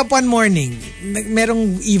you wake up one morning,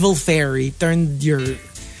 merong evil fairy turned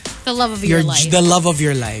The love of your life. the love of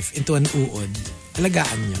your life into an uod.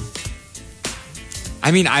 Alagaan nyo. I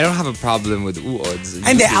mean, I don't have a problem with uods. You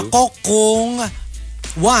Hindi, do. ako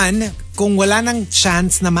kung wala nang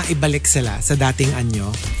chance na maibalik sila sa dating anyo,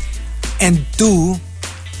 and 2,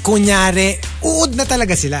 kunyari, uod na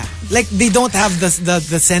talaga sila. Like, they don't have the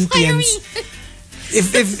sentience.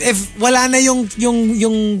 If wala na yung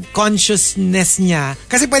consciousness niya,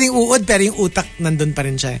 kasi pwedeng uod pero yung utak nandun pa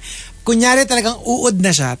rin siya. Kunyari talagang uod na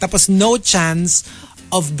siya, tapos no chance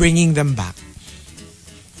of bringing them back.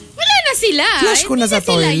 Wala na sila. Flush ko na sa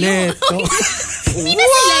toilet. Hindi na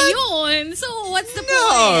sila yun. So, what's the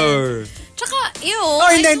point? Tsaka, ew. Oh,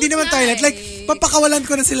 I hindi don't naman toilet. Like, like. papakawalan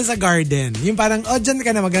ko na sila sa garden. Yung parang, dyan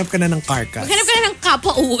ka na, maghanap ka na ng carcass. Maghanap ka na ng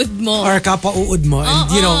kapwa-uod mo. Or kapwa-uod mo. And,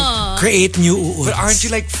 create new uuds. But aren't you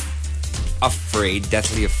like afraid,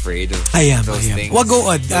 deathly afraid of I am. those things? Wag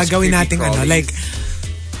uod. Those Gawin creepy natin crawlies? like,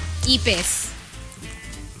 Ipis.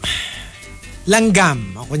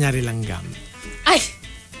 langgam. O, kunyari langgam. Ay,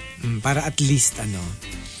 Para at least,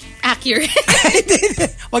 accurate.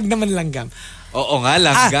 wag naman langgam. Oo nga,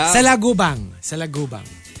 langga. Sa lagubang. Sa lagubang.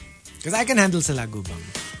 Because I can handle sa lagubang.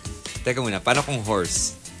 Teka muna, paano kung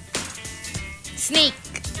horse? Snake.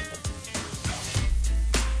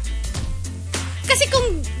 Kasi kung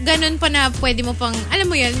ganun pa na pwede mo pang, alam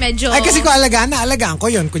mo yun, medyo... Ay, kasi kung alagaan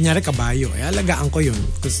ko yun. Kunyari kabayo. Alagaan ko yun.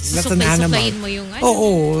 Because that's an animal. Suklay-suklayin mo yung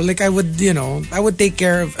Oo. Like I would, I would take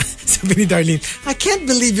care of... Sabi ni Darlene, I can't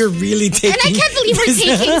believe you're really taking... And I can't believe we're this-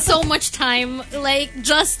 taking so much time, like,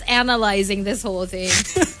 just analyzing this whole thing.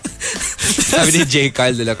 Sabi ni J.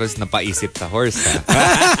 Carl de la Cruz, napaisip sa horse, ha?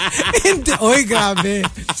 Hindi. Oy, grabe.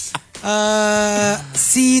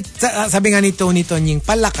 Sabi nga ni Tony Tonying,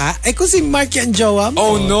 palaka. Eh kung si Mark ang jowa mo.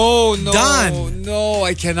 Oh, no. Done. No,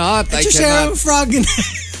 I cannot. At yung Sharon Frog.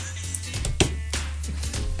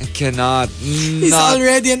 I cannot. He's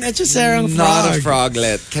already an Echosarang Frog. Not a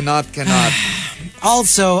froglet. Cannot.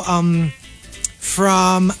 Also,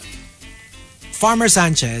 from Farmer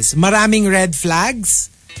Sanchez, maraming red flags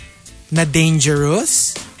na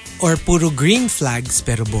dangerous or puro green flags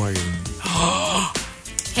pero boring.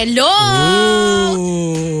 Hello!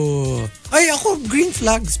 Ooh. Ay, ako, green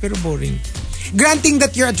flags pero boring. Granting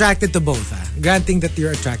that you're attracted to both, ha? Granting that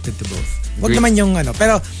you're attracted to both. Wag naman yung ano.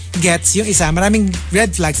 Pero, gets, yung isa, maraming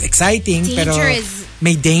red flags, exciting, pero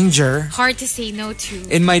may danger. Hard to say no to.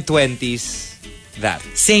 In my 20s, that.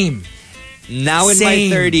 Same. Now in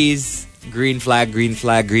my 30s, green flag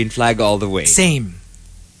all the way. Same.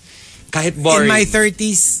 Kahit boring. In my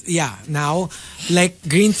 30s, yeah, now, like,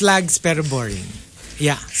 green flags pero boring.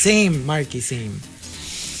 Yeah, same, Marky, same.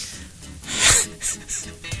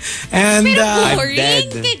 And, pero boring? dead.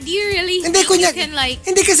 Do you really hindi, think you can like...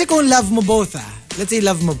 Hindi kasi kung love mo both, let's say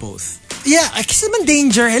love mo both. Yeah, kasi naman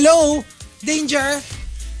danger. Hello? Danger?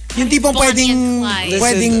 Yung tipong pwedeng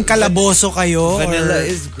kalaboso kayo. Vanilla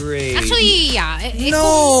is great. Actually, yeah.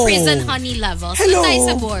 No. Prison honey levels. Hello. Tayo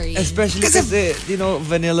sa boring. Especially kasi,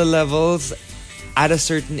 vanilla levels, at a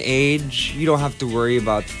certain age, you don't have to worry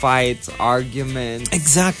about fights, arguments.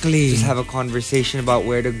 Exactly. Just have a conversation about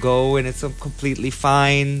where to go and it's completely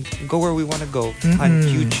fine. Go where we want to go. And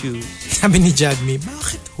you choose. Sabi ni Jadmi,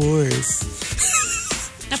 bakit horse?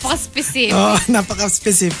 Napaka-specific. Oh,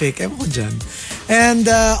 napaka-specific. Ewan ko dyan.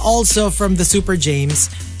 And also from the Super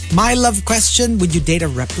James, my love question, would you date a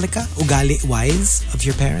replica, ugali-wise, of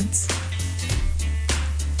your parents?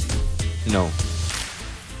 No.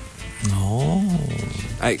 No.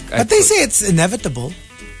 But they say it's inevitable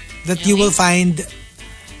that you will find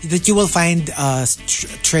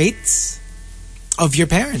traits of your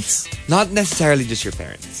parents. Not necessarily just your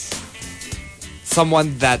parents.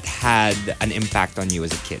 Someone that had an impact on you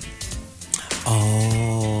as a kid.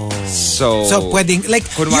 Oh. So pwedeng, like,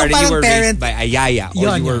 kunwari, yung parang you were parent, raised by a yaya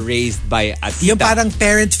or you were raised by a tita. Yung parang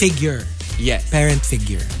parent figure. Yes. Parent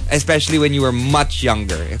figure. Especially when you were much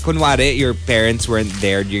younger. Kunwari, your parents weren't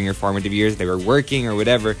there during your formative years. They were working or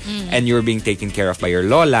whatever. And you were being taken care of by your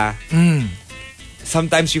lola.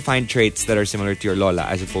 Sometimes you find traits that are similar to your lola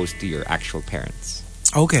as opposed to your actual parents.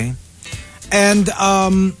 Okay. And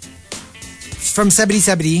from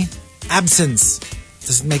Sebri, absence.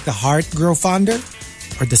 Does it make the heart grow fonder?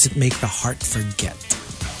 Or does it make the heart forget?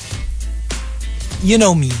 You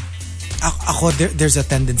know me. Ako, there's a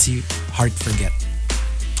tendency heart forget.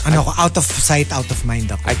 Ako, out of sight, out of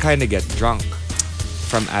mind ako. I kind of get drunk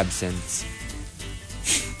from absence.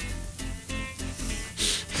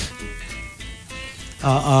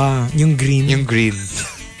 Yung green. Yung green.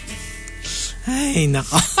 Ay,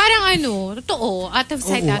 nako. Parang totoo, out of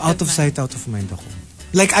sight, out of mind. Sight, out of mind ako.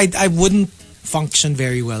 Like, I wouldn't function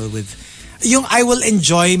very well with... Yung I will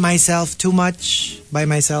enjoy myself too much by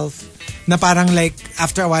myself. Na parang like,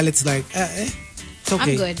 after a while, it's like, it's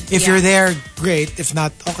okay. I'm good. If you're there, great. If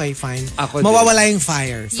not, okay, fine. Ako mawawala yung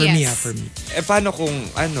fire. For Yes. me. Paano kung,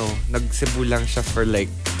 nagcebu lang siya for like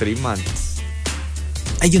 3 months?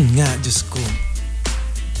 Ayun nga, Diyos ko.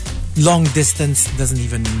 Long distance doesn't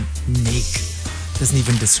even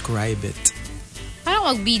describe it.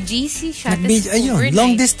 Parang mag-BGC siya. Ayun,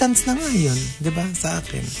 long distance na nga yun. Diba? Sa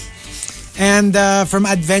akin. And from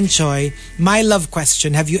Advenchoy, my love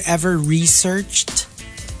question, have you ever researched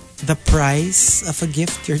the price of a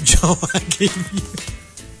gift your jowa gave you?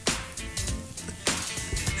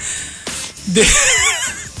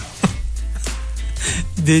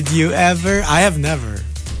 Did you ever? I have never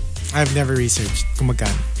researched kung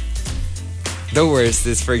magkano. The worst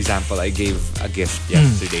is, for example, I gave a gift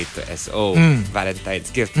yesterday to SO. Valentine's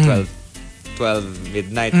gift, 12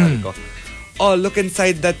 midnight. Ko, oh, look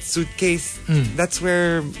inside that suitcase. That's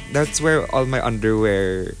where all my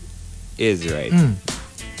underwear is, right?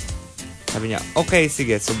 Sabi niya, okay,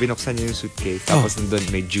 sige. So, binuksan niya yung suitcase. Tapos, nandun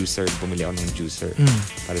may juicer. Bumili ako ng juicer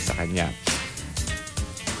para sa kanya.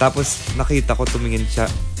 Tapos, nakita ko, tumingin siya.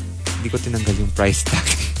 Hindi ko tinanggal yung price tag.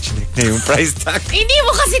 Chinek na yung price tag. Hindi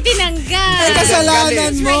mo kasi tinanggal. Ay,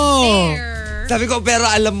 kasalanan mo. Right there. Sabi ko, pero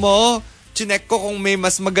alam mo, chinek ko kung may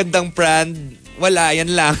mas magandang brand. Wala,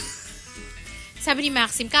 yan lang. Sabi ni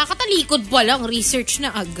Maxim, kakatalikod pa lang, research na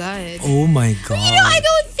agad. Oh my God. You know, I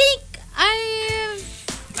don't think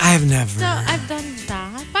I've never. I've done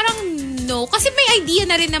that. Parang no. Kasi may idea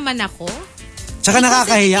na rin naman ako. Tsaka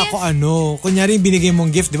nakakahiya ko kunyari binigay mong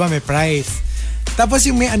gift, di ba, may price. Tapos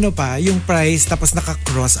yung may pa, yung price, tapos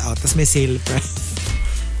naka-cross out, tapos may sale price.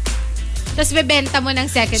 Tapos bebenta mo ng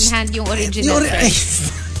second hand yung original price.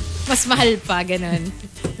 Mas mahal pa, ganun.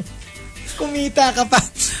 Kumita ka pa.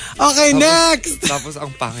 Okay, next. Tapos ang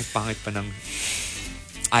pangit-pangit pa ng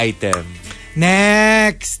item.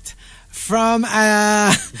 Next. From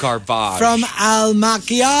Garbage. From Al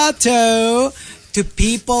Macchiato to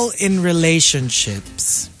people in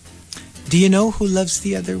relationships. Do you know who loves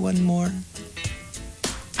the other one more?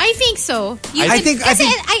 I think so. I think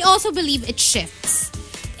I also believe it shifts.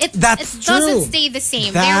 It doesn't true. stay the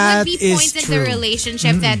same. That there would be is points in true. the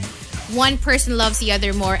relationship that one person loves the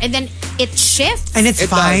other more and then it shifts. And it's It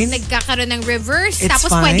fine. Nagkakaroon ng reverse. It's Tapos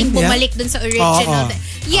fine, pwedeng yeah. bumalik dun sa original. Oo.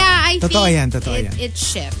 Yeah, I Totoo think yan, totoo yan. it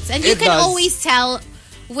shifts. And you It can does. always tell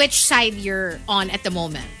which side you're on at the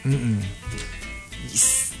moment.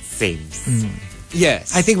 Same.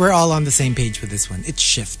 Yes. I think we're all on the same page with this one. It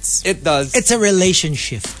shifts. it does. It's a relation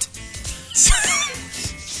shift.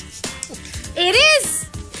 It is!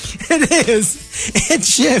 It is. It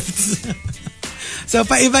shifts. So,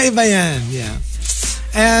 paiba-iba yan. Yeah.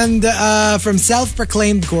 And from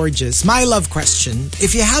Self-Proclaimed Gorgeous, my love question,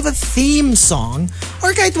 if you have a theme song,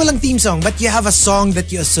 or kahit walang theme song, but you have a song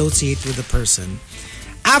that you associate with a person,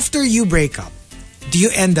 after you break up, do you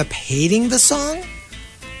end up hating the song?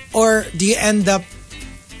 Or do you end up,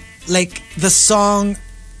 like, the song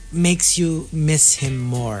makes you miss him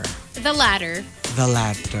more? The latter. The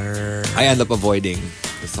latter. I end up avoiding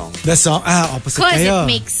the song. The song, opposite Because kayo.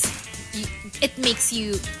 it makes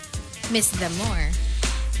you miss them more.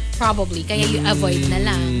 Probably. Kaya you avoid na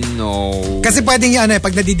lang. No. Kasi pwedeng yung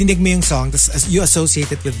pag nadidinig mo yung song, tas you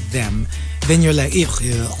associate it with them, then you're like, It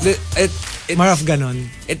more of ganon.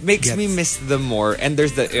 It makes me miss them more, and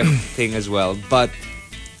there's the thing as well. But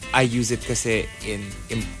I use it kasi in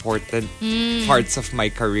important parts of my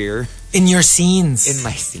career, In your scenes. in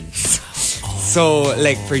my scenes. So,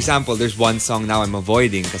 like, for example, there's one song now I'm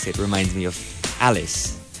avoiding kasi it reminds me of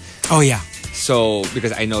Alice. Oh, yeah. So,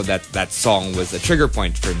 because I know that that song was a trigger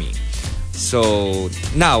point for me. So,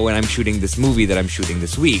 now when I'm shooting this movie that I'm shooting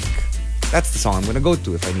this week, that's the song I'm gonna go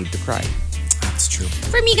to if I need to cry. That's true.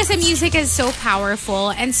 For me, kasi music is so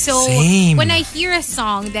powerful. And so, Same. when I hear a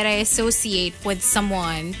song that I associate with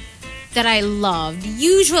someone that I loved,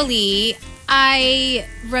 usually I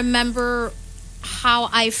remember how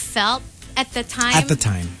I felt at the time. At the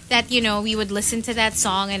time. That, we would listen to that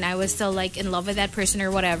song and I was still, like, in love with that person or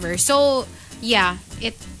whatever. So, yeah,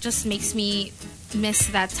 it just makes me miss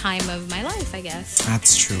that time of my life, I guess.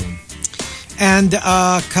 That's true. And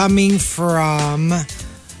coming from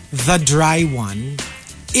the dry one,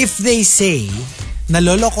 if they say,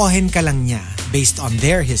 nalolokohin ka lang niya based on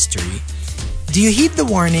their history, do you heed the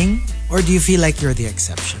warning or do you feel like you're the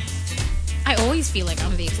exception? I always feel like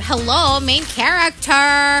I'm the hello, main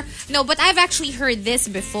character. No, but I've actually heard this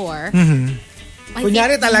before. I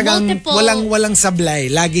Kunyari think talagang multiple- walang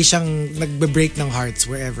sablay. Lagi siyang nagbe-break ng hearts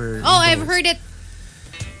wherever. Oh, he I've goes. heard it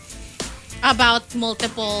about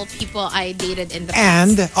multiple people I dated in the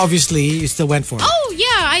past. And obviously, you still went for it. Oh,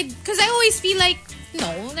 yeah, because I always feel like,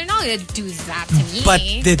 no, they're not going to do that to me. But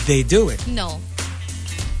did they do it? No.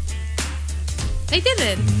 They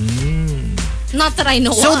didn't. Not that I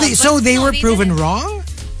know So of. they, but so they no, were proven didn't. wrong?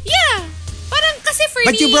 Yeah. Parang kasi for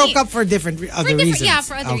But me... you broke up for different other reasons. Yeah,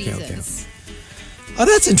 for other Okay. reasons. Oh,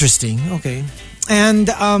 that's interesting. Okay. And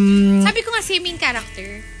Sabi ko nga same main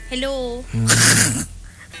character. Hello.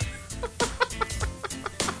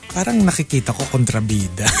 parang nakikita ko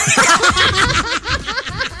kontrabida.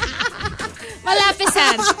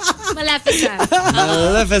 Malapisan. Maleficent.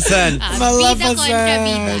 Bida kontra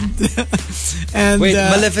bida. And Wait,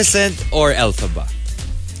 Maleficent or Elphaba?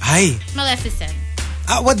 Ay, Maleficent.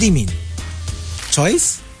 what do you mean?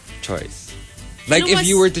 Choice? Choice. Like Ano if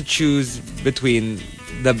you were to choose between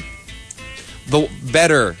the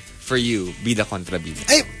better for you, bida kontra bida.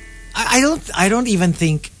 I don't even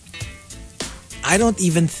think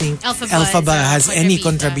Elphaba has any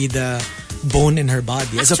kontrabida bone in her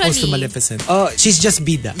body as opposed to Actually- Maleficent. She's just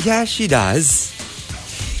bida. Yeah, she does.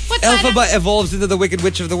 But Elphaba evolves into the Wicked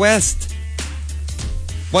Witch of the West.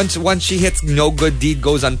 Once she hits no good deed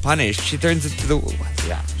goes unpunished, she turns into the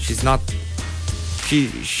she's not.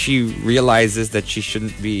 She realizes that she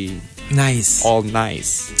shouldn't be Nice. all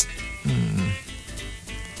nice.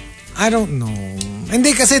 I don't know.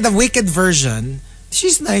 Hindi kasi the wicked version,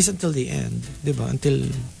 she's nice until the end. Diba? Until,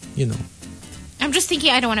 I'm just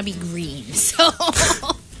thinking I don't want to be green. So,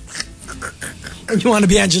 you want to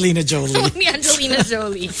be Angelina Jolie. me Angelina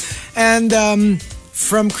Jolie. And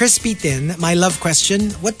from Crispy Tin, my love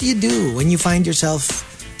question, what do you do when you find yourself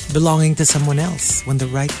belonging to someone else when the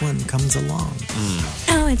right one comes along?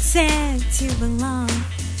 Oh, it's sad to belong.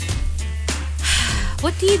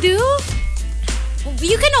 What do you do?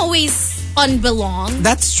 You can always unbelong.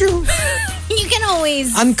 That's true. You can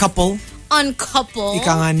always Uncouple. uncouple.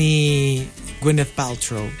 Ika nga ni Gwyneth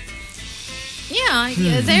Paltrow. Yeah,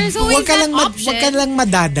 there's always that option. Wag ka lang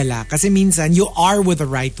madadala. Kasi minsan, you are with the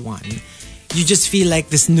right one. You just feel like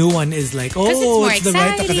this new one is like, oh, it's more the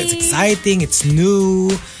right one. Kasi it's exciting, it's new.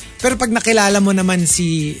 Pero pag nakilala mo naman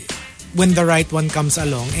when the right one comes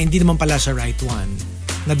along, hindi naman pala siya right one.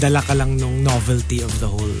 Nadala ka lang nung novelty of the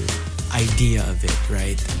whole idea of it,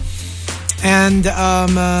 right? And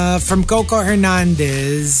from Coco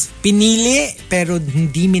Hernandez, pinili pero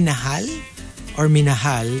hindi minahal? Or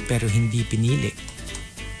minahal pero hindi pinili?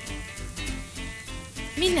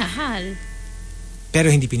 Minahal. Pero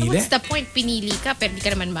hindi pinili? What's the point? Pinili ka pero hindi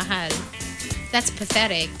ka naman mahal. That's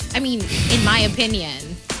pathetic. I mean, in my opinion.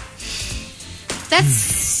 That's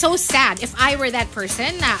so sad. If I were that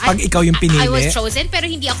person na pag ikaw yung pinili, I was chosen pero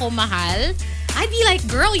hindi ako mahal, I'd be like,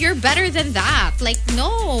 girl, you're better than that. Like,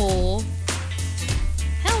 no.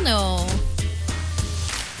 Hell no.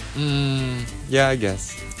 Yeah, I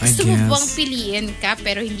guess. Gusto mo bang piliin ka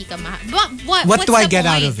pero hindi ka mahal? What do I get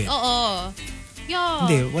out of it? Oo. Yeah.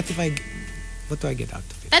 Hindi, what do I get out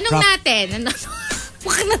of it? Tanong natin.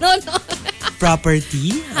 Huwag ka nanonood.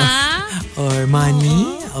 Property? Ha? Or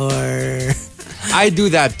money? Or... I do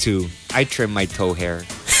that too. I trim my toe hair.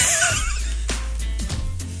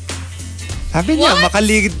 Sabi niya,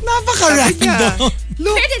 makaligid. Napaka-random.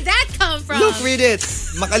 Look, where did that come from? Look, read it.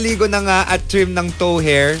 Makaligo na nga at trim ng toe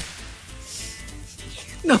hair.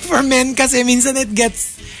 No, for men kasi minsan it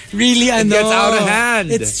gets really It gets out of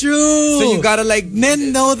hand. It's true. So you gotta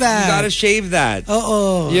men know that. You gotta shave that.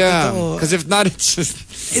 Oo. Yeah. Because if not, it's just...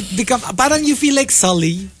 It becomes... Parang you feel like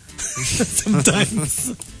Sully.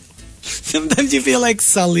 Sometimes. Sometimes you feel like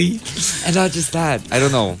Sully. And not just that. I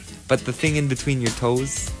don't know. But the thing in between your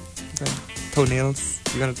toes, toenails,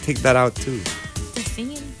 you're gonna take that out too. The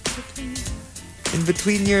thing in between? In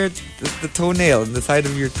between the toenail and the side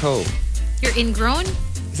of your toe. Your ingrown?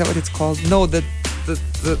 Is that what it's called? No, the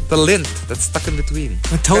lint that's stuck in between.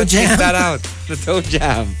 The toe jam. Take that out. The toe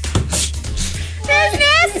jam. That's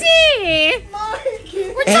nasty.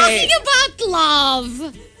 We're talking about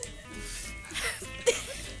love.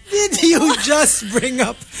 Did you just bring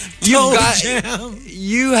up toe jam?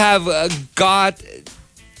 You have got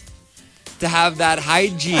to have that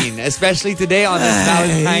hygiene, especially today on this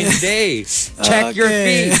Valentine's Day. Check your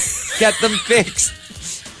feet. Get them fixed.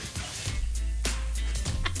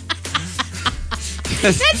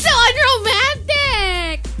 That's so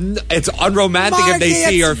unromantic. It's unromantic if they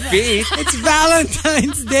see your feet. It's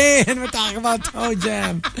Valentine's Day and we're talking about toe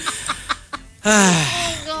jam.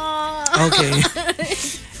 Okay.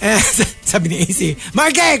 Sabi ni AC,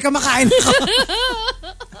 Marky, kumakain ako.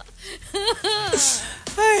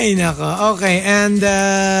 Ay, nako. Okay, and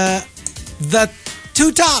the two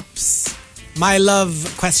tops. My love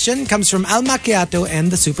question comes from Al Macchiato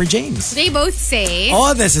and the Super James. They both say...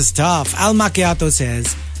 Oh, this is tough. Al Macchiato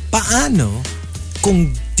says, paano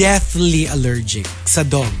kung deathly allergic sa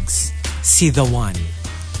dogs si the one?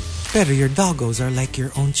 Pero your doggos are like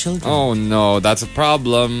your own children. Oh no, that's a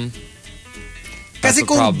problem. Kasi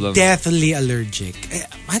kung deathly allergic,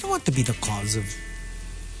 I don't want to be the cause of...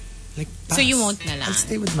 Like, pass. So you won't na lang? I'll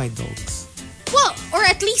stay with my dogs. Well, or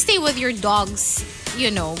at least stay with your dogs,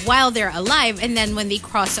 while they're alive, and then when they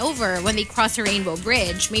cross a rainbow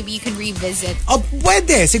bridge, maybe you can revisit. Oh,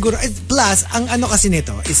 pwede, siguro. Plus, ang ano kasi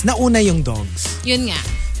nito is nauna yung dogs. Yun nga.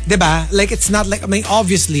 Diba? Like, it's not like, I mean,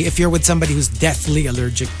 obviously, if you're with somebody who's deathly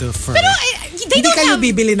allergic to fur, pero, hindi kayo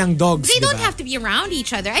bibili ng dogs, They diba? don't have to be around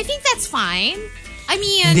each other. I think that's fine. I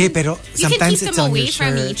mean, hindi, pero you can sometimes keep it's them on away your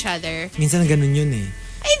from shirt. each other. Minsan ganun yun eh.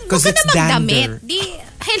 Because it's dander.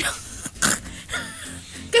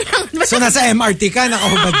 So nasa MRT ka,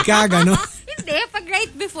 nakahubad ka, gano'n? Hindi, pag right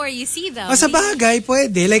before you see them. Sa bagay,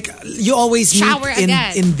 pwede. Like, you always shower meet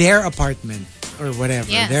agad. in their apartment or whatever,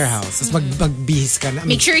 Yes. their house. Tapos magbihis ka na.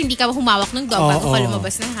 Make sure hindi ka humawak ng dog bago ka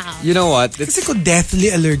lumabas ng house. You know what? Kasi kung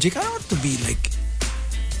deathly allergic, I don't want to be like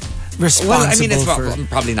responsible well, I mean, it's for...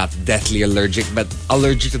 probably not deathly allergic, but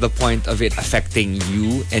allergic to the point of it affecting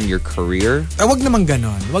you and your career. Wag naman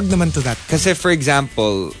ganon. Wag naman to that. Kasi, for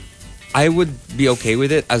example, I would be okay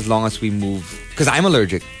with it as long as we move, because I'm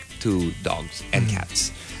allergic to dogs and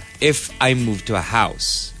cats. If I move to a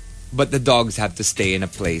house, but the dogs have to stay in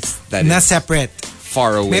a place that na is separate.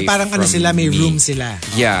 far away May parang from ano sila, may me. room sila.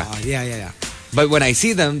 Yeah. Yeah. But when I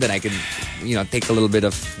see them, then I can, take a little bit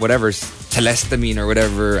of whatever telestamine or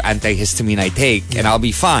whatever antihistamine I take, and I'll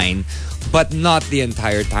be fine. But not the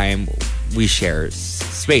entire time we share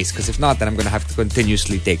space, because if not, then I'm going to have to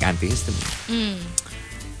continuously take antihistamine.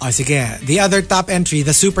 Oh, sige. The other top entry,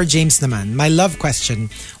 the Super James naman. My love question.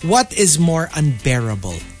 What is more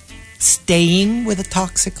unbearable? Staying with a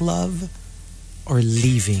toxic love or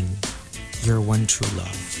leaving your one true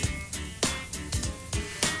love?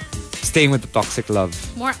 Staying with the toxic love.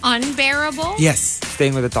 More unbearable? Yes.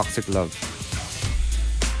 Staying with the toxic love.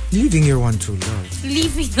 Leaving your one true love.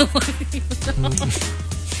 Leaving the one.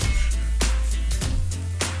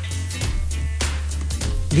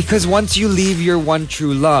 Because once you leave your one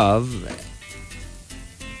true love...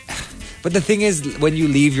 But the thing is, when you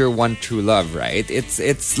leave your one true love, right?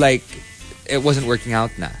 It's like it wasn't working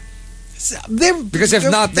out na. Because if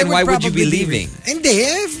not, then why would you be leaving? Hindi,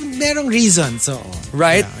 if merong reason. So,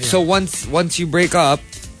 right? yeah. So once you break up,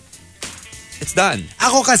 it's done.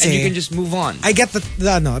 Ako kasi, and you can just move on. I get the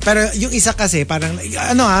ano, pero yung isa kasi parang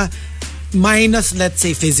minus, let's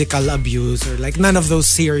say, physical abuse or like none of those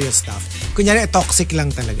serious stuff. Kunyari, toxic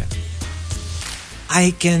lang talaga.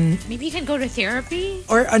 I can... Maybe you can go to therapy?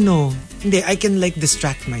 Or hindi, I can like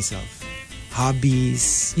distract myself.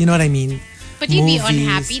 Hobbies, you know what I mean? But you'd be Movies.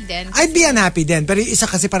 unhappy then. I'd be unhappy then. Pero isa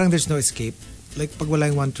kasi parang there's no escape. Like, pag wala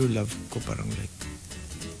yung one true love ko, parang like,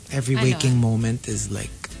 every waking moment is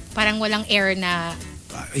like... Parang walang air na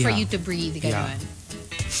for you to breathe. Ganun.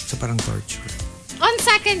 So parang torture. On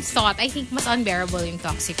second thought, I think mas unbearable yung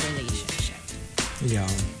toxic relationship. Yeah.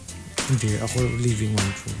 Hindi, ako leaving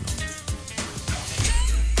one true love.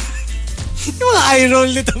 Yung mga eye roll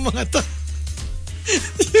nito mga to.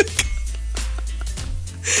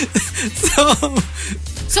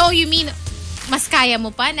 So you mean, mas kaya mo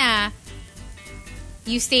pa na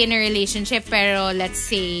you stay in a relationship pero let's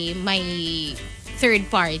say may third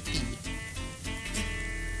party.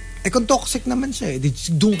 Eh kung toxic naman siya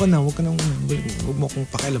doon ka na, huwag mo akong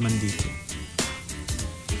pakialaman dito.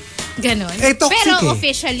 Ganon. Eh toxic pero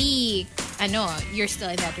officially, you're still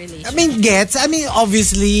in that relationship. I mean,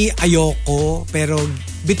 obviously, ayoko, pero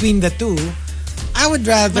between the two, I would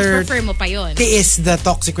rather mas prefer mo pa yun. Tiis the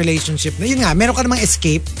toxic relationship. Yun nga, meron ka namang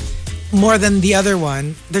escape more than the other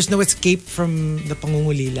one. There's no escape from the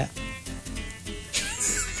pangungulila.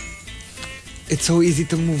 It's so easy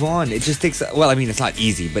to move on. It just takes... Well, I mean, it's not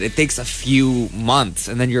easy, but it takes a few months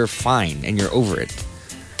and then you're fine and you're over it.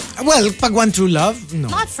 Well, pag one true love, no.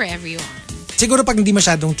 Not for everyone. Siguro pag hindi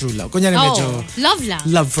masyadong true love. Kunyari medyo... love lang.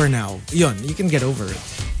 Love for now. Yun, you can get over it.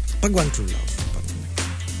 Pag one true love.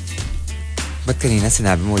 But kanina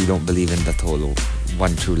sinabi mo you don't believe in that whole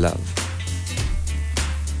one true love.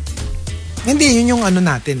 Hindi, yun yung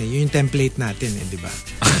natin yun yung template natin di ba?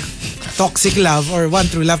 Toxic love or one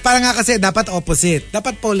true love. Parang nga kasi dapat opposite.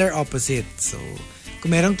 Dapat polar opposite. So,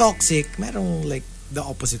 kung merong toxic, merong like the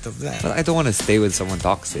opposite of that. But I don't want to stay with someone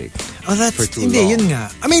toxic. Oh, that's... For too hindi, long. yun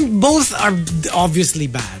nga. I mean, both are obviously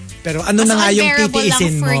bad. Pero ano na nga yung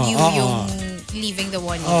titiisin mo? Mas unbearable lang for you yung leaving the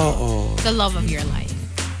one the love of your life.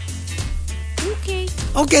 Okay.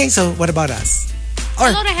 Okay, so what about us?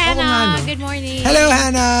 Hello to Hannah. Good morning. Hello,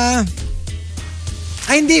 Hannah.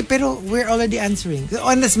 Ay, hindi, pero we're already answering.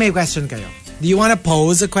 Unless may question kayo. Do you want to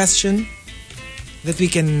pose a question that we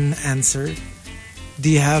can answer? Do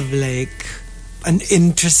you have like an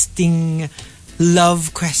interesting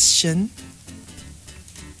love question?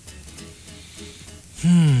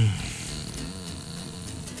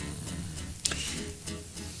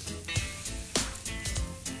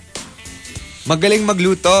 Magaling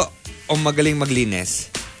magluto o magaling maglinis?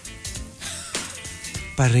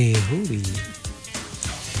 Pareho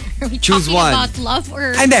Are we Choose talking one. about love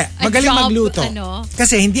or Hindi, a magaling job, magluto.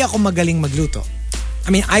 Kasi hindi ako magaling magluto.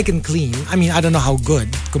 I mean, I can clean. I mean, I don't know how good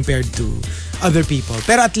compared to other people.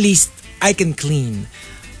 Pero at least, I can clean.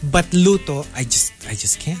 But luto, I just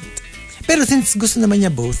can't. Pero since gusto naman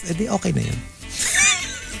niya both, edi okay na yun.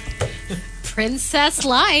 Princess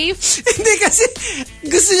life. Hindi kasi,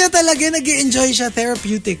 gusto niya talaga, nag-enjoy siya,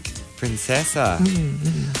 therapeutic. Prinsesa.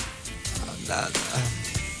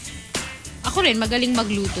 Ako rin, magaling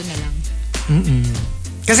magluto na lang.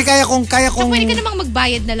 Kasi kaya kong... So, pwede ka namang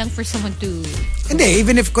magbayad na lang for someone to... Hindi,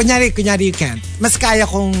 even if, kunyari you can't. Mas kaya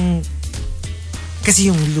kong...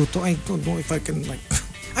 Kasi yung luto, I don't know if I can like...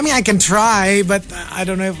 I mean, I can try, but I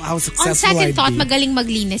don't know how successful On second I'd thought, be. magaling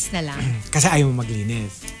maglinis na lang. Kasi ayaw mo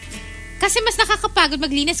maglinis. Kasi mas nakakapagod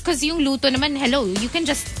maglinis kasi yung luto naman, hello, you can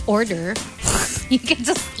just order. You can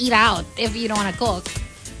just eat out if you don't want to cook.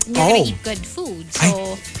 You're gonna eat good food.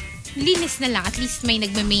 So, linis na lang. At least may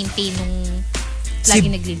nagme-maintain nung lagi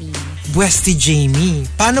naglilinis. Buwesti Jamie,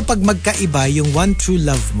 paano pag magkaiba yung one true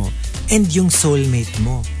love mo and yung soulmate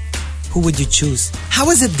mo? Who would you choose?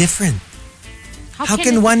 How is it different? How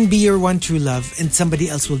can one be your one true love and somebody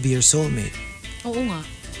else will be your soulmate? Oo nga.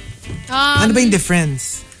 Ano ba yung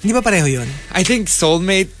difference? Hindi ba pareho yun? I think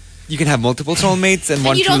soulmate, you can have multiple soulmates and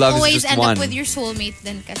one And you true don't love is always just end one. up with your soulmate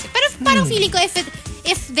then kasi. Pero parang feeling ko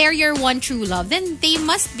if they're your one true love, then they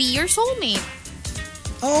must be your soulmate.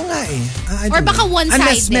 Oo nga eh. I Or don't baka know. one-sided.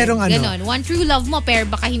 Unless merong ano. Ganon. One true love mo, pero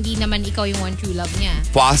baka hindi naman ikaw yung one true love niya.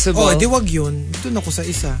 Possible. Oh, di wag yun. Doon ako sa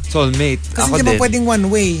isa. Soulmate. Kasi Ako hindi mo din. pwedeng one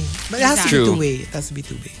way. But it has to be True. two-way. It has to be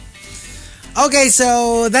two-way. Okay,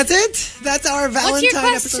 so that's it. That's our Valentine your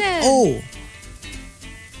question? episode. Oh.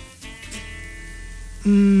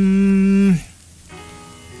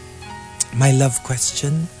 My love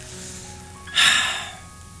question.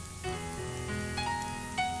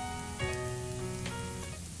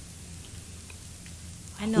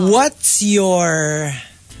 Ano? What's your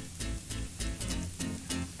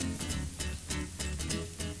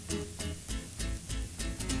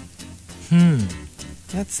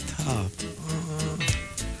That's tough.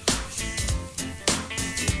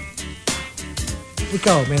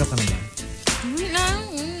 Ikaw, meron ka naman.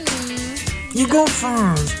 You go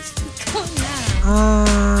first. Ikaw na.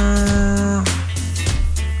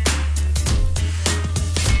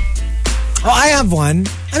 Oh, I have one.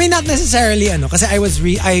 I mean, not necessarily kasi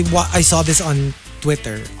I saw this on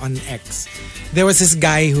Twitter, on X. There was this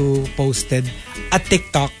guy who posted a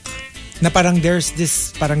TikTok na parang there's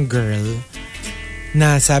this parang girl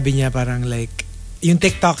na sabi niya parang like, yung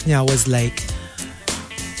TikTok niya was like,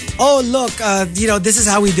 oh, look, this is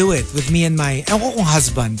how we do it with me and my, ewan ko kung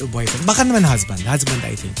husband or boyfriend. Baka naman husband,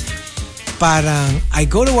 I think. Parang, I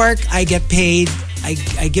go to work, I get paid,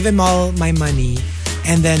 I give him all my money,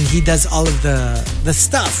 and then he does all of the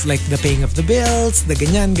stuff, like the paying of the bills, the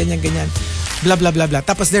ganyan, blah, blah, blah, blah.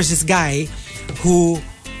 Tapos there's this guy who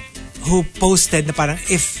posted na parang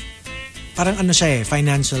parang ano siya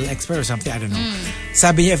financial expert or something, I don't know.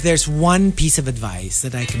 Sabi niya, if there's one piece of advice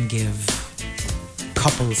that I can give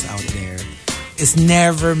couples out there, is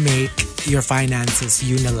never make your finances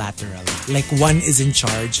unilateral. Like one is in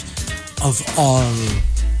charge of all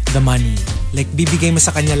the money. Like bibigay mo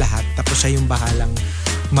sa kanya lahat, tapos siya yung bahalang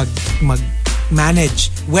mag-manage.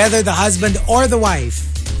 Whether the husband or the wife,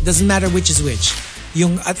 doesn't matter which is which.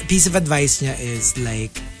 Yung piece of advice niya is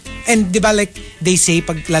like, and di ba like they say,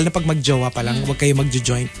 lalo na pag mag-jowa pa lang, huwag kayo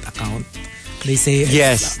mag-joint account. They say,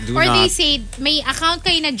 yes, do or not. they say, may account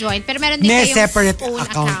kayo na joint, pero meron din may kayong separate own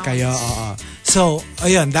account kayo. So,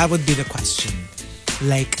 ayun, that would be the question.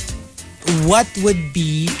 Like, what would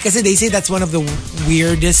be, kasi they say that's one of the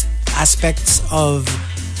weirdest aspects of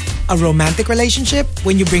a romantic relationship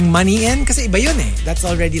when you bring money in, kasi iba yun eh. That's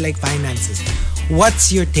already like finances.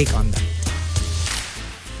 What's your take on that?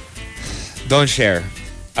 Don't share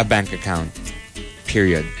a bank account.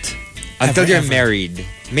 Period. Until you're Ever. married.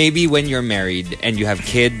 Maybe when you're married and you have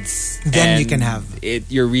kids, Then you and can have.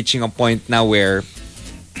 You're reaching a point now where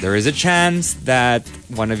there is a chance that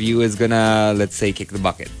one of you is gonna, let's say, kick the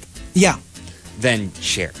bucket. Yeah. Then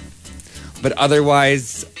share. But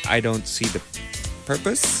otherwise, I don't see the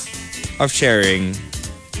purpose of sharing,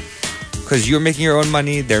 because you're making your own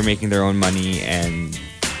money, they're making their own money, and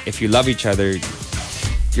if you love each other,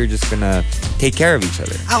 you're just gonna take care of each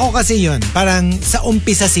other. Ako kasi yun, parang sa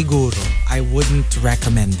umpisa siguro, I wouldn't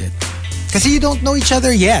recommend it. Kasi you don't know each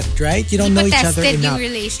other yet, right? You don't know Hindi pa each other tested yung enough.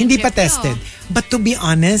 relationship, Hindi pa no. tested. But to be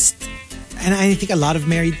honest, and I think a lot of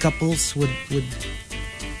married couples would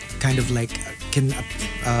kind of like can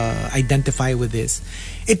identify with this.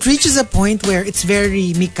 It reaches a point where it's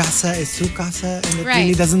very mi casa es su casa, and it Right.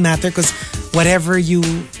 really doesn't matter because whatever you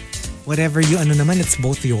ano naman, it's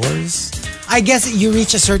both yours. I guess you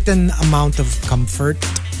reach a certain amount of comfort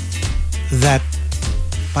that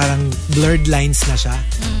parang blurred lines na siya.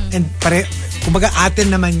 And kumbaga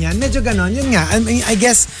atin naman yan. Medyo ganon. Yun nga. I mean, I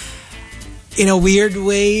guess in a weird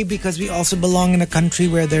way, because we also belong in a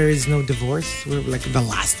country where there is no divorce. We're like the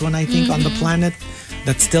last one, I think, on the planet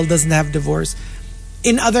that still doesn't have divorce.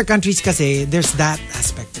 In other countries kasi, there's that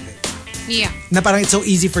aspect of it. Yeah. Na parang it's so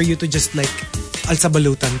easy for you to just like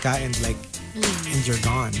alsabalutan ka and like and you're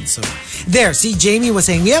gone. So there, see, Jamie was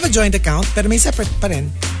saying we have a joint account pero may separate pa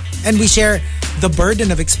rin. And we share the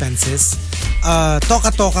burden of expenses.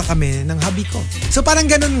 Toka-toka kami ng hubby ko. So parang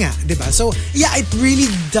ganun nga, di ba? So yeah, it really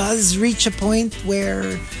does reach a point where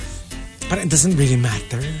parang it doesn't really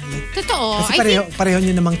matter. Like, Totoo. kasi pareho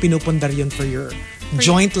nyo namang pinupundar yun for your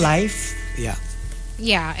joint life. Yeah.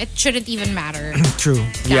 Yeah, it shouldn't even matter True.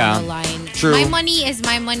 down Yeah, the line. true. My money is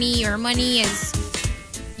my money. Your money is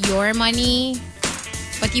your money.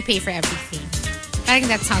 But you pay for everything. Parang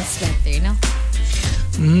that sounds better, no?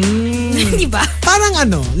 Diba? Parang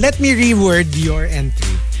ano, let me reword your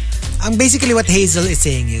entry. Basically what Hazel is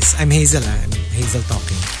saying is, I'm Hazel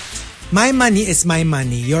talking. My money is my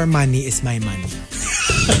money, your money is my money.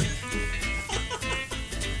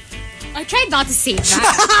 I tried not to say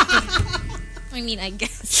that. I mean, I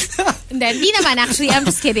guess. And then, di naman, actually, I'm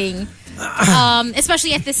just kidding.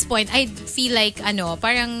 Especially at this point, I feel like,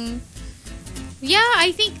 parang, yeah,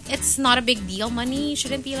 I think it's not a big deal. Money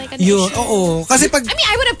shouldn't be like an issue. Oo. Kasi pag... I mean,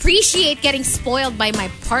 I would appreciate getting spoiled by my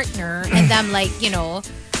partner and them like,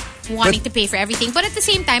 wanting to pay for everything. But at the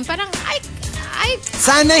same time, parang, I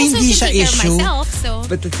sana also hindi can siya take care of issue. myself, so.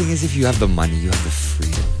 But the thing is, if you have the money, you have the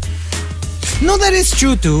freedom. No, that is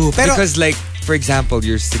true too. Pero, Because like, for example,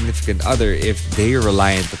 your significant other, if they are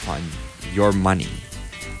reliant upon your money,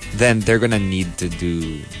 then they're gonna need to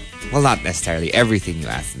do, well, not necessarily everything you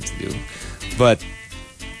ask them to do, but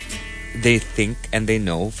they think and they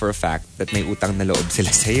know for a fact that may utang na loob sila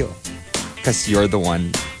sa'yo. Because you're the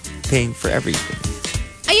one paying for everything.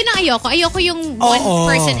 Ayun ang ayoko. Ayoko yung one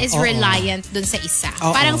person is reliant dun sa isa.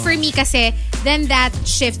 Parang for me kasi, then that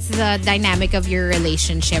shifts the dynamic of your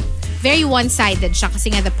relationship. Very one-sided siya kasi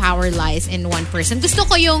nga the power lies in one person. Gusto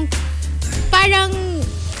ko yung parang,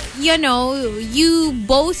 you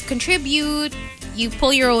both contribute, you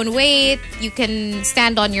pull your own weight, you can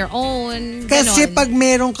stand on your own. kasi ganon. pag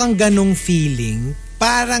meron kang ganong feeling,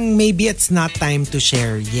 parang maybe it's not time to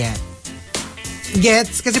share yet.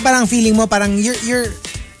 Gets? Kasi parang feeling mo, parang you're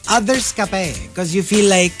others ka pa eh. Because you feel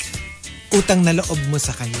like utang na loob mo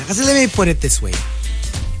sa kanya. Kasi let me put it this way.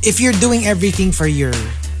 If you're doing everything for your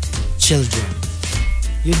children,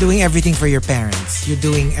 you're doing everything for your parents, you're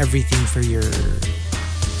doing everything for your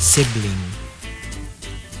sibling,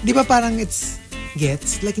 di ba parang it's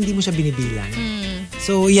gets? Like hindi mo siya binibilang.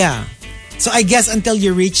 So yeah. So I guess until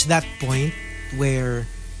you reach that point where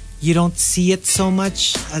you don't see it so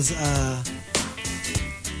much as an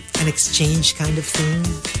exchange kind of thing.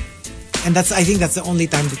 And I think that's the only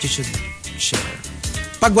time that you should share.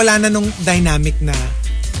 Pag wala na nung dynamic na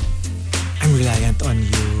I'm reliant on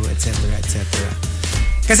you, etc., etc.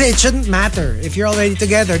 Kasi it shouldn't matter if you're already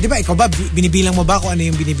together. Di ba, ikaw ba, binibilang mo ba kung ano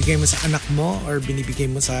yung binibigay mo sa anak mo or binibigay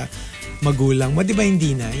mo sa magulang mo? Di ba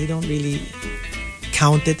hindi na? You don't really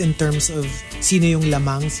count it in terms of sino yung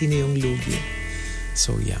lamang, sino yung lugi.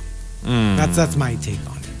 So yeah. That's my take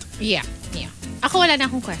on it. Yeah. Ako wala na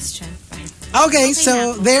akong question. Fine. Okay,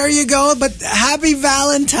 so there you go. But happy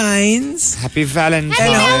Valentine's. Happy Valentine's. Happy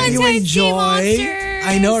I know Valentine's you Day, enjoy. monsters.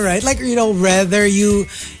 I know, right? Like, whether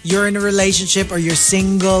you're in a relationship or you're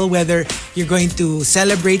single, whether you're going to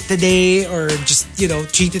celebrate today or just,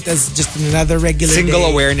 treat it as just another regular Single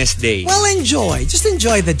day. Awareness Day. Well, enjoy. Just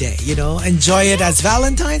enjoy the day, Enjoy it as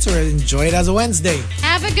Valentine's or enjoy it as a Wednesday.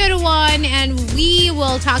 Have a good one, and we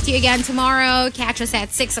will talk to you again tomorrow. Catch us at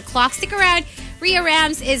 6 o'clock. Stick around. Rhea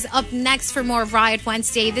Rams is up next for more of Riot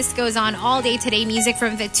Wednesday. This goes on all day today. Music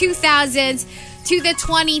from the 2000s to the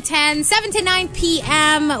 2010s. 7 to 9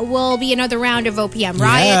 p.m. will be another round of OPM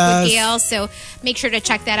Riot with Gail. So make sure to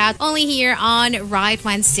check that out. Only here on Riot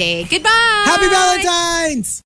Wednesday. Goodbye. Happy Valentine's!